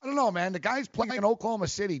 I don't know, man. The guy's playing in Oklahoma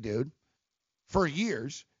City, dude, for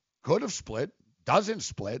years. Could have split, doesn't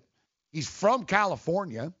split. He's from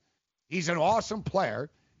California. He's an awesome player.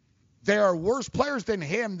 There are worse players than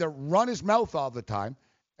him that run his mouth all the time.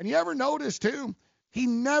 And you ever notice, too, he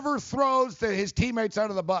never throws his teammates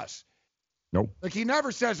under the bus. Nope. Like, he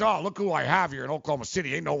never says, look who I have here in Oklahoma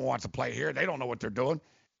City. Ain't no one wants to play here. They don't know what they're doing.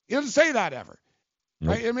 He doesn't say that ever.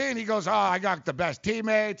 Nope. Right? I mean, he goes, I got the best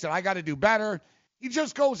teammates, and I got to do better. He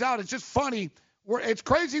just goes out. It's just funny. It's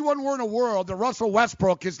crazy when we're in a world that Russell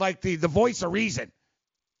Westbrook is like the voice of reason.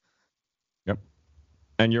 Yep.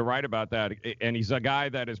 And you're right about that. And he's a guy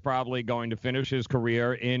that is probably going to finish his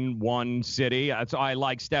career in one city. I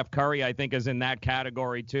like Steph Curry, I think, is in that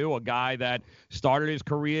category, too. A guy that started his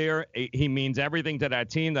career. He means everything to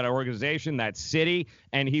that team, that organization, that city,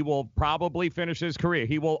 and he will probably finish his career.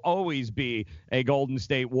 He will always be a Golden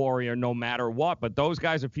State Warrior no matter what. But those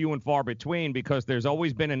guys are few and far between because there's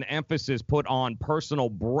always been an emphasis put on personal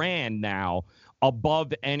brand now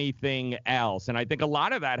above anything else. And I think a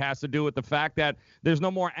lot of that has to do with the fact that there's no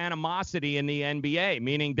more animosity in the NBA,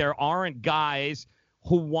 meaning there aren't guys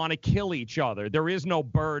who want to kill each other. There is no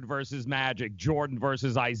Bird versus Magic, Jordan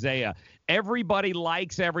versus Isaiah. Everybody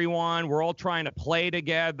likes everyone. We're all trying to play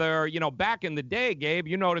together. You know, back in the day, Gabe,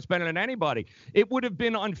 you noticed better than anybody, it would have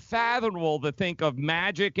been unfathomable to think of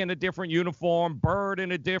Magic in a different uniform, Bird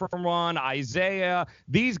in a different one, Isaiah.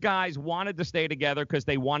 These guys wanted to stay together because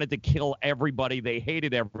they wanted to kill everybody. They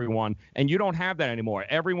hated everyone. And you don't have that anymore.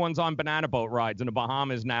 Everyone's on banana boat rides in the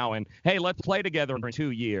Bahamas now. And, hey, let's play together in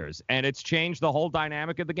 2 years. And it's changed the whole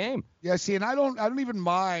dynamic of the game. Yeah, see, and I don't even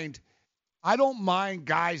mind. I don't mind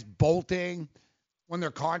guys bolting when their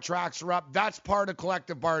contracts are up. That's part of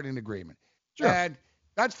collective bargaining agreement. Sure. And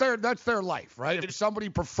that's their life, right? If somebody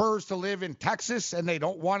prefers to live in Texas and they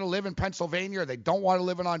don't want to live in Pennsylvania or they don't want to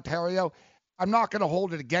live in Ontario, I'm not going to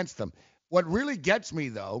hold it against them. What really gets me,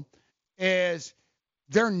 though, is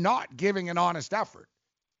they're not giving an honest effort.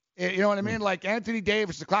 You know what I mean? Like Anthony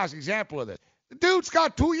Davis is a classic example of this. The dude's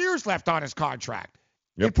got 2 years left on his contract.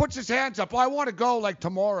 Yep. He puts his hands up. I want to go like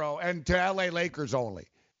tomorrow and to LA Lakers only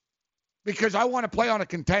because I want to play on a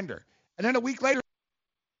contender. And then a week later,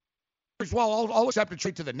 I'll accept a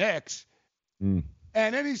trade to the Knicks. And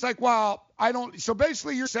then he's like, well, I don't. So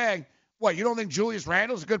basically you're saying, what, you don't think Julius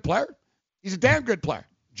Randle's a good player? He's a damn good player.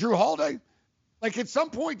 Drew Holiday? Like at some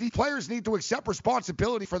point, these players need to accept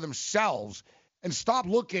responsibility for themselves and stop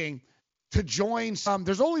looking to join some.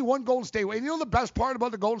 There's only one Golden State. And you know the best part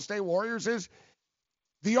about the Golden State Warriors is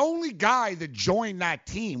the only guy that joined that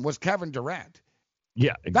team was Kevin Durant.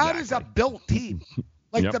 Yeah, exactly. That is a built team.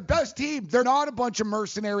 Like the best team, they're not a bunch of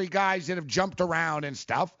mercenary guys that have jumped around and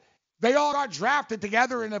stuff. They all got drafted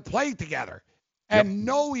together and have played together and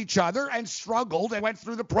know each other and struggled and went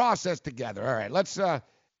through the process together. All right, let's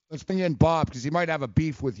bring in Bob because he might have a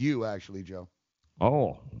beef with you, actually, Joe.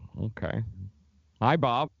 Oh, okay. Hi,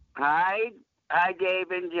 Bob. Hi,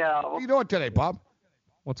 Gabe and Joe. What are you doing today, Bob?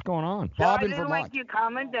 What's going on? So Bob I in didn't Vermont. like your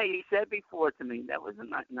comment that you said before to me. That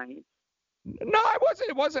wasn't that nice. No,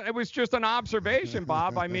 it wasn't. It was just an observation,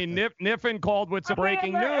 Bob. I mean, Niffin called with some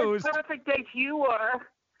breaking news. As perfect as you were.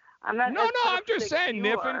 I'm not. No, I'm just saying.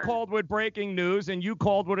 Niffin called with breaking news, and you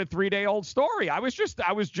called with a 3-day-old story. I was just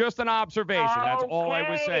an observation. That's all I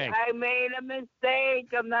was saying. I made a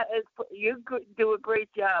mistake. I'm not. You do a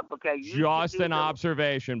great job. Okay. Just an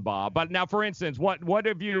observation, Bob. But now, for instance, what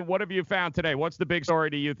have you found today? What's the big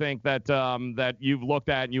story? Do you think that that you've looked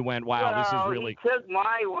at and you went, wow, this is really? He took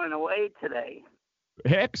my one away today.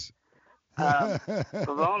 Hicks?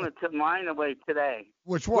 Corona took mine away today.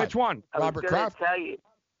 Which one? Which one? Robert Kraft? I was going to tell you.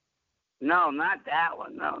 No, not that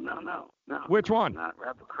one. No. Which one? Not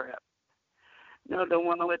Robert Kraft. No, the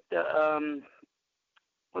one with the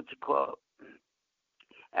what's it called?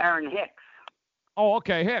 Aaron Hicks. Oh,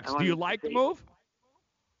 okay, Hicks. Do you like the move?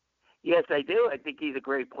 Yes, I do. I think he's a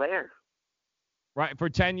great player. Right, for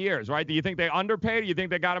 10 years, right? Do you think they underpaid? Do you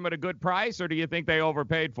think they got him at a good price, or do you think they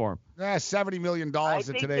overpaid for him? $70 million in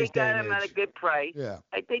today's day and age. I think they got him at a good price. Yeah.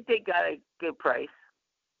 I think they got a good price.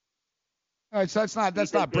 All right, so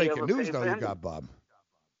that's not breaking news, though, you him? got, Bob.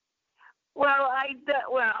 Well,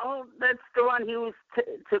 that's the one he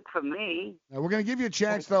took from me. Now, we're going to give you a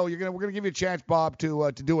chance, though. We're going to give you a chance, Bob,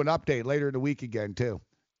 to do an update later in the week again, too.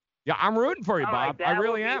 Yeah, I'm rooting for you, All Bob. right, I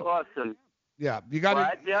really am. Awesome. Yeah, you got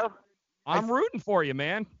What, Joe? I'm rooting for you,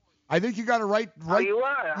 man. I think you got to write. You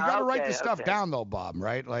are. You got to write the Okay, stuff okay. down though, Bob.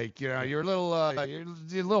 Right? Like you're a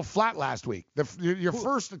little flat last week. Your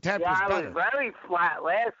first attempt was I better. was very flat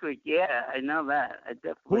last week. Yeah, I know that. I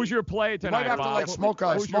definitely. Who's your play You tonight, might have Bob? to smoke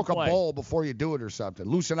a Who's your play? bowl before you do it or something.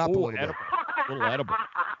 Loosen up a little bit. A little edible.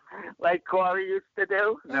 Like Corey used to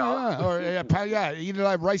do? No. Eat it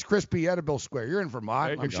like Rice Krispie edible square. You're in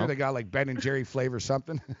Vermont. I'm sure they got like Ben and Jerry flavor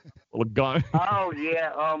something. Gun. Oh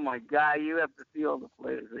yeah. Oh my God. You have to see all the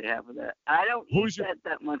flavors they have of that. I don't eat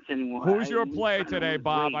that much anymore. Who's your I eat play kind of today, lose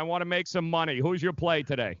Bob? weight. I want to make some money. Who's your play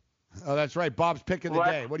today? Oh, that's right. Bob's pick of the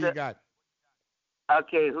day. What do you got?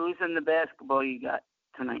 Okay. Who's in the basketball you got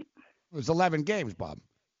tonight? It was 11 games, Bob.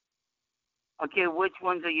 Okay. Which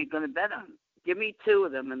ones are you going to bet on? Give me 2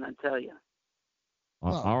 of them, and I'll tell you.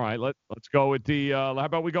 All right, let's go with the. How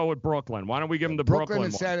about we go with Brooklyn? Why don't we give them the Brooklyn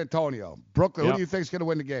and one? San Antonio. Brooklyn. Yep. Who do you think's going to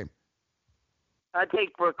win the game? I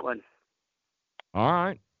take Brooklyn. All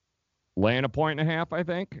right, laying 1.5, I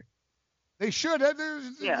think. They should.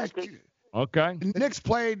 Yeah. I think, Okay. The Knicks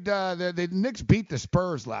played. The Knicks beat the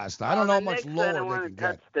Spurs last night. I don't know how the much Knicks, lower I don't they want can to get.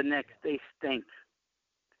 touch the Knicks. They stink.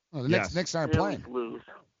 Oh, the Knicks aren't They playing. always lose.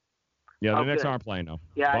 Yeah, the Oh, Knicks good. aren't playing, though.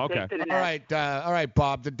 Yeah, I Okay. take the Knicks. All right,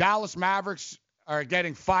 Bob. The Dallas Mavericks are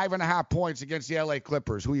getting 5.5 points against the LA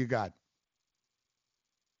Clippers. Who you got?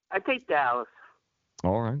 I take Dallas.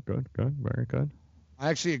 All right, good, very good. I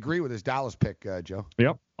actually agree with his Dallas pick, Joe.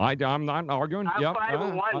 Yep, I'm not arguing. I'm Yep.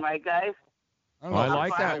 5-1, right, guys? I don't know. I I'm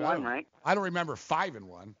like that. 5-1, right? I don't remember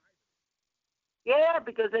 5-1. Yeah,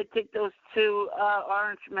 because I took those 2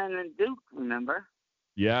 Orange Men and Duke, remember?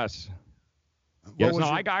 Yes. What Yes, was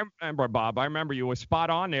no, your- I remember, Bob. I remember you were spot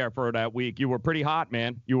on there for that week. You were pretty hot,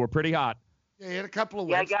 man. You were pretty hot. Yeah, you had a couple of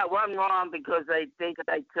Yeah, I wins. got one wrong because I think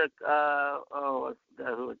I took, I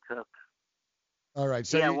forgot who it took. All right,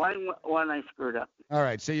 so yeah, you- one I screwed up. all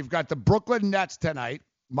right, so you've got the Brooklyn Nets tonight,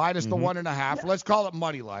 minus the Mhm. 1.5. Let's call it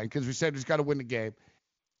money line because we said he's got to win the game.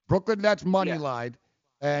 Brooklyn Nets money Yeah. line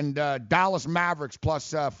and Dallas Mavericks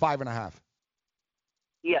plus 5.5.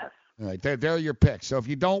 Yes. All right, they're your picks. So if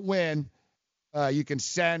you don't win, you can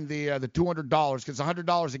send the $200 because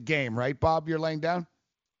 $100 a game, right, Bob? You're laying down.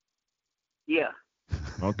 Yeah.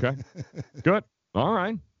 Okay. Good. All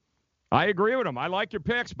right. I agree with him. I like your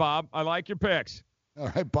picks, Bob. I like your picks.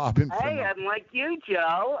 All right, Bob. And Hey, I'm like you,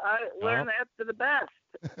 Joe. I learn after the best.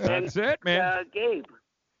 That's it, man. Gabe.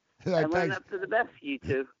 I learn thanks. after the best, you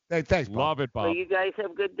two. Hey, thanks, Bob. Love it, So Bob. you guys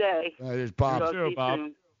have a good day. There's Bob. Talk to too, you Bob.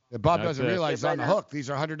 soon. Yeah, Bob That's doesn't it. realize Okay, on the bye now. hook these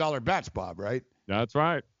are $100 bets, Bob. Right? That's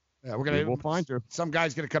right. Yeah, we're gonna. We'll find you. Some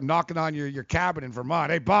guy's gonna come knocking on your cabin in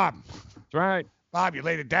Vermont. Hey, Bob. That's right. Bob, you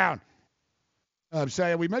laid it down.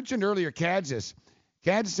 So we mentioned earlier Kansas.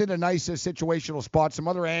 Kansas in a nice situational spot. Some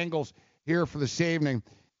other angles here for this evening.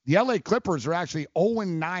 The LA Clippers are actually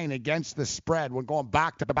 0-9 against the spread when going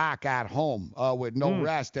back-to-back at home with no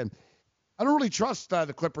rest. And I don't really trust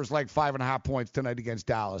the Clippers like 5.5 points tonight against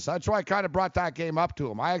Dallas. That's why I kind of brought that game up to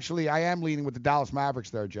them. I am leaning with the Dallas Mavericks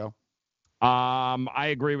there, Joe. I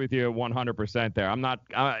agree with you 100% there. I'm not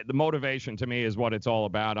the motivation to me is what it's all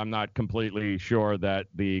about. I'm not completely sure that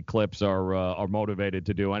the Clips are motivated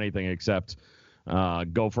to do anything except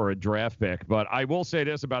go for a draft pick. But I will say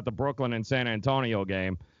this about the Brooklyn and San Antonio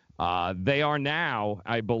game. They are now,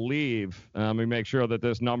 I believe, let me make sure that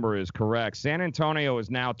this number is correct. San Antonio is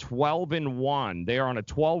now 12-1. They are on a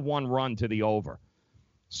 12-1 run to the over.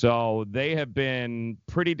 So they have been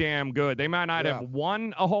pretty damn good. They might not have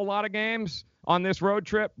won a whole lot of games on this road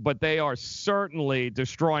trip, but they are certainly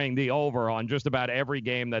destroying the over on just about every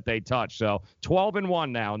game that they touch. So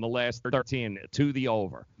 12-1 now in the last 13 to the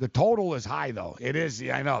over. The total is high, though. It is.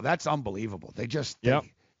 I know. That's unbelievable. They just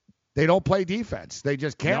they don't play defense. They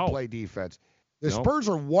just can't play defense. The Spurs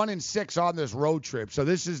are 1-6 on this road trip. So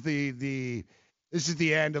this is the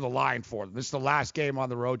end of the line for them. This is the last game on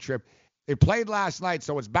the road trip. They played last night,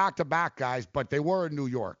 so it's back-to-back, guys, but they were in New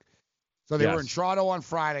York. So they were in Toronto on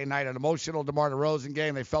Friday night, an emotional DeMar DeRozan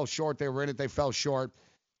game. They fell short. They were in it. They fell short.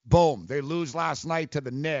 Boom. They lose last night to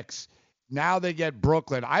the Knicks. Now they get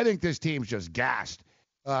Brooklyn. I think this team's just gassed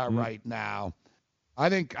right now. I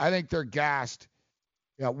think they're gassed.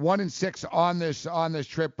 1-6 on this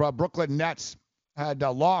trip. Brooklyn Nets had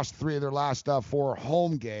lost 3 of their last 4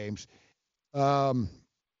 home games.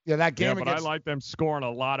 That game but against... I like them scoring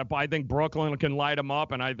a lot. I think Brooklyn can light them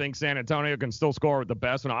up, and I think San Antonio can still score with the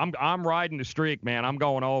best one. I'm riding the streak, man. I'm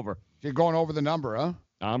going over. You're going over the number, huh?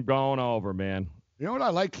 I'm going over, man. You know what I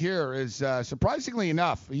like here is, surprisingly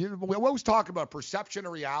enough, we always talk about perception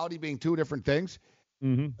and reality being 2 different things.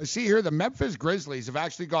 Mm-hmm. See here, the Memphis Grizzlies have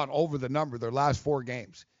actually gone over the number their last 4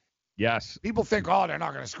 games. Yes. People think, oh, they're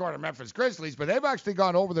not going to score the Memphis Grizzlies, but they've actually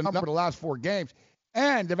gone over the number the last 4 games,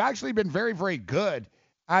 and they've actually been very, very good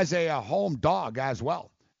as a home dog as well.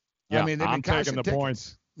 Yeah, I mean, I'm taking the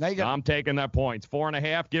points. I'm taking that points.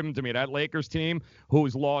 4.5, give them to me. That Lakers team,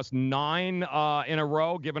 who's lost 9 in a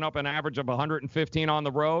row, giving up an average of 115 on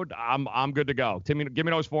the road, I'm good to go. Give me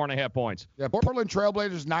those 4.5 points. Yeah, Portland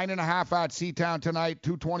Trailblazers 9.5 at Seatown tonight.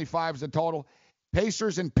 225 is the total.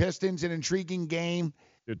 Pacers and Pistons, an intriguing game.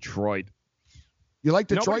 Detroit. You like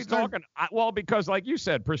Detroit? Nobody's talking. Well, because like you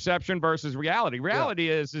said, perception versus reality. Reality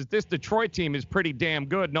is this Detroit team is pretty damn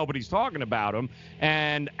good. Nobody's talking about them.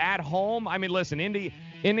 And at home, I mean, listen,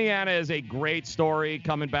 Indiana is a great story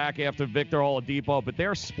coming back after Victor Oladipo, but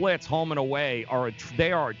their splits home and away are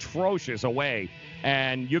atrocious away.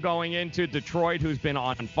 And you're going into Detroit, who's been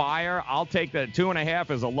on fire. I'll take that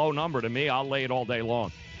 2.5 as a low number to me. I'll lay it all day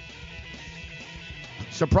long.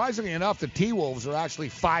 Surprisingly enough, the T-Wolves are actually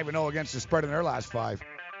 5-0 against the spread in their last 5.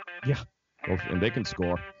 Yeah, and they can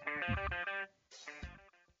score.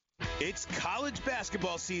 It's college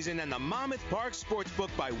basketball season, and the Monmouth Park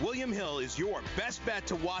Sportsbook by William Hill is your best bet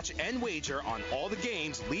to watch and wager on all the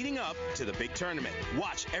games leading up to the big tournament.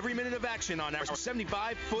 Watch every minute of action on our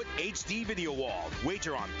 75-foot HD video wall.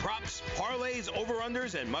 Wager on props, parlays,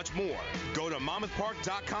 over-unders, and much more. Go to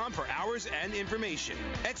monmouthpark.com for hours and information.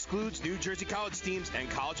 Excludes New Jersey college teams and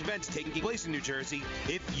college events taking place in New Jersey.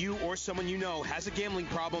 If you or someone you know has a gambling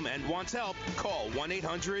problem and wants help, call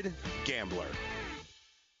 1-800-GAMBLER.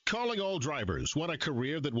 Calling all drivers. Want a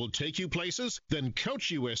career that will take you places? Then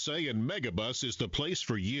Coach USA and Megabus is the place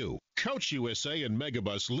for you. Coach USA and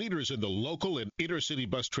Megabus, leaders in the local and intercity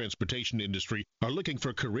bus transportation industry, are looking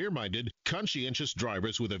for career-minded, conscientious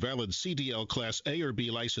drivers with a valid CDL Class A or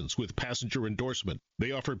B license with passenger endorsement.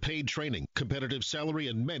 They offer paid training, competitive salary,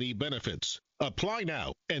 and many benefits. Apply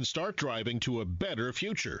now and start driving to a better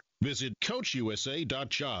future. Visit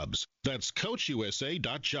CoachUSA.jobs. That's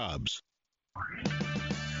CoachUSA.jobs.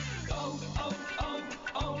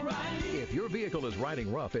 If your vehicle is riding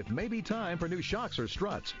rough, it may be time for new shocks or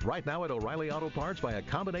struts. Right now at O'Reilly Auto Parts, buy a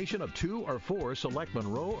combination of 2 or 4 select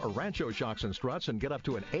Monroe or Rancho shocks and struts and get up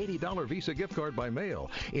to an $80 Visa gift card by mail.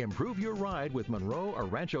 Improve your ride with Monroe or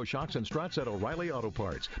Rancho shocks and struts at O'Reilly Auto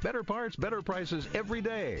Parts. Better parts, better prices every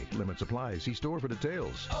day. Limits apply. See store for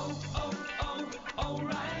details.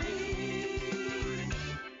 O'Reilly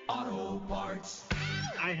Auto Parts.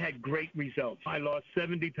 I had great results. I lost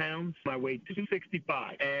 70 pounds. I weighed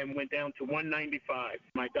 265 and went down to 195.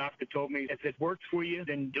 My doctor told me, if it works for you,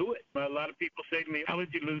 then do it. A lot of people say to me, how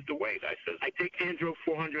did you lose the weight? I said, I take Andro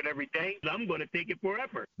 400 every day. I'm going to take it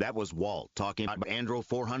forever. That was Walt talking about Andro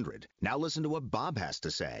 400. Now listen to what Bob has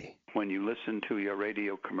to say. When you listen to your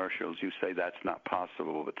radio commercials, you say that's not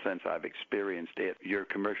possible, but since I've experienced it, your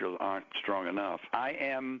commercials aren't strong enough. I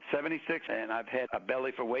am 76, and I've had a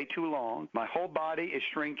belly for way too long. My whole body is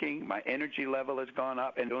shrinking. My energy level has gone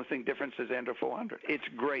up, and the only thing difference is Andro 400. It's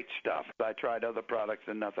great stuff. I tried other products,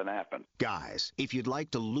 and nothing happened. Guys, if you'd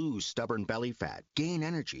like to lose stubborn belly fat, gain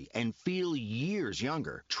energy, and feel years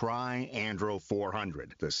younger, try Andro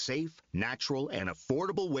 400, the safe, natural, and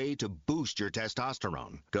affordable way to boost your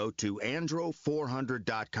testosterone. Go to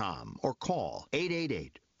andro400.com or call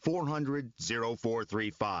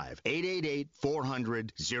 888-400-0435.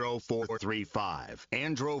 888-400-0435.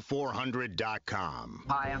 andro400.com.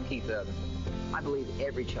 Hi, I'm Keith Urban. I believe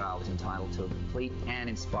every child is entitled to a complete and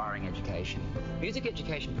inspiring education. Music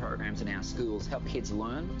education programs in our schools help kids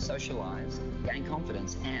learn, socialize, gain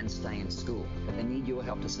confidence, and stay in school. But they need your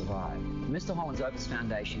help to survive. Mr. Holland's Opus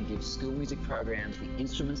Foundation gives school music programs the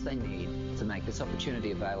instruments they need to make this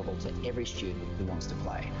opportunity available to every student who wants to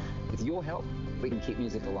play. With your help, we can keep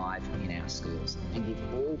music alive in our schools and give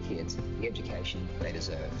all kids the education they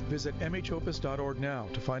deserve. Visit mhopus.org now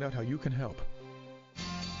to find out how you can help.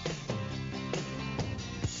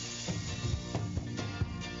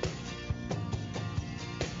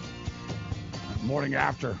 Morning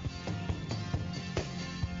after.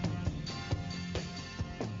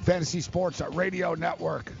 Fantasy Sports Radio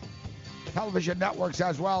Network. Television networks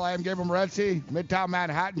as well. I am Gabriel Morency. Midtown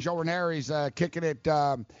Manhattan. Joe Ranieri's kicking it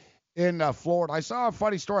in Florida. I saw a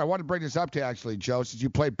funny story. I wanted to bring this up to you, actually, Joe, since you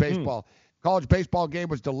played baseball. College baseball game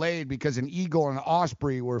was delayed because an eagle and an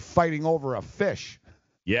osprey were fighting over a fish.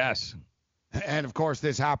 Yes. And, of course,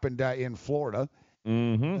 this happened in Florida.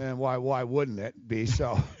 Mm-hmm. And why wouldn't it be?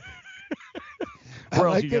 So Where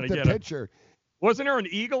I else you get gonna the get picture. Wasn't there an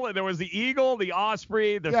eagle? There was the eagle, the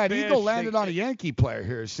osprey, the fish. An eagle landed on a Yankee player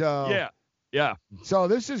here. So yeah. So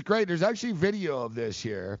this is great. There's actually video of this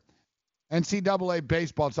here. NCAA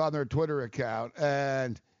baseball. It's on their Twitter account.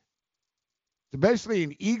 And So basically,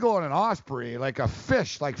 an eagle and an osprey, like a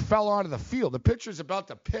fish, like fell onto the field. The pitcher's about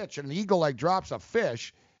to pitch, and an eagle like drops a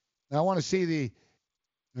fish. Now I want to see the.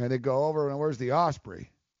 And they go over, and where's the osprey?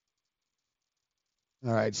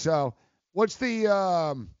 All right. So what's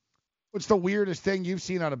the weirdest thing you've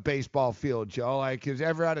seen on a baseball field, Joe? Like, has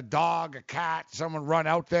ever had a dog, a cat, someone run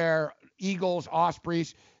out there, eagles,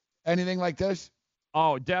 ospreys, anything like this?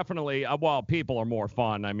 Oh, definitely. Well, people are more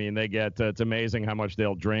fun. I mean, they get it's amazing how much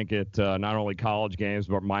they'll drink at not only college games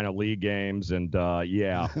but minor league games, and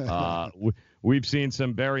we've seen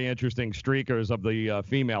some very interesting streakers of the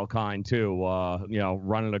female kind too.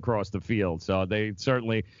 Running across the field. So they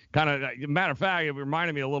certainly kind of. Matter of fact, it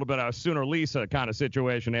reminded me a little bit of a Sooner Lisa kind of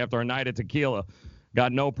situation after a night at tequila.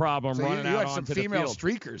 Got no problem running out onto the field. You had some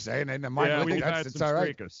female streakers, eh? And the minor league, that's all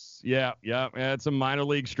right. Streakers. Yeah. Had some minor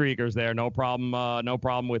league streakers there. No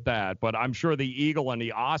problem with that. But I'm sure the eagle and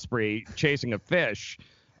the osprey chasing a fish,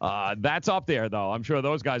 that's up there, though. I'm sure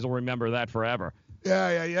those guys will remember that forever.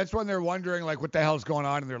 Yeah. That's when they're wondering, like, what the hell's going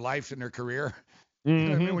on in their lives and their career. You know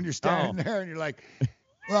what I mean? When you're standing there and you're like,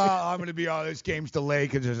 well, I'm going to be on this game's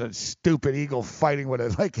delayed because there's a stupid eagle fighting with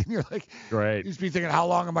it. Like, and you're like, great. You just be thinking, how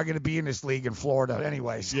long am I going to be in this league in Florida,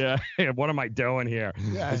 anyways? Yeah. What am I doing here?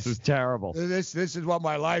 Yes. This is terrible. This is what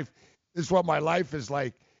my life. This is what my life is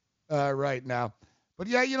like right now. But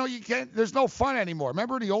yeah, you can't. There's no fun anymore.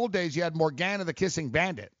 Remember in the old days, you had Morgana the Kissing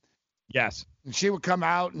Bandit. Yes. And she would come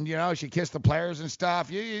out and she kissed the players and stuff.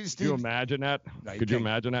 Could you imagine that? No, Could you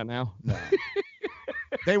imagine that now? No.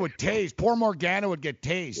 They would tase. Poor Morgana would get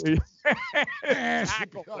tased.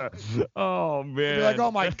 Oh, man. You'd be like,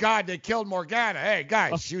 oh, my God, they killed Morgana. Hey,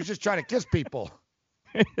 guys, she was just trying to kiss people.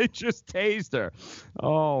 They just tased her.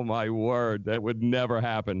 Oh, my word. That would never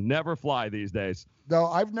happen. Never fly these days. No,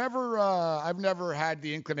 I've never had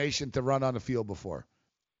the inclination to run on the field before.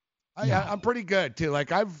 I'm pretty good, too.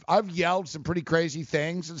 Like, I've yelled some pretty crazy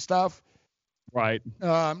things and stuff. Right.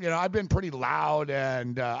 I've been pretty loud,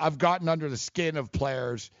 and I've gotten under the skin of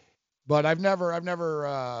players, but I've never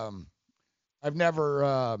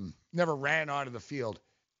ran onto the field.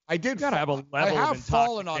 I did. You gotta have a level I have of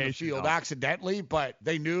fallen on the field accidentally, but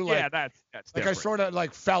they knew. Yeah, that's like different. I sort of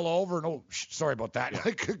like fell over and sorry about that. Yeah.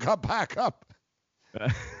 I got back up.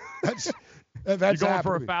 That's you're going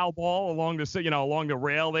for a foul ball along the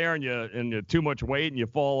rail there, and you're too much weight and you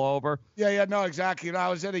fall over. Yeah, no, exactly. I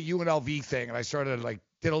was at a UNLV thing, and I sort of like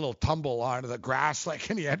did a little tumble onto the grass, like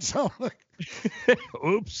in the end zone. Like,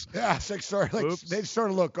 oops. Yeah, it's like sort of like they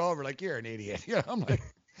sort of look over, like you're an idiot. I'm like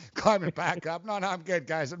climbing back up. No, I'm good,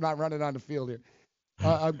 guys. I'm not running on the field here.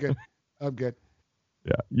 I'm good.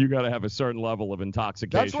 Yeah, you got to have a certain level of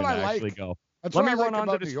intoxication That's what to I actually like. go. That's Let what me I run like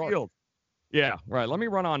onto about this New York. field. Yeah, right. Let me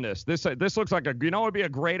run on this. This looks like what would be a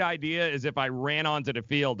great idea is if I ran onto the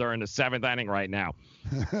field during the 7th inning right now.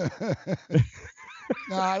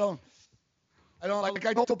 No, I don't like.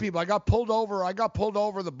 I told people I got pulled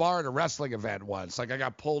over the bar at a wrestling event once. Like I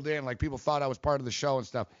got pulled in. Like people thought I was part of the show and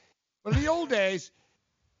stuff. But in the old days,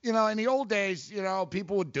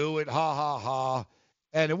 people would do it, ha ha ha,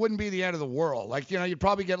 and it wouldn't be the end of the world. Like you'd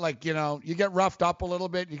probably get you get roughed up a little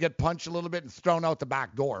bit, you get punched a little bit, and thrown out the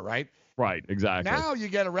back door, right? Right, exactly. Now you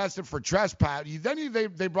get arrested for trespass.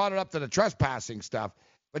 They brought it up to the trespassing stuff,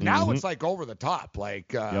 but now it's like over the top.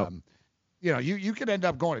 Like you could end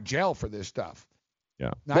up going to jail for this stuff.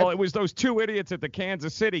 Yeah. Now, it was those two idiots at the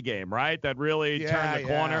Kansas City game, right? That really turned the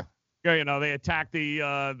corner. Yeah, they attacked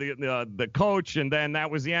the coach, and then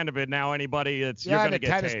that was the end of it. Now anybody, you're going to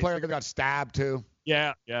get tased. The tennis player got stabbed too.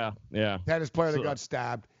 Yeah. Tennis player that got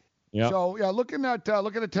stabbed. Yeah. So looking at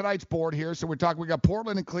tonight's board here. So we got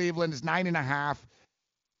Portland and Cleveland is 9.5.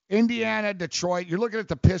 Indiana, Detroit. You're looking at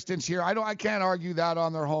the Pistons here. I can't argue that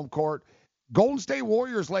on their home court. Golden State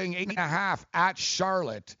Warriors laying 8.5 at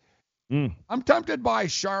Charlotte. I'm tempted by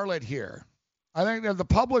Charlotte here. I think that the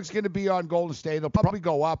public's going to be on Golden State. They'll probably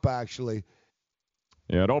go up actually.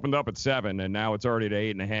 Yeah, it opened up at 7, and now it's already to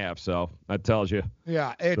 8.5. So that tells you.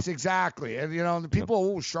 Yeah, it's exactly. And the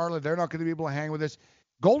people, Charlotte, they're not going to be able to hang with this.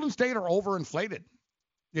 Golden State are overinflated.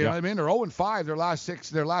 You know what I mean? They're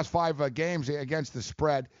 0-5 their last 5 games against the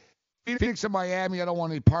spread. Phoenix and Miami, I don't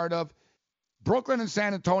want any part of. Brooklyn and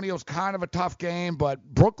San Antonio's kind of a tough game, but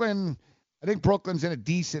I think Brooklyn's in a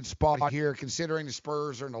decent spot here, considering the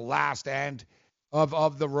Spurs are in the last end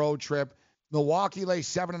of the road trip. Milwaukee lays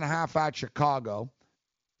 7.5 at Chicago.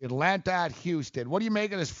 Atlanta at Houston. What do you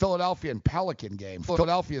make of this Philadelphia and Pelican game?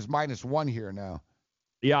 Philadelphia is -1 here now.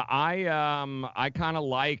 Yeah, I kind of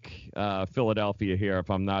like Philadelphia here. If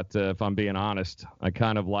I'm being honest, I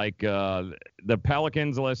kind of like the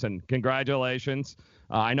Pelicans. Listen, congratulations.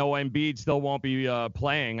 I know Embiid still won't be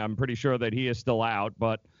playing. I'm pretty sure that he is still out,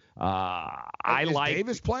 but I Is like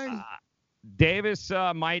Davis playing? Davis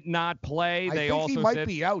might not play. I They think also he might said,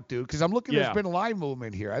 be out, dude, because I'm looking. Yeah. There's been line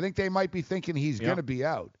movement here. I think they might be thinking he's going to be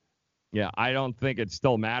out. Yeah, I don't think it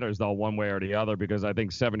still matters, though, one way or the other, because I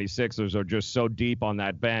think 76ers are just so deep on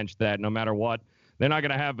that bench that no matter what, they're not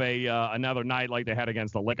going to have another night like they had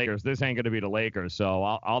against the Lakers. This ain't going to be the Lakers, so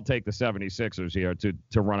I'll take the 76ers here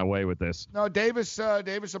to run away with this. No, Davis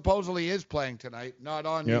supposedly is playing tonight, not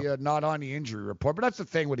on the injury report. But that's the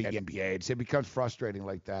thing with the NBA. It becomes frustrating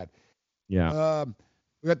like that. Yeah.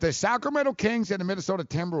 We got the Sacramento Kings and the Minnesota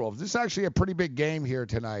Timberwolves. This is actually a pretty big game here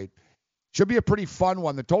tonight. Should be a pretty fun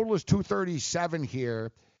one. The total is 237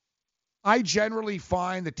 here. I generally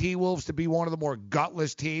find the T-Wolves to be one of the more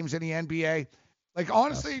gutless teams in the NBA. Like,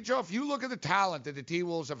 honestly, Joe, if you look at the talent that the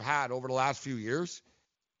T-Wolves have had over the last few years,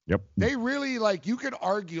 they really, like, you could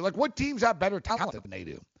argue, like, what teams have better talent than they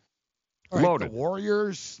do? Loaded. The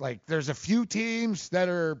Warriors, like, there's a few teams that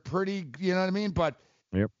are pretty, you know what I mean? But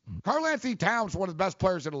Karl Anthony Towns is one of the best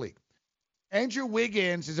players in the league. Andrew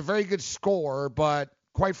Wiggins is a very good scorer, but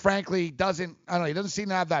quite frankly, he doesn't seem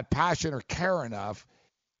to have that passion or care enough.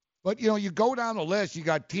 But, you go down the list. You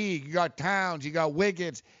got Teague, you got Towns, you got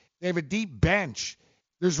Wiggins. They have a deep bench.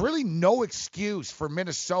 There's really no excuse for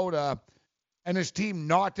Minnesota and his team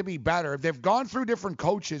not to be better. They've gone through different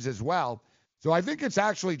coaches as well. So I think it's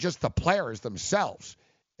actually just the players themselves.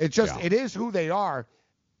 It is who they are.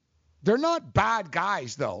 They're not bad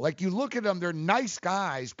guys, though. Like, you look at them, they're nice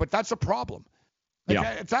guys, but that's a problem.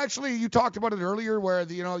 It's actually, you talked about it earlier where,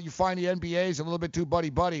 you find the NBA is a little bit too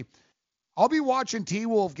buddy-buddy. I'll be watching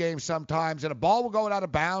T-Wolf games sometimes, and a ball will go out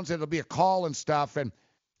of bounds, and it'll be a call and stuff, and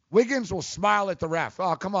Wiggins will smile at the ref.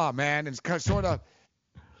 Oh, come on, man. It's sort of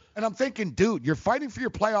 – and I'm thinking, dude, you're fighting for your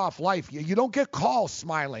playoff life. You don't get calls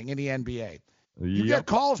smiling in the NBA. You get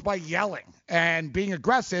calls by yelling and being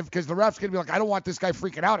aggressive because the ref's going to be like, I don't want this guy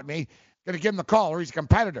freaking out at me. Going to give him the call, or he's a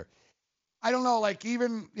competitor. I don't know, like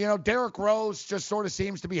even, Derrick Rose just sort of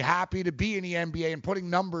seems to be happy to be in the NBA and putting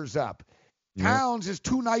numbers up. Towns is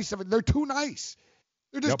too nice of it. They're too nice.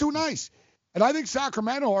 They're just too nice. And I think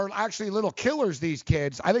Sacramento are actually little killers, these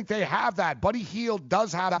kids. I think they have that. Buddy Hield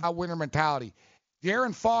does have that winner mentality.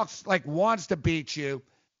 De'Aaron Fox, wants to beat you.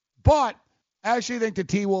 But I actually think the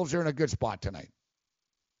T-Wolves are in a good spot tonight.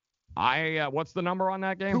 What's the number on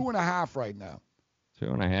that game? 2.5 right now.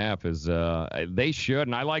 2.5 is they should,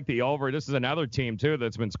 and I like the over. This is another team too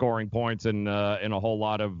that's been scoring points in a whole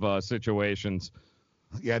lot of situations.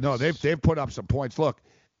 Yeah, no, they've put up some points. Look,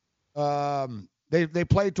 they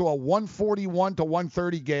played to a 141 to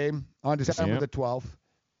 130 game on December the 12th.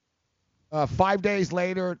 5 days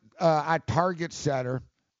later at Target Center,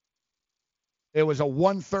 it was a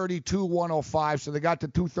 132-105, so they got to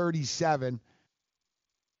 237.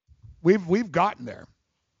 We've gotten there.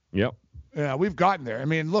 Yep. Yeah, we've gotten there. I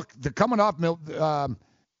mean, look, coming off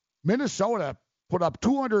Minnesota put up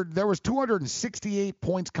 200. There was 268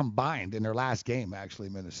 points combined in their last game, actually,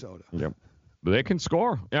 Minnesota. Yep. They can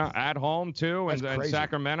score, at home too, and crazy.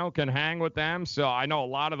 Sacramento can hang with them. So I know a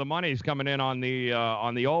lot of the money's coming in on the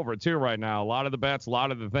over too right now. A lot of the bets, a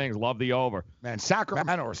lot of the things. Love the over. Man,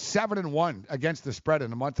 Sacramento are 7-1 against the spread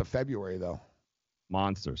in the month of February, though.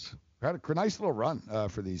 Monsters. Had a nice little run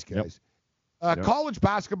for these guys. College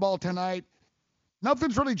basketball tonight.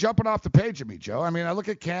 Nothing's really jumping off the page at me, Joe. I mean, I look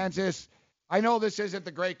at Kansas. I know this isn't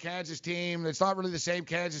the great Kansas team. It's not really the same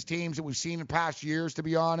Kansas teams that we've seen in past years, to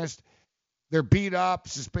be honest. They're beat up.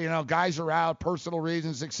 Guys are out, personal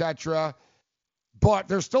reasons, etc. But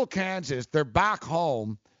they're still Kansas. They're back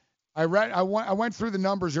home. I went through the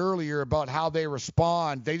numbers earlier about how they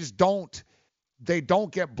respond. They just don't. They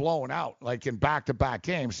don't get blown out like in back-to-back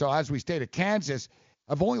games. So as we stated, Kansas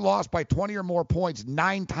have only lost by 20 or more points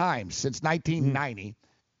 9 times since 1990.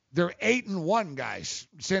 They're 8-1, guys,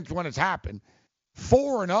 since when it's happened.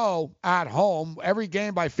 4-0 at home, every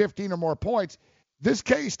game by 15 or more points. This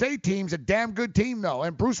K-State team's a damn good team, though.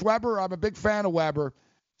 And Bruce Weber, I'm a big fan of Weber.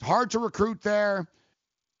 It's hard to recruit there.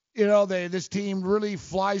 This team really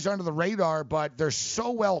flies under the radar, but they're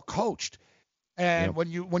so well coached. And when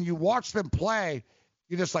you watch them play,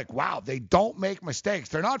 you're just like, wow, they don't make mistakes.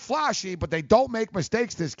 They're not flashy, but they don't make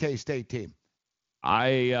mistakes, this K-State team.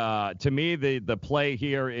 To me, the play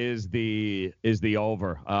here is the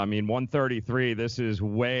over. I mean, 133. This is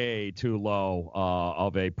way too low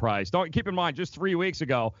of a price. Don't keep in mind, just 3 weeks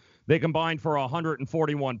ago, they combined for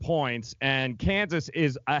 141 points, and Kansas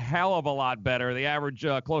is a hell of a lot better. They average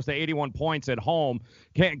close to 81 points at home.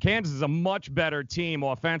 Kansas is a much better team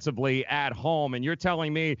offensively at home, and you're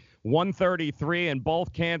telling me 133 in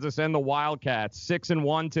both Kansas and the Wildcats,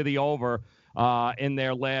 6-1 to the over. in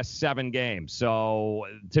their last 7 games. So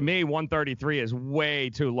to me, 133 is way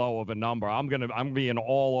too low of a number. I'm being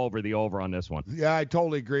all over the over on this one. Yeah, I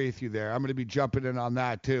totally agree with you there. I'm going to be jumping in on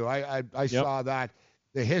that too. I saw that.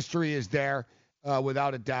 The history is there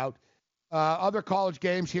without a doubt. Other college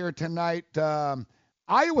games here tonight.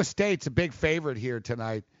 Iowa State's a big favorite here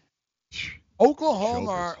tonight.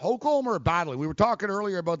 Oklahoma are battling. We were talking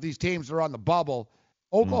earlier about these teams that are on the bubble.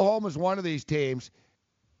 Oklahoma's one of these teams.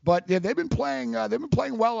 But yeah, they've been playing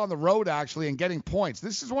well on the road, actually, and getting points.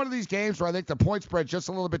 This is one of these games where I think the point spread's just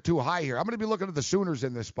a little bit too high here. I'm going to be looking at the Sooners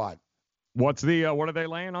in this spot. What are they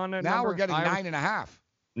laying on that now number? We're getting 9.5.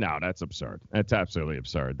 No, that's absurd. That's absolutely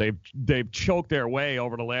absurd. They've choked their way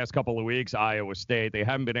over the last couple of weeks, Iowa State. They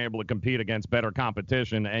haven't been able to compete against better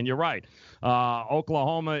competition. And you're right.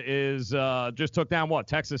 Oklahoma just took down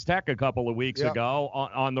Texas Tech a couple of weeks ago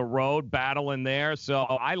on the road, battling there. So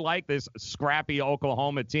I like this scrappy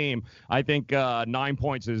Oklahoma team. I think 9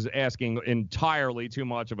 points is asking entirely too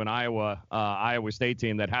much of an Iowa State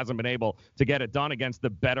team that hasn't been able to get it done against the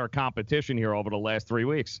better competition here over the last 3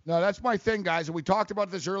 weeks. No, that's my thing, guys. And we talked about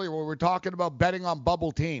this earlier when we were talking about betting on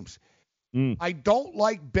bubble teams. I don't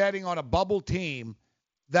like betting on a bubble team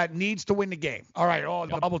that needs to win the game. All right,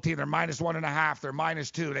 the bubble team, they're -1.5, they're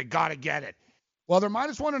 -2, they got to get it. Well, they're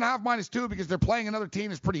 -1.5, -2 because they're playing another team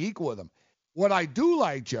that's pretty equal with them. What I do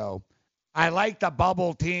like, Joe, I like the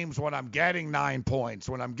bubble teams when I'm getting 9 points,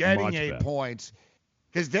 when I'm getting 8 points,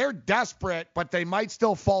 because they're desperate, but they might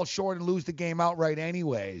still fall short and lose the game outright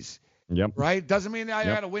anyways. Yep. Right? Doesn't mean I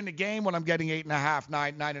got to win the game when I'm getting 8.5,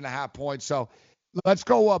 9.5 points. So let's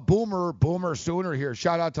go Boomer Sooner here.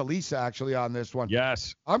 Shout out to Lisa, actually, on this one.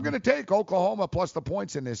 Yes. I'm going to take Oklahoma plus the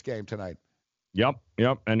points in this game tonight. Yep.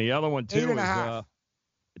 And the other one, too, 8.5.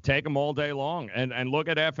 is take them all day long. And look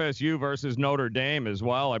at FSU versus Notre Dame as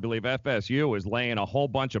well. I believe FSU is laying a whole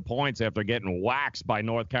bunch of points after getting waxed by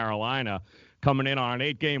North Carolina, coming in on an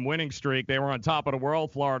 8-game winning streak. They were on top of the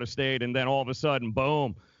world, Florida State, and then all of a sudden,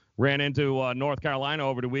 boom. Ran into North Carolina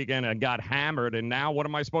over the weekend and got hammered. And now what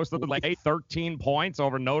am I supposed to do? 13 points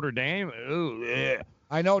over Notre Dame? Ooh, yeah.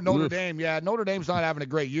 I know Notre Dame. Yeah, Notre Dame's not having a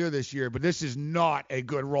great year this year, but this is not a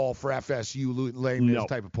good role for FSU laying this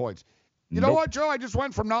type of points. You know what, Joe? I just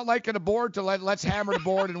went from not liking the board to let's hammer the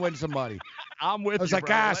board and win some money. I'm with you, I was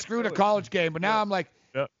like, screw the college game. But now I'm like,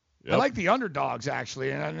 Yep. I like the underdogs,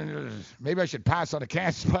 actually. And maybe I should pass on the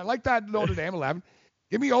Kansas, but I like that Notre Dame 11.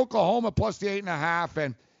 Give me Oklahoma plus the 8.5.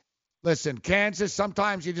 And listen, Kansas,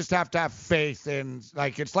 sometimes you just have to have faith in,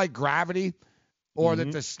 it's like gravity, or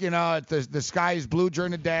that the sky is blue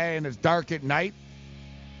during the day and it's dark at night.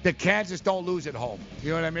 The Kansas don't lose at home. You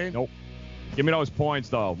know what I mean? Nope. Give me those points,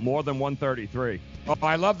 though. More than 133. Oh,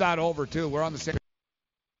 I love that over, too. We're on the same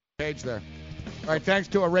page there. All right, thanks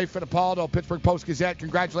to Ray Fittipaldo, Pittsburgh Post-Gazette.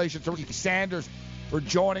 Congratulations to Ricky Sanders for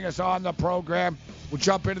joining us on the program. We'll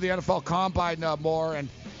jump into the NFL Combine more, and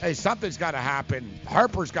hey, something's got to happen.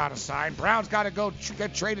 Harper's got to sign. Brown's got to go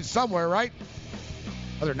get traded somewhere, right?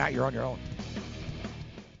 Other than that, you're on your own.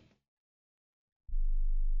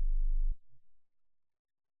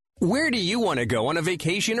 Where do you want to go on a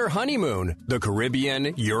vacation or honeymoon? The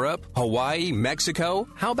Caribbean, Europe, Hawaii, Mexico?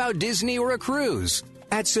 How about Disney or a cruise?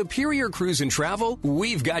 At Superior Cruise and Travel,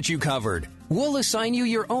 we've got you covered. We'll assign you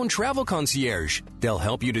your own travel concierge. They'll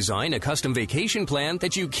help you design a custom vacation plan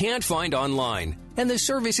that you can't find online. And the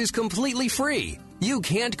service is completely free. You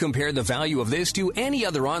can't compare the value of this to any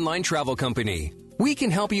other online travel company. We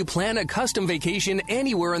can help you plan a custom vacation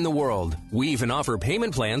anywhere in the world. We even offer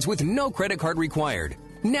payment plans with no credit card required.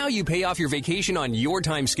 Now you pay off your vacation on your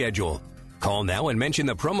time schedule. Call now and mention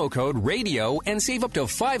the promo code RADIO and save up to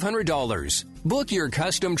 $500. Book your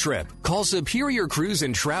custom trip. Call Superior Cruise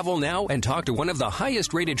and Travel now and talk to one of the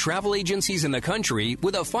highest rated travel agencies in the country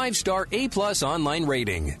with a 5-star A+ online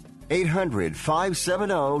rating.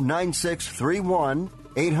 800-570-9631.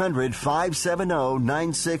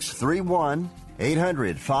 800-570-9631.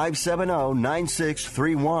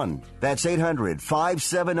 800-570-9631. That's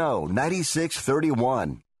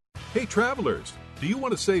 800-570-9631. Hey, travelers. Do you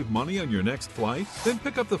want to save money on your next flight? Then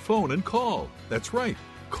pick up the phone and call. That's right,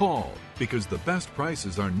 call, because the best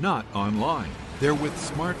prices are not online. They're with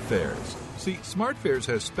SmartFares. See, SmartFares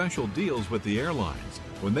has special deals with the airlines.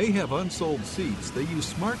 When they have unsold seats, they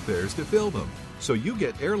use SmartFares to fill them. So you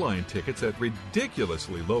get airline tickets at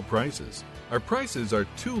ridiculously low prices. Our prices are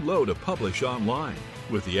too low to publish online.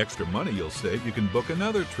 With the extra money you'll save, you can book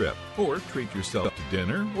another trip or treat yourself to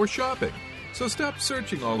dinner or shopping. So stop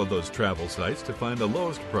searching all of those travel sites to find the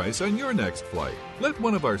lowest price on your next flight. Let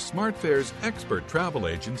one of our SmartFares expert travel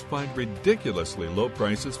agents find ridiculously low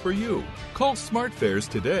prices for you. Call SmartFares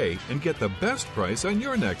today and get the best price on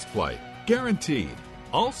your next flight. Guaranteed.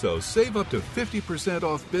 Also, save up to 50%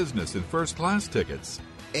 off business and first class tickets.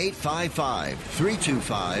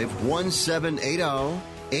 855-325-1780.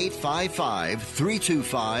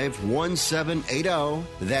 855-325-1780.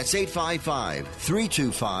 That's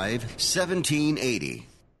 855-325-1780.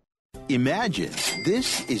 Imagine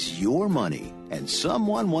this is your money and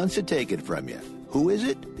someone wants to take it from you. Who is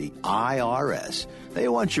it? The IRS. They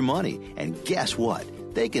want your money, and guess what?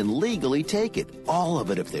 They can legally take it, all of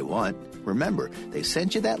it if they want. Remember, they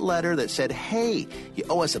sent you that letter that said, hey, you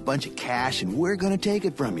owe us a bunch of cash and we're going to take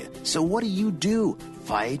it from you. So what do?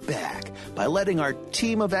 Fight back by letting our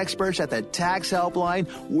team of experts at the Tax Helpline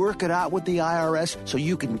work it out with the IRS so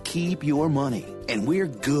you can keep your money. And we're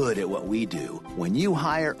good at what we do. When you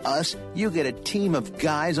hire us, you get a team of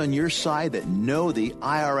guys on your side that know the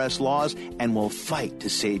IRS laws and will fight to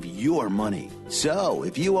save your money. So,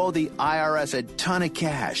 if you owe the IRS a ton of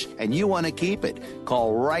cash and you want to keep it,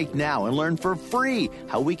 call right now and learn for free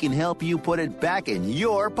how we can help you put it back in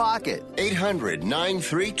your pocket.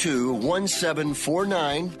 800-932-1749.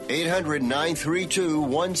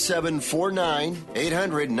 800-932-1749.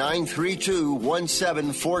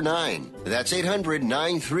 800-932-1749. That's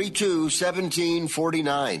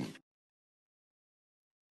 800-932-1749.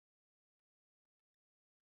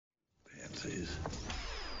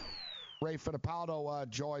 Ray Fittipaldo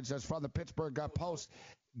joins us from the Pittsburgh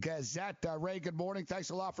Post-Gazette. Ray, good morning.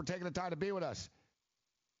 Thanks a lot for taking the time to be with us.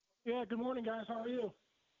 Yeah, good morning, guys. How are you?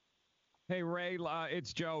 Hey, Ray,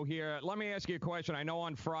 it's Joe here. Let me ask you a question. I know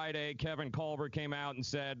on Friday, Kevin Colbert came out and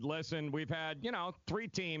said, listen, we've had, 3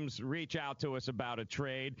 teams reach out to us about a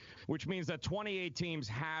trade, which means that 28 teams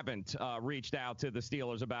haven't reached out to the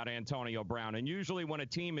Steelers about Antonio Brown. And usually when a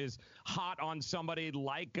team is hot on somebody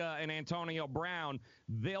like an Antonio Brown,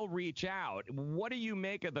 they'll reach out. What do you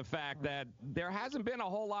make of the fact that there hasn't been a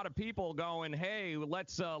whole lot of people going, hey,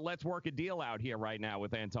 let's work a deal out here right now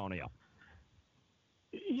with Antonio?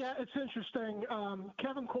 Yeah, it's interesting.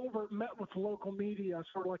 Kevin Colbert met with local media,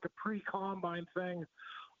 sort of like a pre-combine thing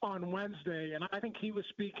on Wednesday, and I think he was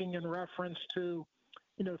speaking in reference to,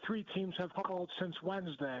 3 teams have called since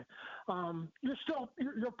Wednesday.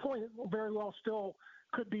 Your point very well still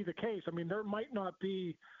could be the case. I mean, there might not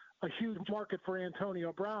be a huge market for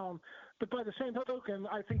Antonio Brown, but by the same token,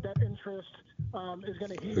 I think that interest is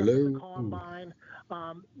going to heat up in the combine.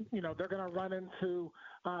 They're going to run into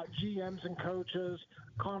GMs and coaches.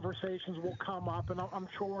 Conversations will come up, and I'm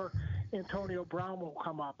sure Antonio Brown will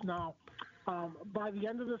come up. Now, by the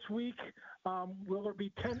end of this week, will there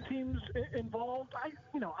be 10 teams involved? I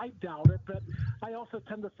doubt it, but I also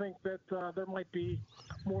tend to think that there might be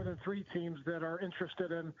more than 3 teams that are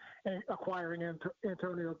interested in acquiring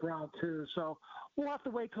Antonio Brown too. So we'll have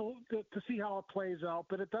to wait to see how it plays out.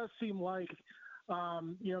 But it does seem like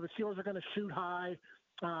the Steelers are going to shoot high.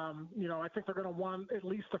 I think they're going to want at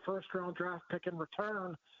least the first-round draft pick in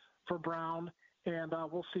return for Brown, and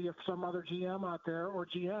we'll see if some other GM out there or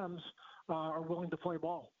GMs are willing to play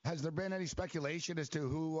ball. Has there been any speculation as to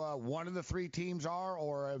who one of the 3 teams are,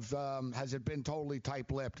 or has it been totally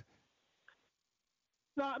tight-lipped?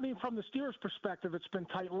 No, I mean, from the Steelers' perspective, it's been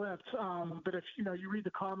tight-lipped. But if, you read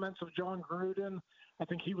the comments of John Gruden, I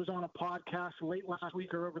think he was on a podcast late last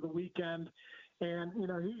week or over the weekend, and,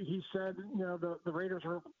 he said, the Raiders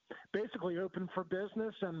are basically open for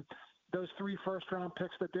business, and those 3 first-round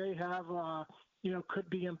picks that they have, could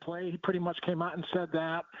be in play. He pretty much came out and said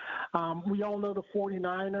that. We all know the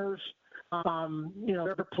 49ers,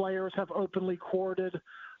 their players have openly courted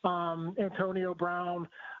Antonio Brown.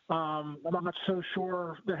 I'm not so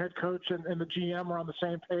sure the head coach and the GM are on the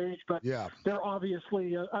same page, but they're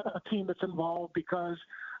obviously a team that's involved because,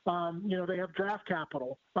 they have draft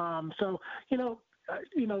capital. The 2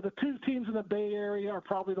 teams in the Bay Area are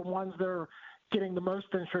probably the ones that are getting the most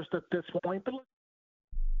interest at this point. But